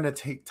just going to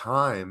take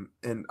time.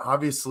 And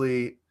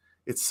obviously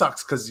it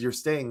sucks because you're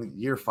staying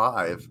year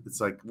 5.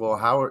 It's like, well,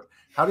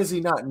 how does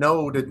he not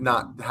know to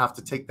not have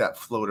to take that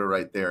floater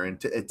right there and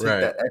take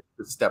that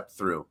extra step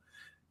through?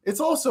 It's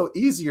also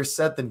easier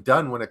said than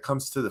done when it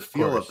comes to the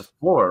feel of the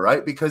floor,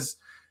 right? Because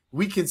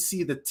we can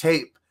see the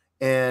tape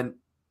and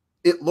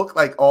it looked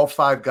like all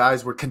 5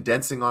 guys were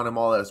condensing on him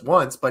all at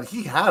once, but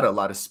he had a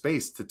lot of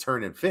space to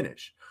turn and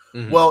finish.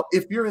 Mm-hmm. Well,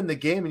 if you're in the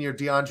game and you're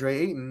DeAndre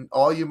Ayton,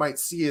 all you might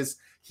see is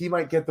he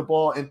might get the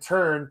ball and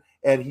turn,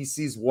 and he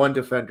sees 1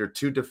 defender,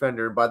 2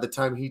 defender. By the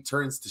time he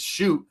turns to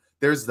shoot,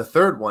 there's the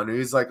 3rd one, and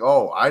he's like,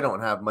 oh, I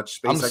don't have much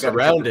space. I'm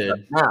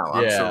surrounded now.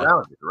 I'm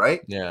surrounded, right?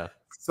 Yeah.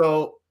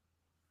 So,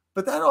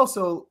 but that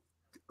also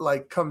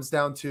comes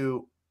down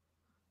to,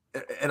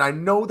 and I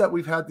know that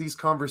we've had these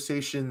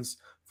conversations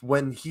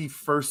when he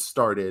first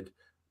started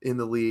in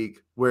the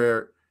league,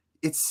 where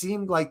it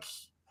seemed like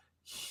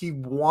he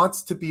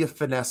wants to be a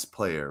finesse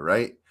player,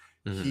 right?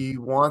 Mm-hmm. He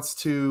wants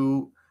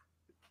to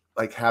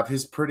have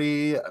his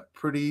pretty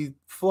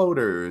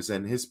floaters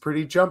and his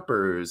pretty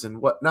jumpers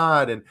and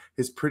whatnot, and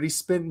his pretty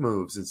spin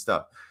moves and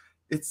stuff.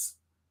 It's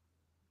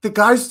the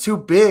guy's too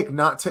big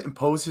not to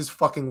impose his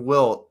fucking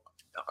will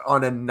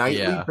on a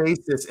nightly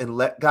basis and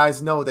let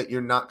guys know that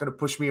you're not going to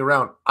push me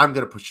around. I'm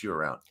going to push you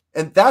around.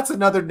 And that's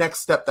another next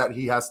step that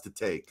he has to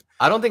take.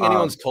 I don't think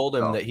anyone's told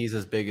him that he's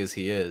as big as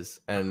he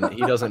is, and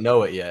he doesn't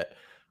know it yet.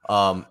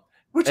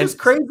 Which is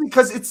crazy,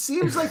 because it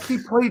seems like he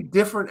played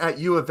different at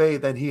U of A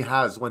than he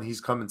has when he's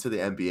coming to the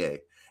NBA.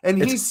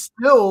 And he's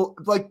still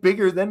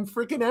bigger than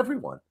freaking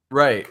everyone.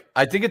 Right.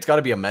 I think it's got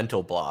to be a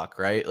mental block,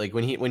 right? Like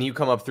when you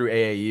come up through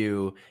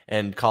AAU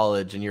and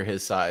college and you're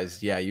his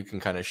size, you can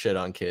kind of shit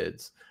on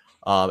kids.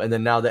 And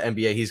then now the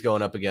NBA, he's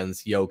going up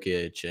against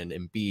Jokic and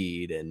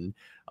Embiid and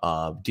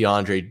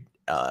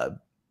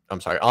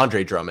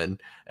Andre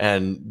Drummond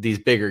and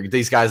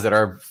these guys that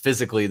are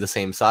physically the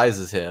same size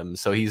as him.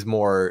 So he's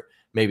more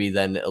maybe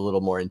then a little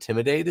more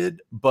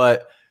intimidated.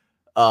 But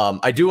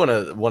I do want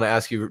to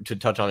ask you to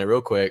touch on it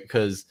real quick,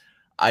 because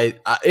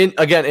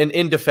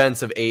in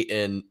defense of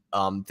Ayton,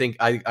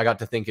 I got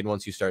to thinking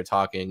once you started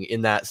talking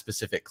in that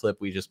specific clip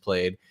we just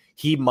played,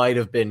 he might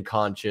have been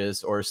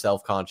conscious or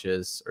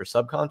self-conscious or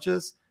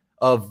subconscious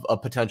of a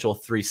potential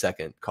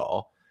 3-second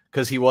call,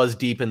 because he was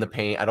deep in the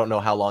paint. I don't know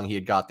how long he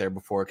had got there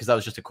before, because that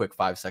was just a quick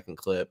 5-second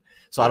clip.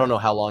 So I don't know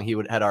how long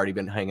he had already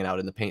been hanging out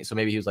in the paint. So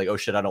maybe he was like, oh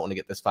shit, I don't want to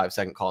get this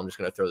 5-second call. I'm just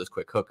going to throw this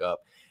quick hook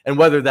up. And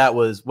whether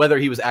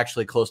he was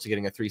actually close to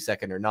getting a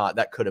 3-second or not,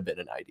 that could have been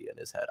an idea in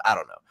his head. I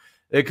don't know.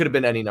 It could have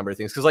been any number of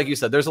things. Because like you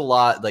said, there's a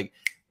lot,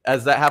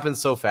 as that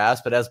happens so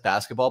fast, but as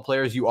basketball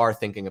players, you are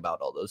thinking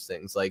about all those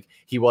things. Like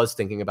he was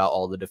thinking about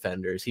all the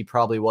defenders. He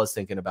probably was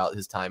thinking about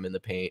his time in the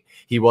paint.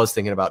 He was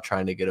thinking about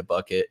trying to get a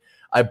bucket.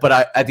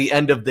 But at the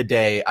end of the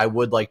day, I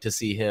would like to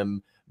see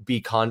him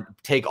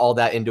take all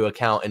that into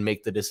account and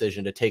make the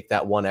decision to take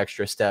that one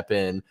extra step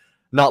in,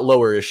 not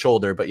lower his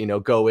shoulder, but,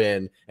 go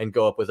in and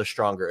go up with a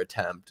stronger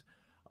attempt.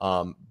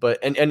 But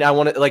I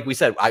want to, like we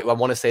said, I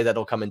want to say that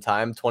it'll come in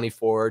time,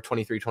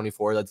 23,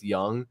 24, that's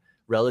young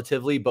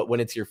relatively, but when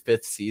it's your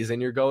 5th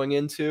season you're going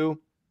into,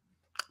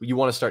 you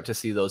want to start to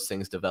see those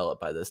things develop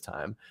by this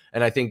time.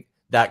 And I think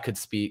that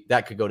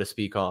could go to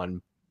speak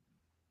on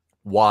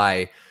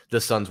why the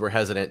Suns were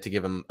hesitant to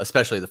give him,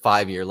 especially the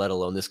 5-year, let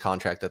alone this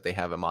contract that they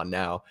have him on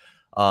now.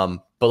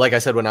 But like I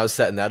said, when I was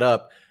setting that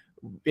up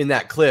in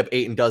that clip,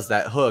 Ayton does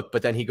that hook,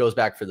 but then he goes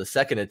back for the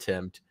second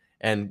attempt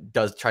and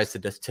tries to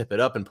just tip it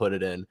up and put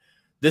it in.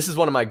 This is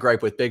one of my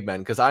gripe with big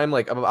men, because I'm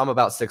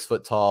about 6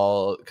 foot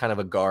tall, kind of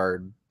a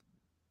guard,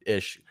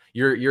 ish.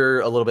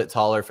 You're a little bit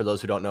taller for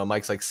those who don't know.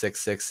 Mike's like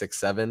 6'6",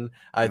 6'7",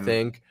 I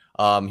think.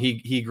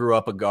 He grew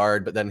up a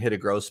guard, but then hit a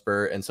growth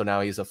spurt, and so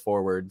now he's a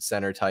forward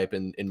center type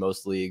in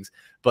most leagues.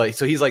 But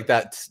so he's like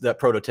that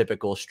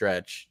prototypical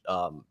stretch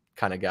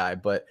kind of guy.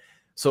 But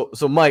so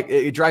Mike,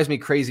 it drives me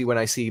crazy when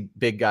I see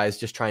big guys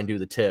just try and do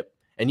the tip,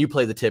 and you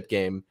play the tip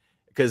game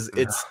because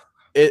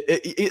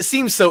it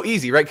seems so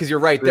easy, right? Because you're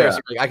right there, so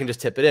you're like, I can just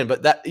tip it in.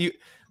 But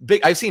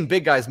I've seen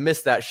big guys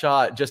miss that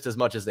shot just as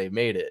much as they've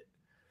made it.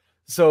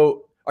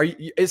 So are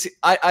you?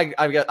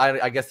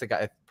 I guess the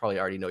guy, I probably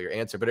already know your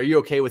answer, but are you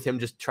okay with him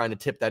just trying to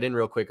tip that in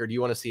real quick, or do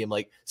you want to see him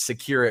like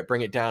secure it,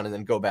 bring it down, and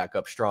then go back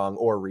up strong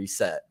or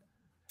reset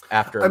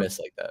after a miss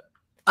like that?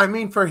 I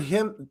mean, for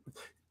him,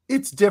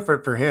 it's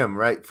different for him,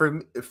 right?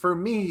 For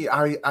me,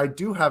 I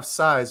do have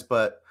size,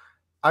 but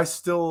I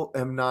still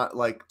am not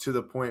like to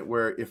the point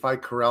where if I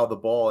corral the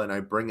ball and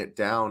I bring it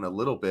down a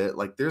little bit,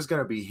 like there's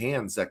going to be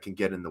hands that can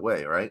get in the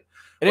way, right?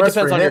 And it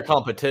depends on your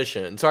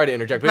competition. Sorry to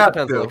interject, but it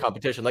depends on the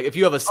competition. Like if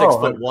you have a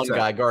 6'1"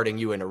 guy guarding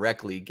you in a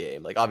rec league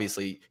game, like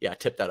obviously, yeah,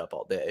 tip that up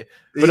all day.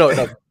 But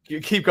no,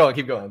 keep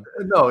going.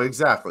 No,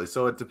 exactly.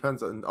 So it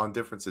depends on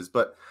differences.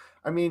 But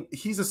I mean,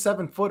 he's a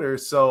 7-footer,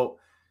 so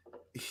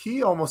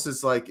he almost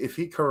is like if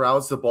he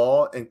corrals the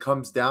ball and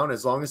comes down,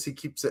 as long as he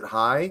keeps it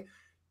high,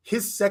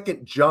 his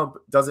second jump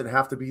doesn't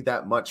have to be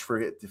that much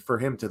for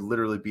him to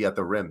literally be at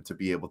the rim to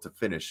be able to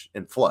finish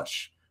and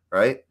flush,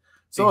 right?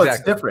 So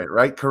It's different,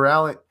 right?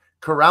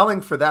 Corralling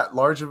for that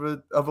large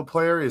of a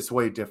player is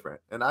way different,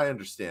 and I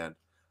understand.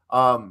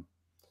 The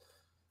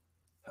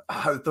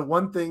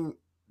one thing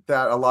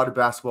that a lot of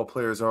basketball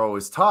players are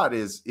always taught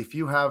is if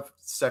you have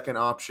second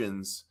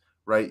options,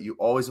 right, you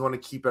always want to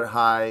keep it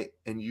high,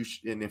 and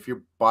if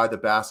you're by the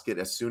basket,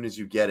 as soon as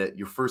you get it,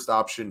 your first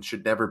option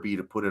should never be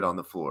to put it on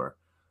the floor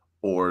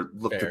or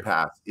look to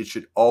pass. It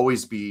should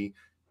always be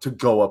to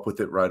go up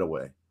with it right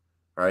away,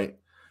 right?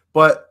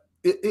 But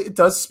it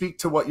does speak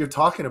to what you're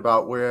talking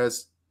about,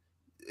 whereas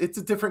it's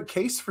a different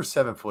case for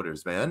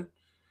 7-footers, man.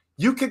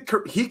 He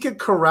could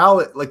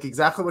corral it like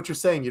exactly what you're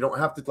saying. You don't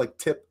have to like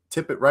tip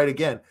it right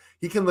again.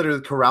 He can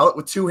literally corral it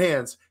with two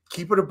hands,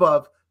 keep it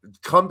above,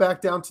 come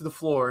back down to the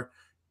floor,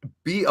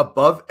 be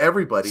above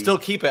everybody, still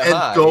keep it and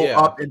high, go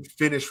up and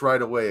finish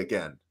right away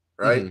again,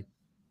 right? Mm-hmm.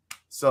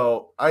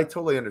 So I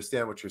totally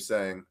understand what you're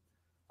saying.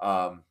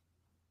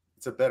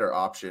 It's a better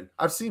option.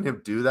 I've seen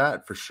him do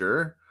that for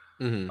sure.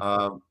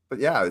 Mm-hmm. But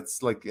yeah,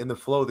 it's like in the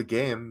flow of the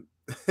game,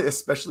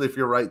 especially if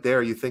you're right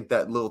there, you think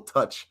that little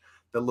touch,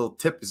 the little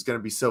tip is going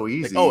to be so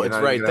easy. Like, it's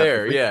right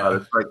there. Yeah.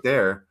 It's right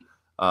there.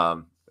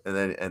 And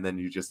then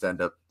you just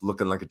end up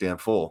looking like a damn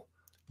fool.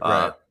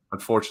 Right.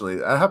 Unfortunately,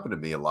 that happened to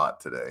me a lot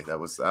today. I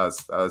was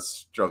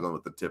struggling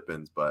with the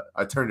tip-ins, but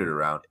I turned it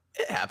around.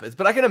 It happens,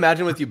 but I can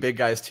imagine with you big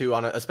guys too,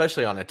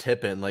 especially on a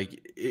tip-in, like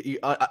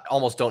I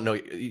almost don't know.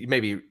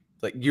 Maybe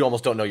like you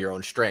almost don't know your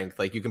own strength.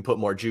 Like you can put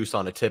more juice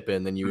on a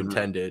tip-in than you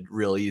intended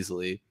real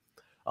easily,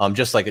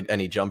 just like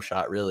any jump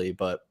shot, really.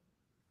 But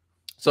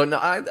so no,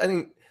 I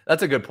think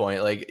that's a good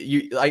point. Like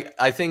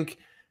I think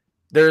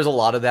there's a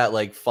lot of that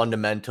like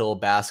fundamental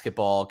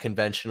basketball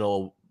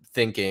conventional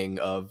thinking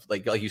of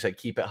like you said,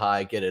 keep it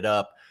high, get it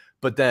up.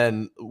 But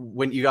then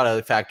when you got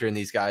to factor in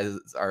these guys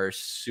are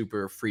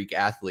super freak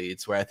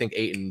athletes, where I think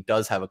Ayton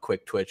does have a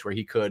quick twitch where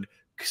he could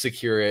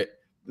secure it,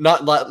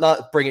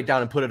 not bring it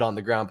down and put it on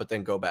the ground, but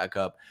then go back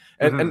up.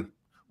 And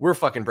we're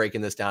fucking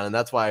breaking this down. And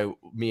that's why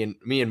me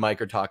and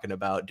Mike are talking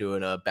about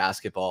doing a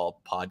basketball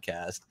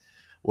podcast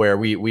where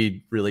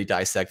we really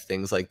dissect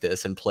things like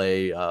this and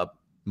play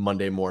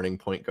Monday morning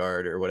point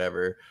guard or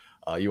whatever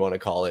you want to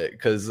call it.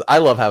 Because I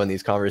love having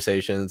these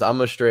conversations. I'm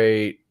a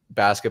straight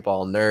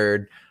basketball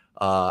nerd.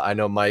 I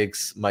know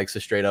Mike's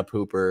a straight up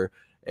hooper,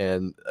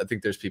 and I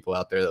think there's people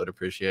out there that would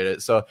appreciate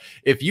it. So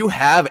if you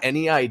have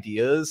any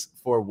ideas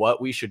for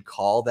what we should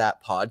call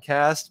that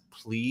podcast,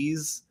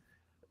 please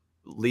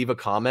leave a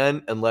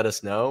comment and let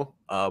us know.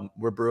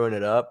 We're brewing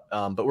it up,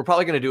 but we're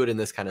probably going to do it in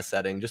this kind of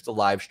setting, just a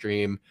live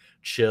stream,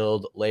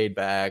 chilled, laid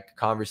back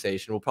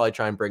conversation. We'll probably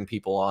try and bring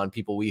people on,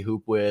 people we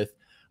hoop with,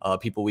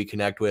 people we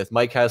connect with.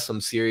 Mike has some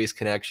serious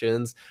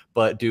connections,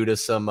 but due to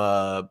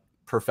some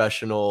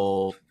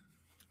professional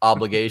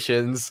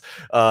obligations,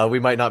 we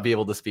might not be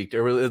able to speak to,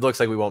 or it looks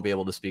like we won't be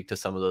able to speak to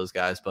some of those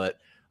guys. But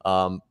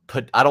I'm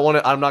not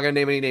going to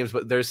name any names,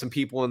 but there's some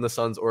people in the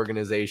Suns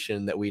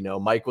organization that we know.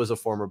 Mike was a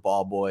former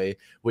ball boy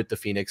with the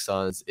Phoenix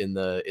Suns in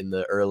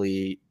the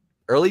early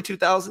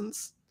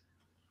 2000s.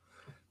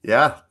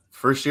 Yeah,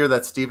 first year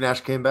that Steve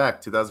Nash came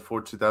back,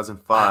 2004,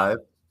 2005.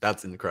 Wow,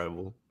 that's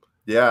incredible.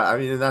 Yeah, I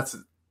mean, and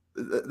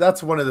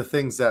that's one of the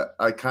things that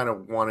I kind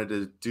of wanted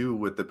to do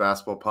with the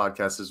basketball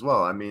podcast as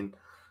well. I mean,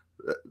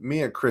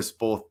 me and Chris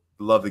both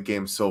love the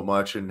game so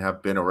much and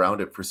have been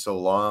around it for so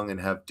long and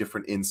have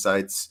different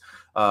insights.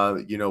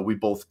 We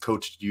both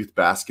coached youth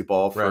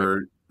basketball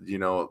for,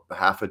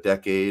 half a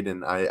decade,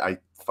 and I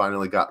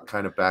finally got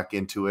kind of back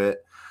into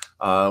it.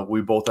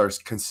 We both are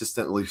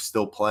consistently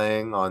still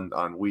playing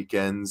on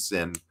weekends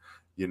and,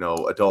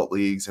 adult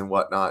leagues and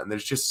whatnot. And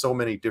there's just so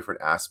many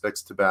different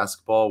aspects to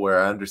basketball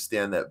where I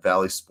understand that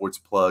Valley Sports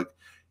Plug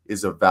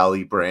is a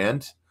Valley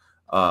brand.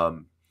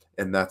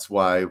 And that's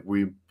why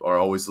we are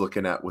always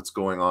looking at what's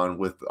going on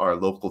with our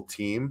local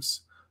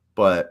teams.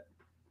 But,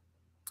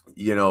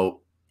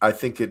 I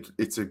think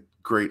it's a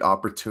great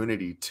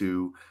opportunity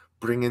to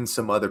bring in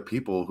some other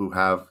people who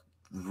have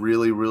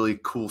really, really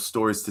cool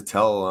stories to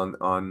tell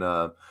on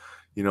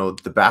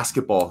the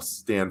basketball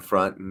stand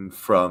front, and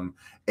from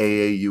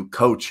AAU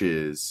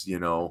coaches,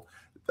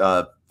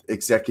 uh,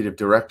 executive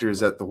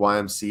directors at the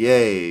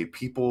YMCA,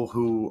 people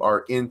who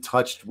are in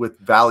touch with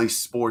Valley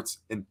sports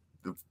and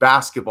the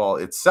basketball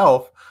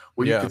itself,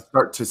 where you Yeah. can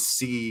start to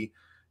see,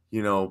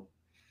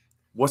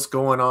 what's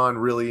going on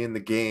really in the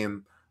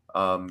game,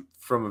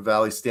 from a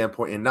Valley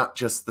standpoint, and not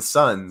just the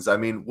Suns. I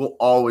mean, we'll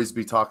always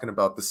be talking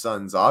about the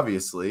Suns,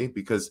 obviously,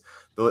 because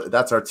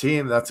that's our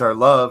team, that's our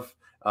love,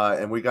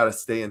 and we got to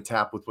stay in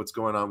tap with what's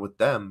going on with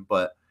them.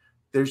 But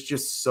there's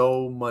just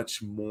so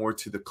much more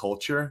to the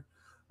culture,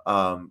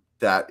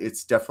 that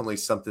it's definitely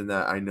something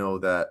that I know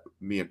that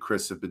me and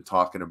Chris have been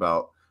talking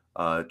about,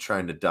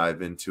 trying to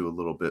dive into a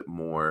little bit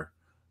more,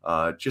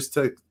 just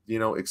to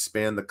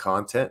expand the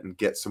content and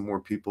get some more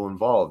people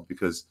involved,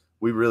 because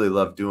we really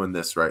love doing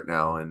this right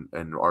now,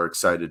 and are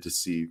excited to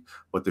see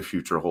what the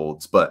future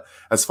holds. But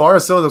as far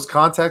as some of those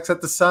contacts at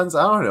the Suns,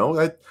 I don't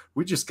know.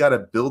 We just got to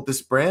build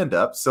this brand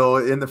up, so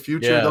in the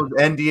future, Yeah. those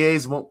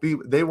NDAs won't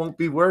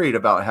be worried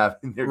about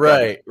having their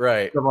guys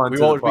Right. come on We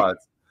to the won't be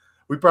pods.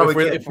 We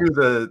probably if can't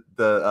do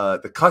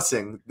the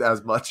cussing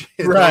as much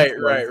in those right,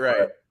 ones,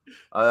 right.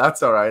 but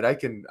that's all right. I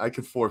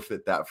can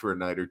forfeit that for a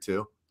night or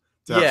two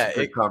to have Yeah, some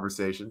great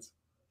conversations.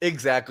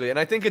 exactly. And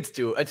I think it's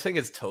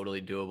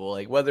totally doable.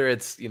 Like whether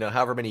it's,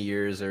 however many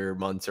years or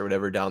months or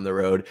whatever down the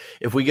road,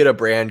 if we get a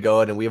brand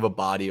going and we have a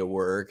body of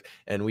work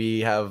and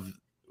we have,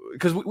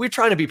 because we're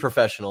trying to be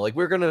professional. Like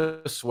we're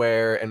gonna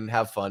swear and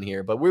have fun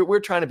here, but we're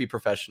trying to be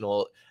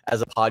professional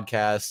as a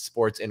podcast,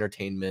 sports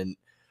entertainment,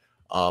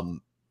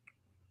 um,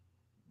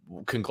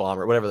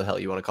 conglomerate, whatever the hell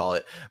you want to call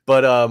it.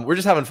 But we're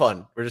just having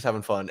fun.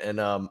 And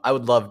I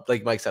would love,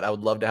 like Mike said, I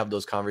would love to have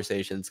those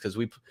conversations, because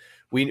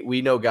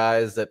we know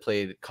guys that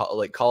played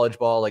like college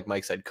ball, like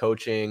Mike said,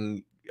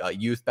 coaching,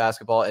 youth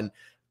basketball, and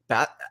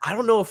I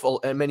don't know if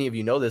many of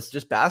you know this,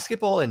 just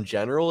basketball in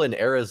general in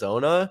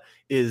Arizona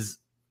is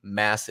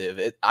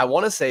massive. I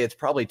want to say it's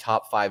probably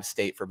top 5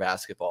 state for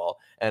basketball,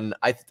 and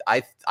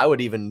I would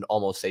even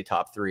almost say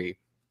top 3.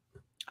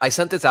 I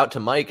sent this out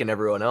to Mike and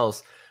everyone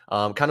else.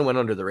 Kind of went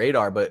under the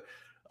radar, but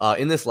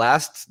in this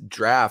last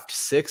draft,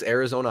 6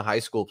 Arizona high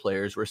school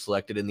players were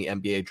selected in the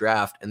NBA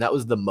draft, and that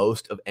was the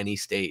most of any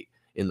state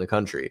in the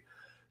country.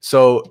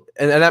 So,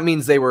 and that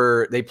means they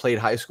played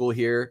high school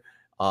here.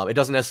 It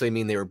doesn't necessarily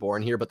mean they were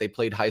born here, but they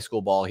played high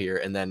school ball here,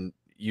 and then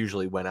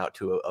usually went out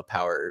to a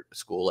power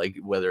school, like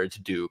whether it's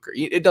Duke or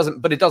it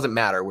doesn't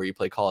matter where you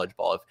play college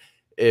ball.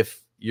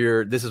 If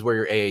this is where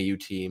your AAU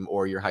team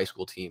or your high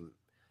school team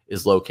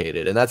is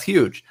located, and that's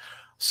huge.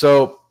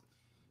 So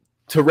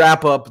to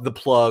wrap up the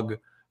plug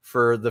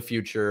for the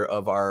future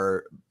of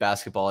our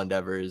basketball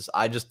endeavors,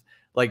 I just,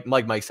 like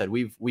Mike said,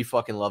 we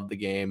fucking love the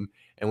game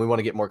and we want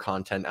to get more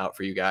content out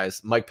for you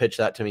guys. Mike pitched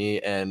that to me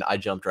and I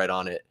jumped right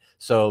on it.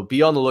 So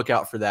be on the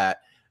lookout for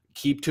that.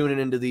 Keep tuning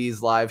into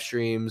these live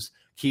streams.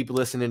 Keep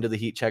listening to the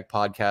Heat Check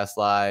podcast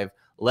live.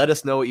 Let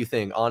us know what you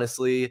think.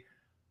 Honestly,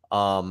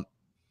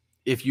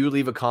 if you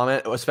leave a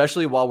comment,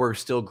 especially while we're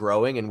still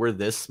growing and we're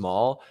this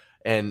small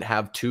and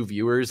have 2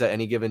 viewers at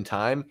any given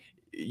time,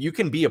 you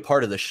can be a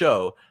part of the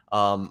show.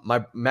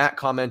 Matt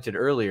commented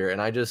earlier,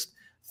 and I just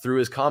threw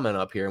his comment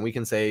up here, and we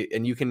can say,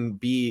 and you can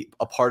be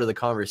a part of the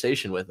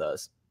conversation with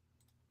us.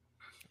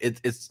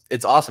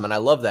 It's awesome, and I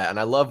love that, and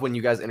I love when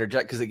you guys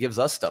interject, because it gives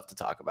us stuff to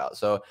talk about.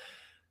 So,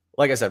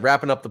 like I said,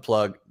 wrapping up the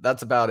plug,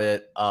 that's about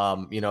it.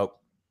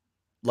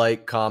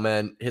 Like,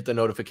 comment, hit the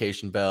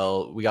notification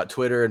bell. We got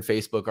Twitter and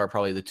Facebook are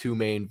probably the 2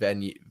 main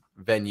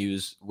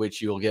venues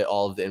which you'll get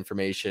all of the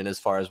information as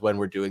far as when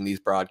we're doing these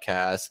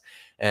broadcasts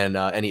and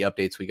any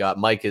updates we got.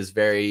 Mike is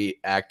very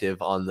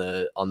active on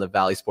the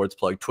Valley Sports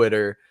Plug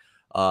Twitter,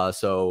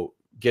 so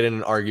get in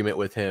an argument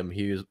with him.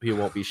 He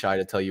won't be shy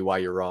to tell you why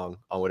you're wrong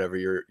on whatever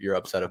you're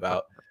upset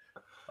about.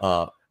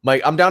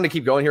 Mike, I'm down to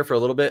keep going here for a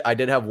little bit. I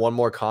did have one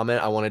more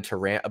comment I wanted to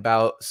rant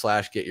about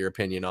 / get your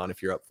opinion on,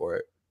 if you're up for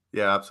it.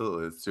 Yeah,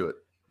 absolutely. Let's do it.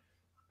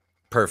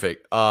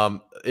 Perfect.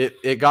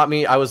 It got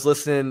me. I was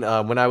listening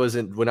when I was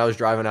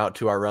driving out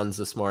to our runs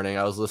this morning.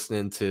 I was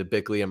listening to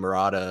Bickley and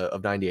Murata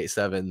of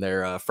 98.7,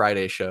 their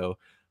Friday show.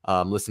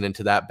 Listening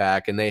to that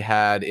back, and they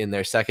had in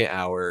their second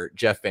hour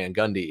Jeff Van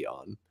Gundy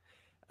on,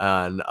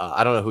 and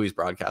I don't know who he's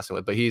broadcasting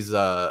with, but he's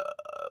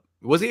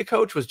was he a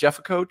coach? Was Jeff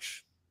a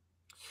coach,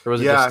 or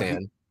was it just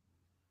Stan?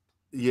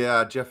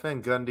 Jeff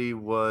Van Gundy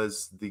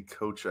was the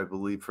coach, I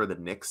believe, for the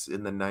Knicks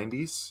in the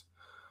 90s.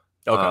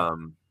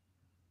 Okay.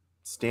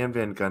 Stan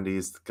Van Gundy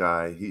is the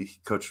guy. He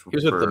coached for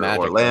the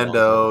Magic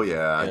Orlando.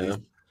 Yeah.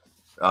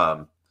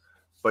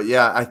 But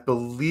yeah, I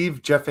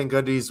believe Jeff Van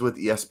Gundy's with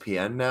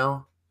ESPN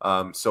now.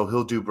 So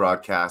he'll do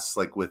broadcasts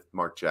like with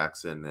Mark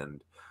Jackson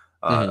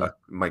and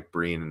Mike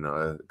Breen and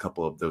a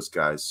couple of those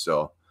guys.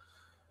 So,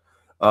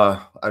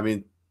 I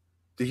mean,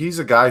 he's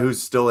a guy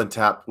who's still in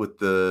tap with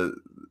the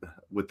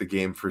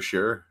game for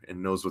sure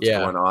and knows what's Yeah.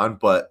 going on.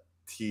 But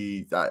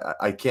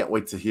I can't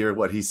wait to hear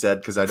what he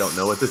said because I don't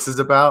know what this is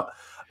about.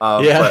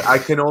 Yeah. But I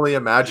can only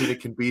imagine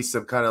it can be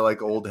some kind of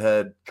like old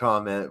head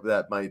comment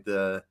that might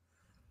that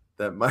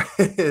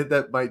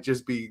might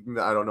just be,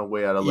 I don't know,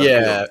 way out of left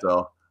field. Yeah.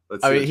 So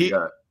let's I see mean,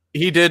 what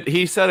you got.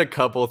 he said a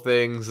couple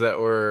things that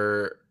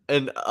were,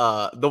 and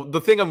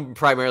the thing I'm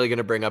primarily going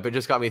to bring up, it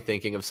just got me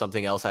thinking of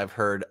something else I've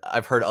heard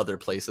other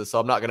places, so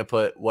I'm not going to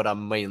put what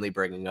I'm mainly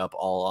bringing up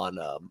all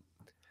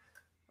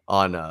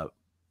on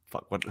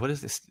fuck, what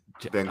is this?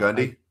 Van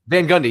Gundy?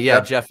 Van Gundy, yeah,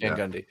 Jeff? Jeff Van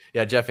Yeah. Gundy.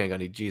 Yeah, Jeff Van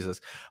Gundy,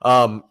 Jesus.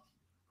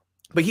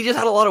 But he just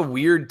had a lot of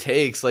weird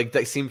takes like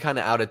that seemed kind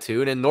of out of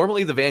tune, and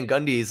normally the Van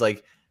Gundys,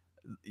 like,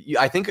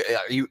 I think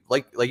you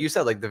like you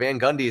said, like the Van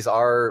Gundys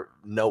are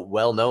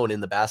well known in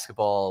the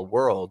basketball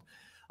world.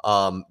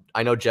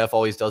 I know Jeff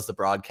always does the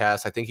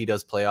broadcast. I think he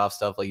does playoff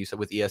stuff, like you said,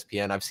 with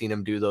ESPN. I've seen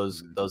him do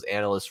those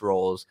analyst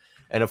roles,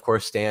 and of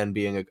course Stan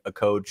being a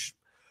coach.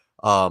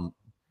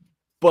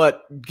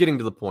 But getting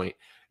to the point,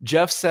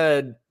 Jeff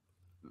said,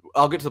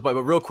 I'll get to the point,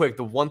 but real quick,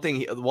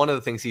 one of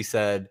the things he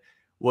said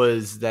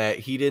was that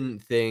he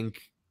didn't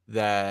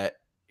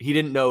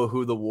know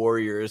who the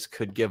Warriors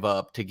could give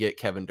up to get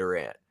Kevin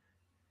Durant.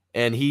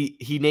 And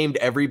he named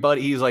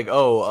everybody. He's like,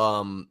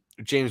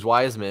 James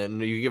Wiseman.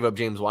 You give up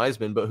James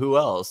Wiseman, but who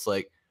else?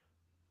 Like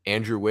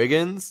Andrew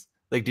Wiggins.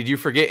 Like, did you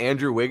forget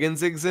Andrew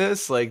Wiggins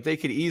exists? Like, they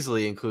could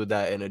easily include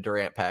that in a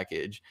Durant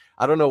package.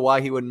 I don't know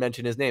why he wouldn't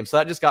mention his name. So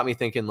that just got me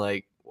thinking,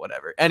 like,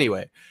 whatever.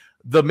 Anyway,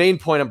 the main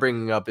point I'm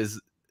bringing up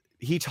is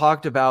he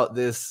talked about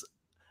this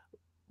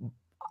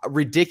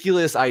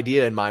ridiculous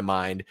idea in my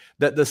mind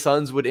that the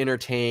Suns would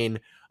entertain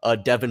a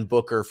Devin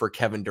Booker for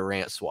Kevin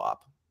Durant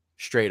swap,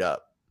 straight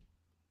up.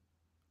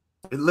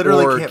 It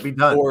literally can't be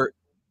done. Or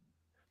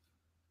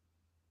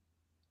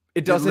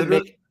it doesn't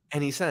make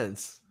any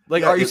sense.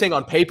 Like, are you saying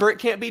on paper it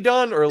can't be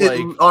done, or like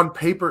on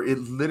paper it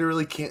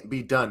literally can't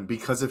be done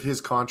because of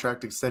his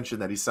contract extension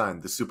that he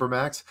signed, the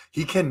Supermax?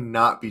 He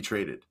cannot be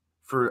traded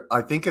for,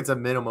 I think it's a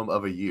minimum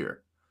of a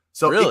year.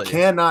 So really? It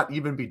cannot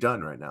even be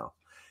done right now.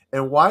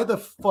 And why the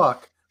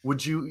fuck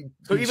would you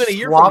be even a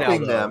year swapping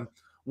from now, them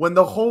when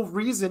the whole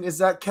reason is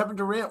that Kevin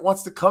Durant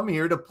wants to come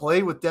here to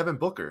play with Devin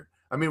Booker?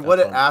 I mean, what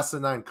an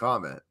asinine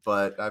comment,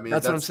 but I mean,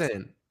 that's what I'm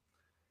saying.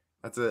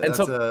 That's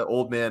a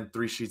old man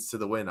 3 sheets to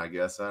the wind, I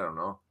guess. I don't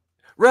know.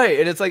 Right.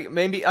 And it's like,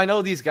 maybe I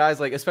know these guys,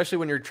 like, especially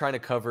when you're trying to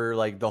cover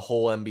like the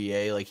whole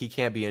NBA, like he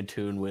can't be in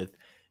tune with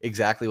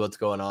exactly what's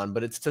going on,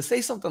 but it's to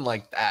say something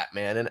like that,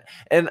 man.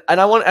 And I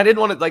didn't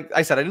want to, like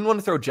I said, I didn't want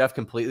to throw Jeff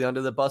completely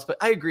under the bus, but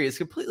I agree, it's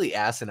completely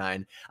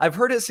asinine. I've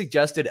heard it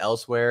suggested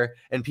elsewhere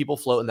and people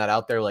floating that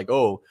out there, like,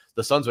 oh,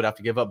 the Suns would have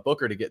to give up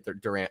Booker to get their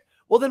Durant.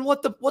 Well, then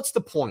what's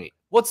the point?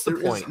 What's the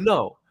point?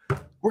 No.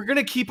 We're going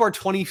to keep our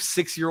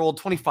 26-year-old,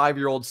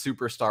 25-year-old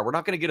superstar. We're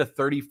not going to get a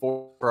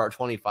 34 for our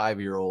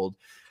 25-year-old.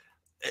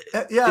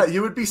 Yeah,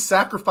 you would be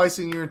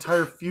sacrificing your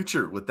entire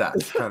future with that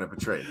kind of a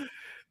trade.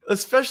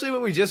 Especially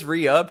when we just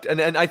re-upped.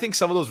 And I think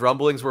some of those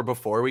rumblings were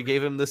before we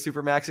gave him the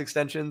Supermax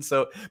extension.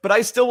 So, but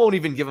I still won't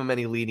even give him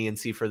any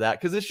leniency for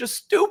that because it's just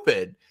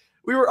stupid.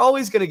 We were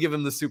always going to give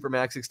him the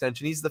Supermax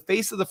extension. He's the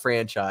face of the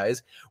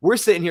franchise. We're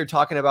sitting here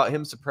talking about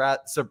him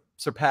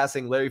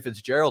surpassing Larry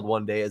Fitzgerald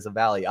one day as a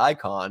Valley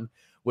icon,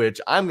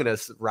 which I'm going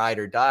to ride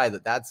or die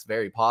that's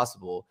very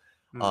possible.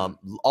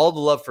 All the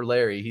love for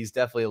Larry. He's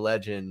definitely a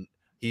legend.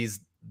 He's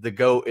the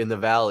GOAT in the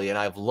Valley, and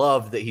I've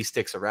loved that he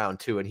sticks around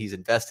too, and he's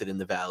invested in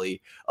the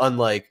Valley,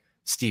 unlike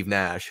Steve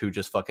Nash, who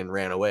just fucking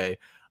ran away.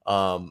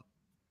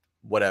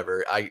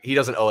 Whatever. He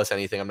doesn't owe us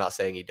anything. I'm not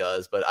saying he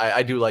does, but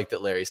I do like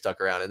that Larry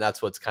stuck around, and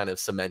that's what's kind of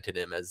cemented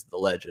him as the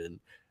legend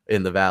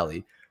in the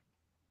Valley.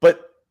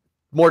 But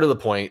more to the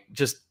point,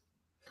 just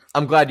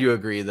I'm glad you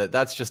agree that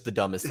that's just the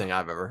dumbest thing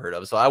I've ever heard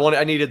of. So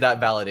I needed that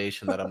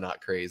validation that I'm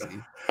not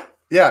crazy.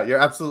 Yeah, you're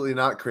absolutely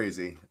not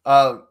crazy.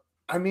 I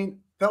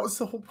mean, that was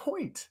the whole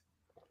point.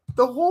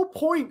 The whole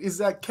point is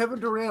that Kevin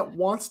Durant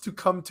wants to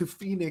come to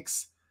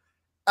Phoenix.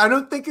 I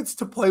don't think it's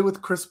to play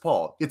with Chris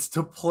Paul. It's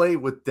to play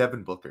with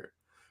Devin Booker.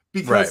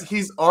 Because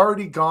he's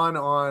already gone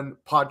on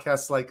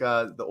podcasts like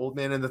the Old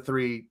Man and the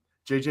Three,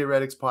 JJ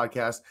Redick's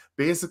podcast,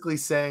 basically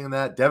saying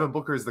that Devin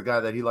Booker is the guy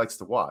that he likes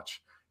to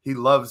watch. He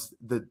loves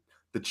the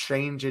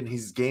change in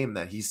his game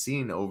that he's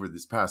seen over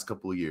this past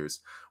couple of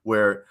years,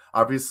 where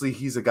obviously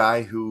he's a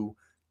guy who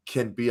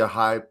can be a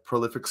high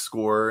prolific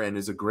scorer and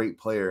is a great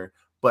player,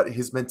 but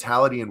his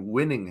mentality in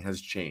winning has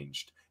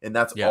changed, and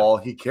that's all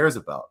he cares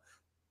about.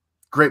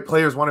 Great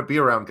players want to be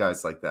around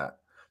guys like that.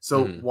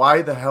 So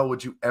why the hell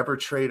would you ever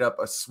trade up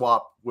a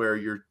swap where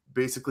you're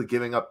basically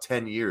giving up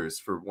 10 years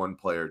for one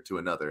player to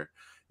another?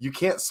 You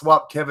can't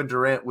swap Kevin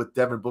Durant with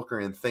Devin Booker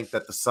and think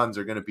that the Suns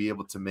are going to be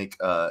able to make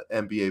a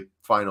NBA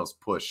Finals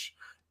push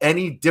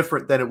any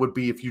different than it would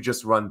be if you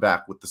just run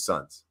back with the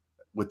Suns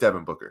with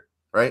Devin Booker,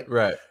 right?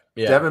 Right.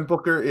 Yeah. Devin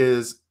Booker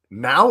is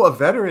now a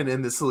veteran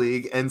in this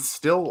league and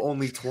still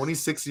only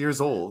 26 years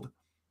old,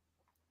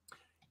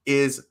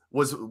 is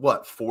was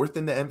what, fourth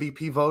in the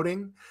MVP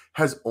voting,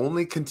 has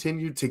only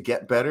continued to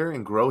get better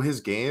and grow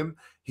his game.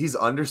 He's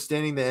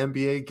understanding the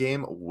NBA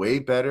game way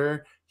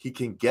better. He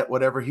can get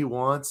whatever he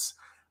wants.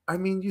 I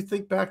mean, you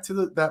think back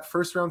to that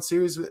first round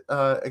series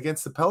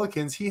against the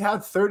Pelicans, he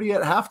had 30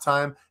 at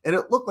halftime, and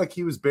it looked like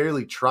he was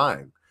barely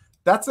trying.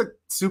 That's a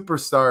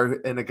superstar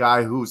and a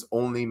guy who's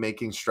only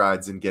making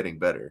strides and getting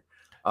better.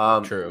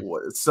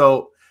 True.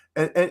 So,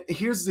 and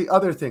here's the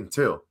other thing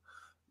too.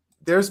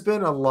 There's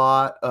been a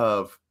lot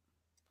of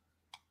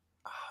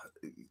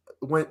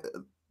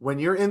when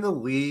you're in the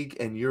league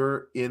and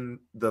you're in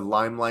the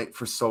limelight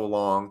for so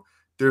long,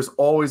 there's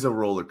always a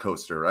roller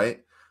coaster,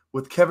 right?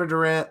 With Kevin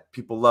Durant,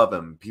 people love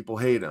him, people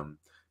hate him.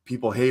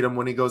 People hate him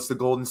when he goes to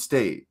Golden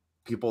State.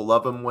 People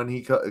love him when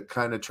he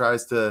kind of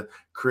tries to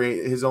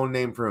create his own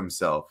name for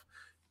himself.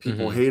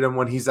 People hate him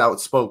when he's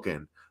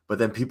outspoken, but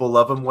then people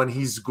love him when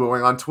he's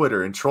going on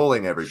Twitter and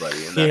trolling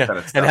everybody and that kind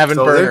of stuff. And having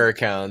burner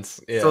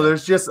accounts. Yeah. So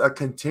there's just a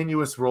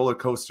continuous roller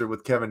coaster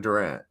with Kevin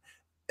Durant.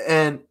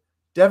 And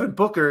Devin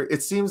Booker,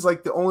 it seems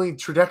like the only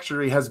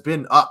trajectory has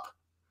been up.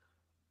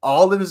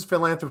 All of his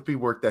philanthropy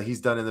work that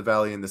he's done in the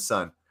Valley and the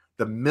Sun,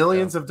 the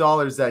millions of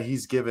dollars that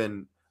he's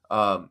given,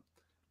 the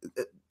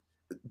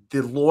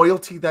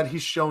loyalty that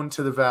he's shown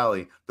to the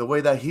Valley, the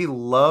way that he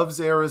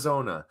loves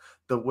Arizona,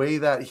 the way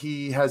that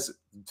he has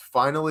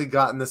finally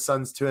gotten the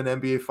Suns to an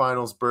NBA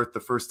Finals berth the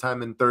first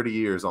time in 30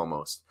 years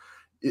almost.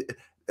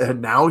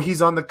 And now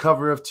he's on the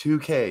cover of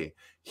 2K.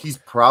 He's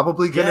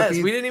probably going to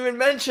be... we didn't even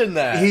mention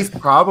that. He's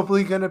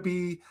probably going to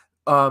be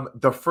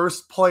the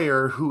first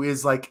player who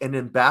is like an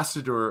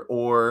ambassador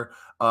or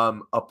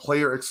a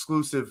player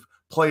exclusive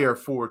player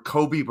for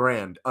Kobe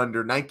brand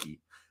under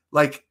Nike.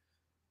 Like,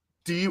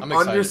 do you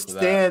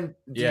understand?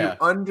 Do you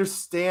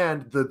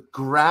understand the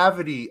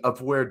gravity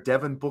of where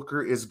Devin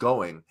Booker is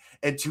going?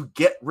 And to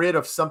get rid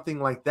of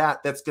something like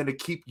that, that's going to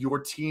keep your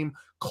team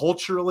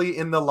culturally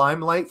in the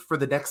limelight for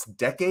the next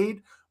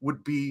decade,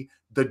 would be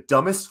the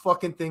dumbest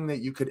fucking thing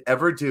that you could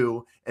ever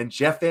do. And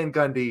Jeff Van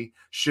Gundy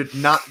should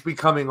not be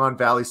coming on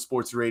Valley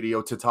Sports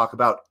Radio to talk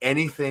about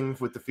anything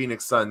with the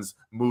Phoenix Suns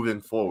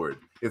moving forward,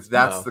 if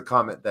that's the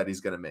comment that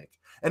he's going to make.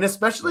 And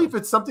especially if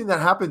it's something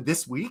that happened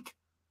this week.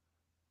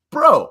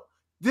 Bro,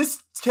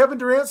 this Kevin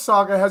Durant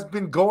saga has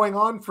been going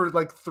on for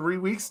like 3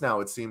 weeks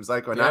now, it seems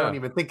like, and I don't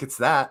even think it's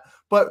that.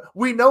 But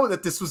we know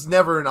that this was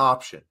never an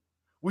option.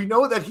 We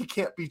know that he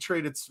can't be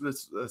traded,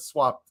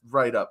 swapped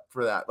right up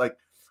for that. Like,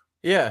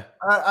 yeah.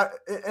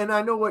 And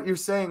I know what you're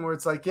saying, where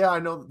it's like, yeah, I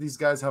know that these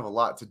guys have a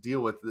lot to deal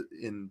with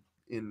in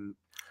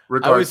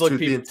regards to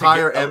the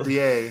entire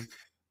NBA,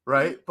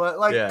 right? But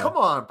like, come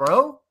on,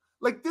 bro.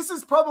 Like, this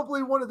is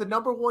probably one of the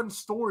number one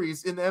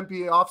stories in the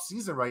NBA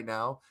offseason right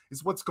now,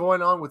 is what's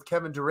going on with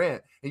Kevin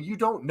Durant. And you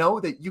don't know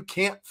that you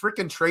can't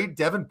freaking trade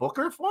Devin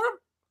Booker for him?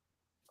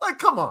 Like,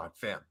 come on,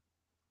 fam.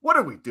 What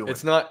are we doing?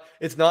 It's not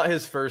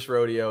his first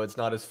rodeo. It's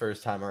not his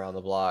first time around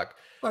the block.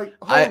 Like,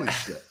 holy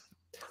shit.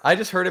 I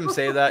just heard him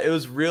say that. It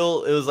was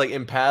like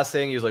in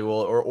passing. He was like,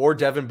 well, or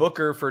Devin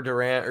Booker for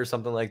Durant or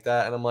something like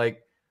that. And I'm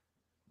like,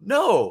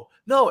 no.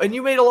 And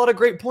you made a lot of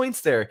great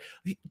points there.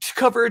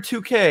 Cover a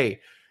 2K.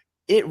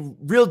 It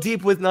real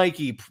deep with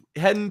Nike,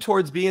 heading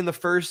towards being the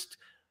first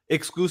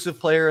exclusive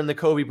player in the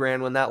Kobe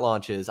brand when that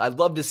launches. I'd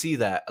love to see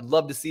that.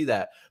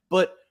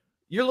 But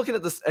you're looking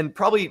at this, and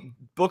probably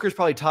Booker's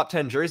probably top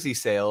 10 jersey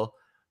sale.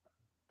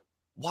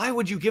 Why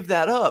would you give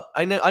that up?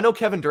 I know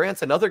Kevin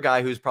Durant's another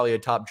guy who's probably a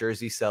top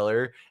jersey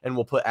seller and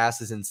will put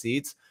asses in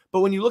seats.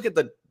 But when you look at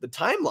the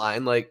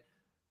timeline, like,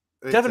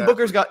 Devin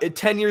Booker's got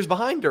 10 years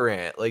behind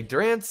Durant. Like,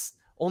 Durant's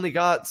only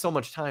got so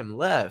much time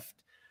left.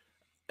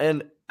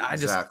 And I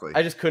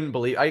just couldn't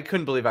believe I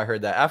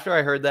heard that. After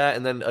I heard that,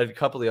 and then a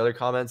couple of the other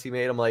comments he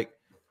made, I'm like,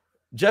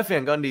 Jeff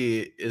Van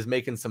Gundy is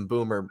making some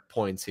boomer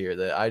points here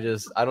that I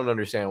don't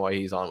understand why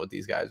he's on with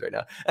these guys right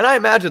now. And I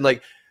imagine,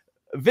 like,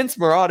 Vince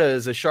Marotta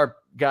is a sharp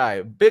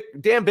guy.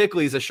 Dan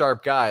Bickley is a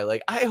sharp guy.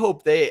 Like, I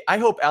hope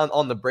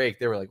on the break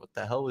they were like, what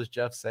the hell was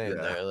Jeff saying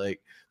there?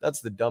 Like, that's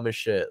the dumbest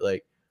shit.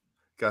 Like,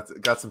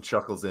 got some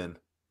chuckles in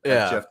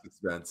at Jeff's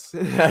expense.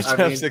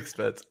 Jeff's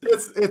expense.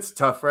 It's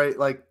tough, right?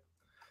 Like,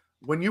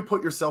 when you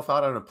put yourself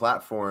out on a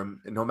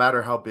platform, and no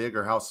matter how big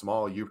or how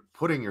small, you're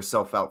putting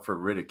yourself out for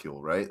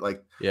ridicule, right?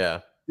 Like,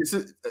 this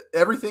is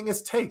everything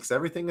is takes,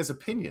 everything is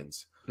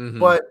opinions.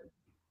 But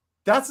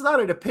that's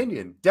not an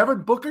opinion.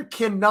 Devin Booker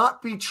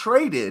cannot be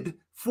traded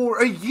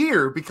for a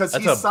year because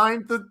he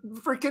signed the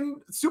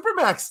freaking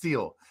Supermax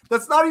deal.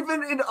 That's not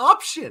even an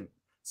option.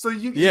 So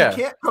you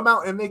can't come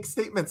out and make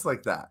statements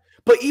like that.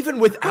 But even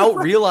without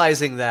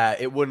realizing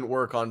that, it wouldn't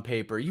work on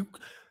paper. You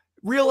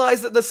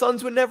realize that the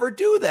Suns would never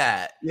do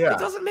that. It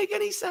doesn't make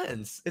any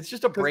sense. It's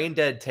just a brain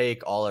dead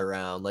take all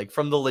around. Like,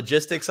 from the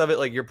logistics of it,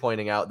 like you're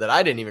pointing out, that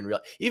I didn't even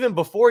realize. Even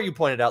before you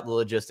pointed out the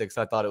logistics,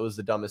 I thought it was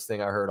the dumbest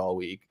thing I heard all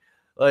week.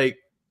 Like,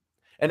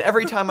 and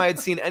every time I had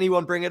seen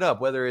anyone bring it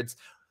up, whether it's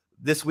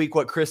this week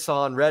what Chris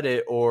saw on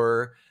Reddit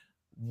or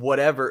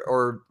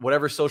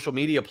whatever social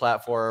media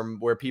platform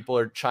where people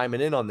are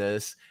chiming in on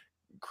this,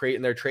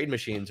 creating their trade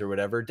machines or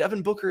whatever,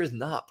 Devin Booker is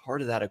not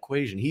part of that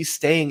equation. He's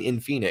staying in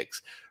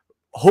Phoenix.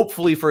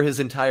 hopefully for his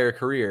entire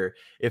career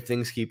if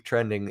things keep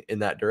trending in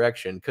that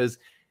direction, because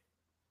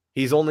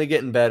he's only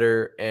getting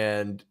better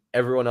and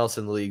everyone else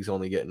in the league's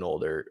only getting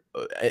older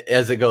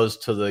as it goes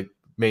to the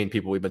main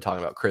people we've been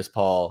talking about, Chris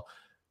Paul,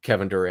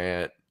 Kevin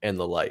Durant, and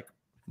the like.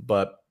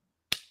 But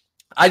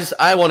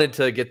I wanted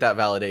to get that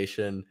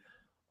validation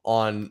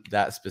on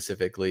that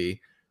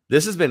specifically.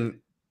 This has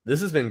been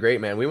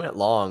great, man. We went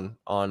long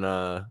on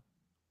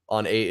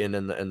Ayton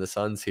and the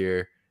Suns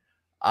here.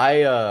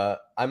 I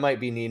might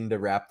be needing to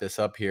wrap this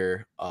up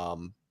here,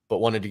 but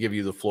wanted to give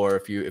you the floor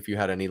if you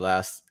had any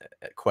last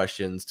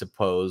questions to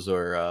pose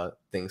or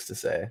things to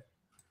say.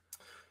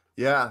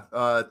 Yeah,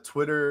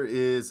 Twitter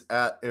is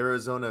at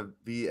Arizona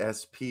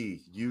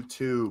VSP,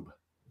 YouTube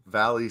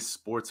Valley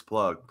Sports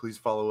Plug. Please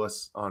follow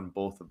us on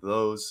both of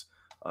those.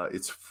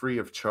 It's free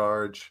of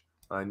charge,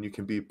 and you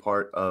can be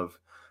part of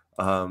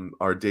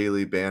our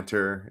daily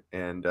banter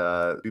and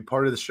be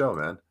part of the show,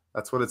 man.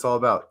 That's what it's all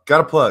about. Got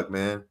to plug,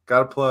 man. Got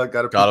to plug.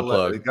 Got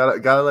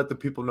to let the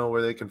people know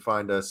where they can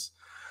find us.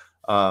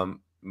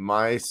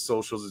 My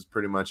socials is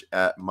pretty much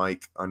at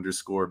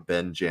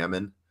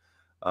Mike_Benjamin.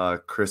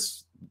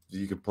 Chris,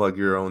 you can plug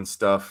your own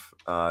stuff.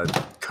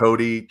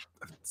 Cody,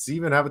 does he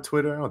even have a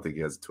Twitter? I don't think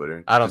he has a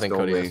Twitter. I don't think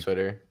Cody has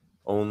Twitter.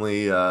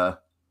 Only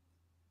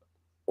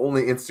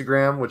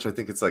Instagram, which I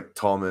think it's like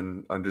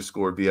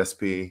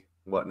Tallman_BSP,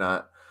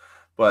 whatnot.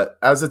 But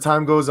as the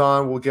time goes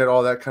on, we'll get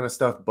all that kind of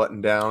stuff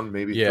buttoned down.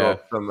 Maybe throw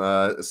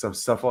up some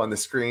stuff on the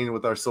screen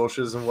with our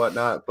socials and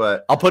whatnot.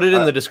 But I'll put it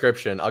in the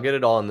description. I'll get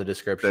it all in the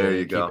description. There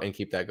you go. And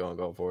keep that going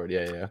forward.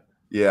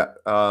 Yeah.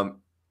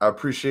 I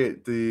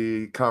appreciate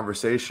the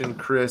conversation,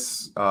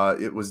 Chris.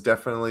 It was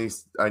definitely,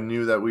 I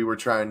knew that we were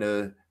trying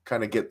to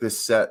kind of get this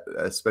set,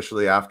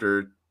 especially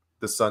after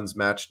the Suns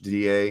match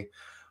DA.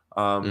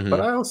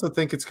 But I also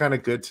think it's kind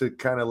of good to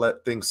kind of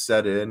let things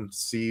set in,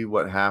 see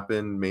what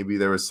happened. Maybe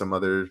there was some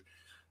other,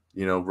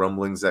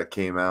 rumblings that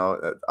came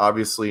out.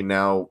 Obviously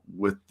now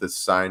with the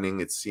signing,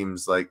 it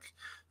seems like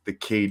the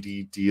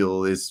KD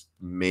deal is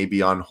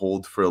maybe on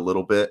hold for a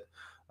little bit.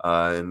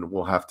 And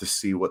we'll have to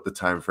see what the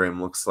time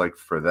frame looks like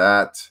for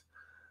that.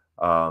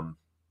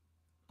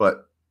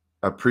 But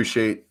I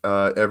appreciate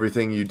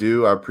everything you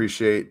do. I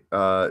appreciate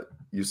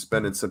you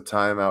spending some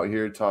time out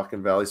here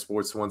talking Valley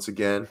Sports once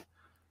again.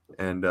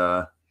 And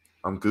I'm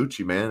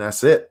Gucci, man.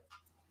 That's it.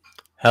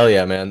 Hell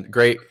yeah, man.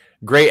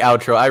 Great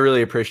outro. I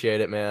really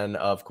appreciate it, man.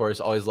 Of course,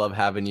 always love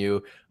having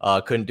you.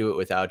 Couldn't do it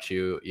without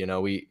you.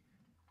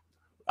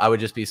 I would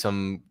just be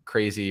some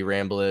crazy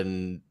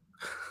rambling,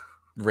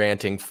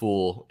 ranting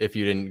fool if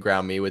you didn't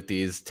ground me with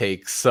these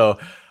takes. So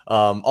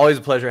always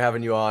a pleasure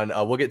having you on.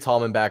 We'll get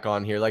Tallman back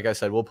on here. Like I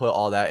said, we'll put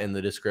all that in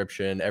the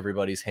description,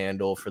 everybody's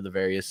handle for the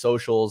various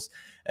socials,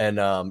 and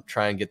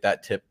try and get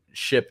that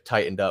ship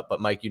tightened up.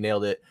 But Mike, you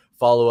nailed it.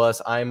 Follow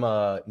us. I'm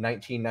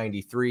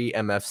 1993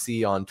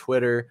 MFC on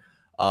Twitter.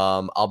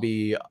 I'll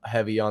be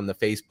heavy on the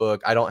Facebook.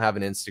 I don't have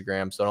an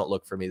Instagram, so don't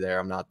look for me there.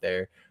 I'm not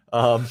there.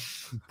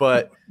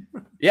 But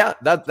yeah,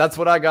 that's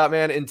what I got,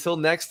 man. Until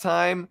next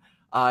time,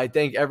 I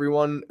thank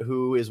everyone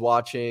who is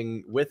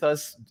watching with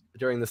us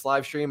during this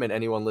live stream and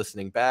anyone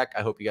listening back.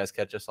 I hope you guys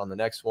catch us on the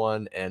next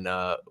one, and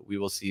we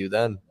will see you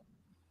then.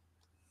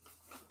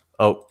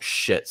 Oh,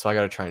 shit. So I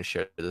got to try and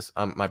share this.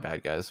 My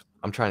bad, guys.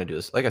 I'm trying to do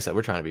this. Like I said,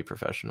 we're trying to be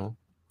professional.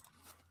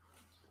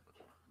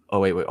 Oh,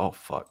 wait. Oh,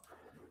 fuck.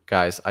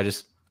 Guys,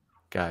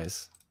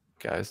 Guys.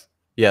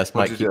 Yes,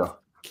 Mike,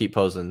 keep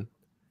posing.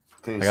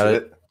 Can you see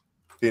it?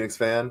 Phoenix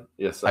fan?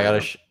 Yes, I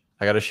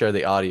gotta share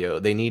the audio.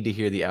 They need to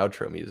hear the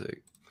outro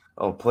music.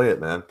 Oh, play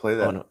it, man. Play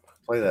that. Oh, no.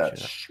 Play that.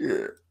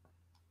 Shit.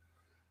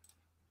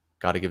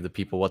 Got to give the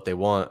people what they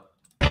want.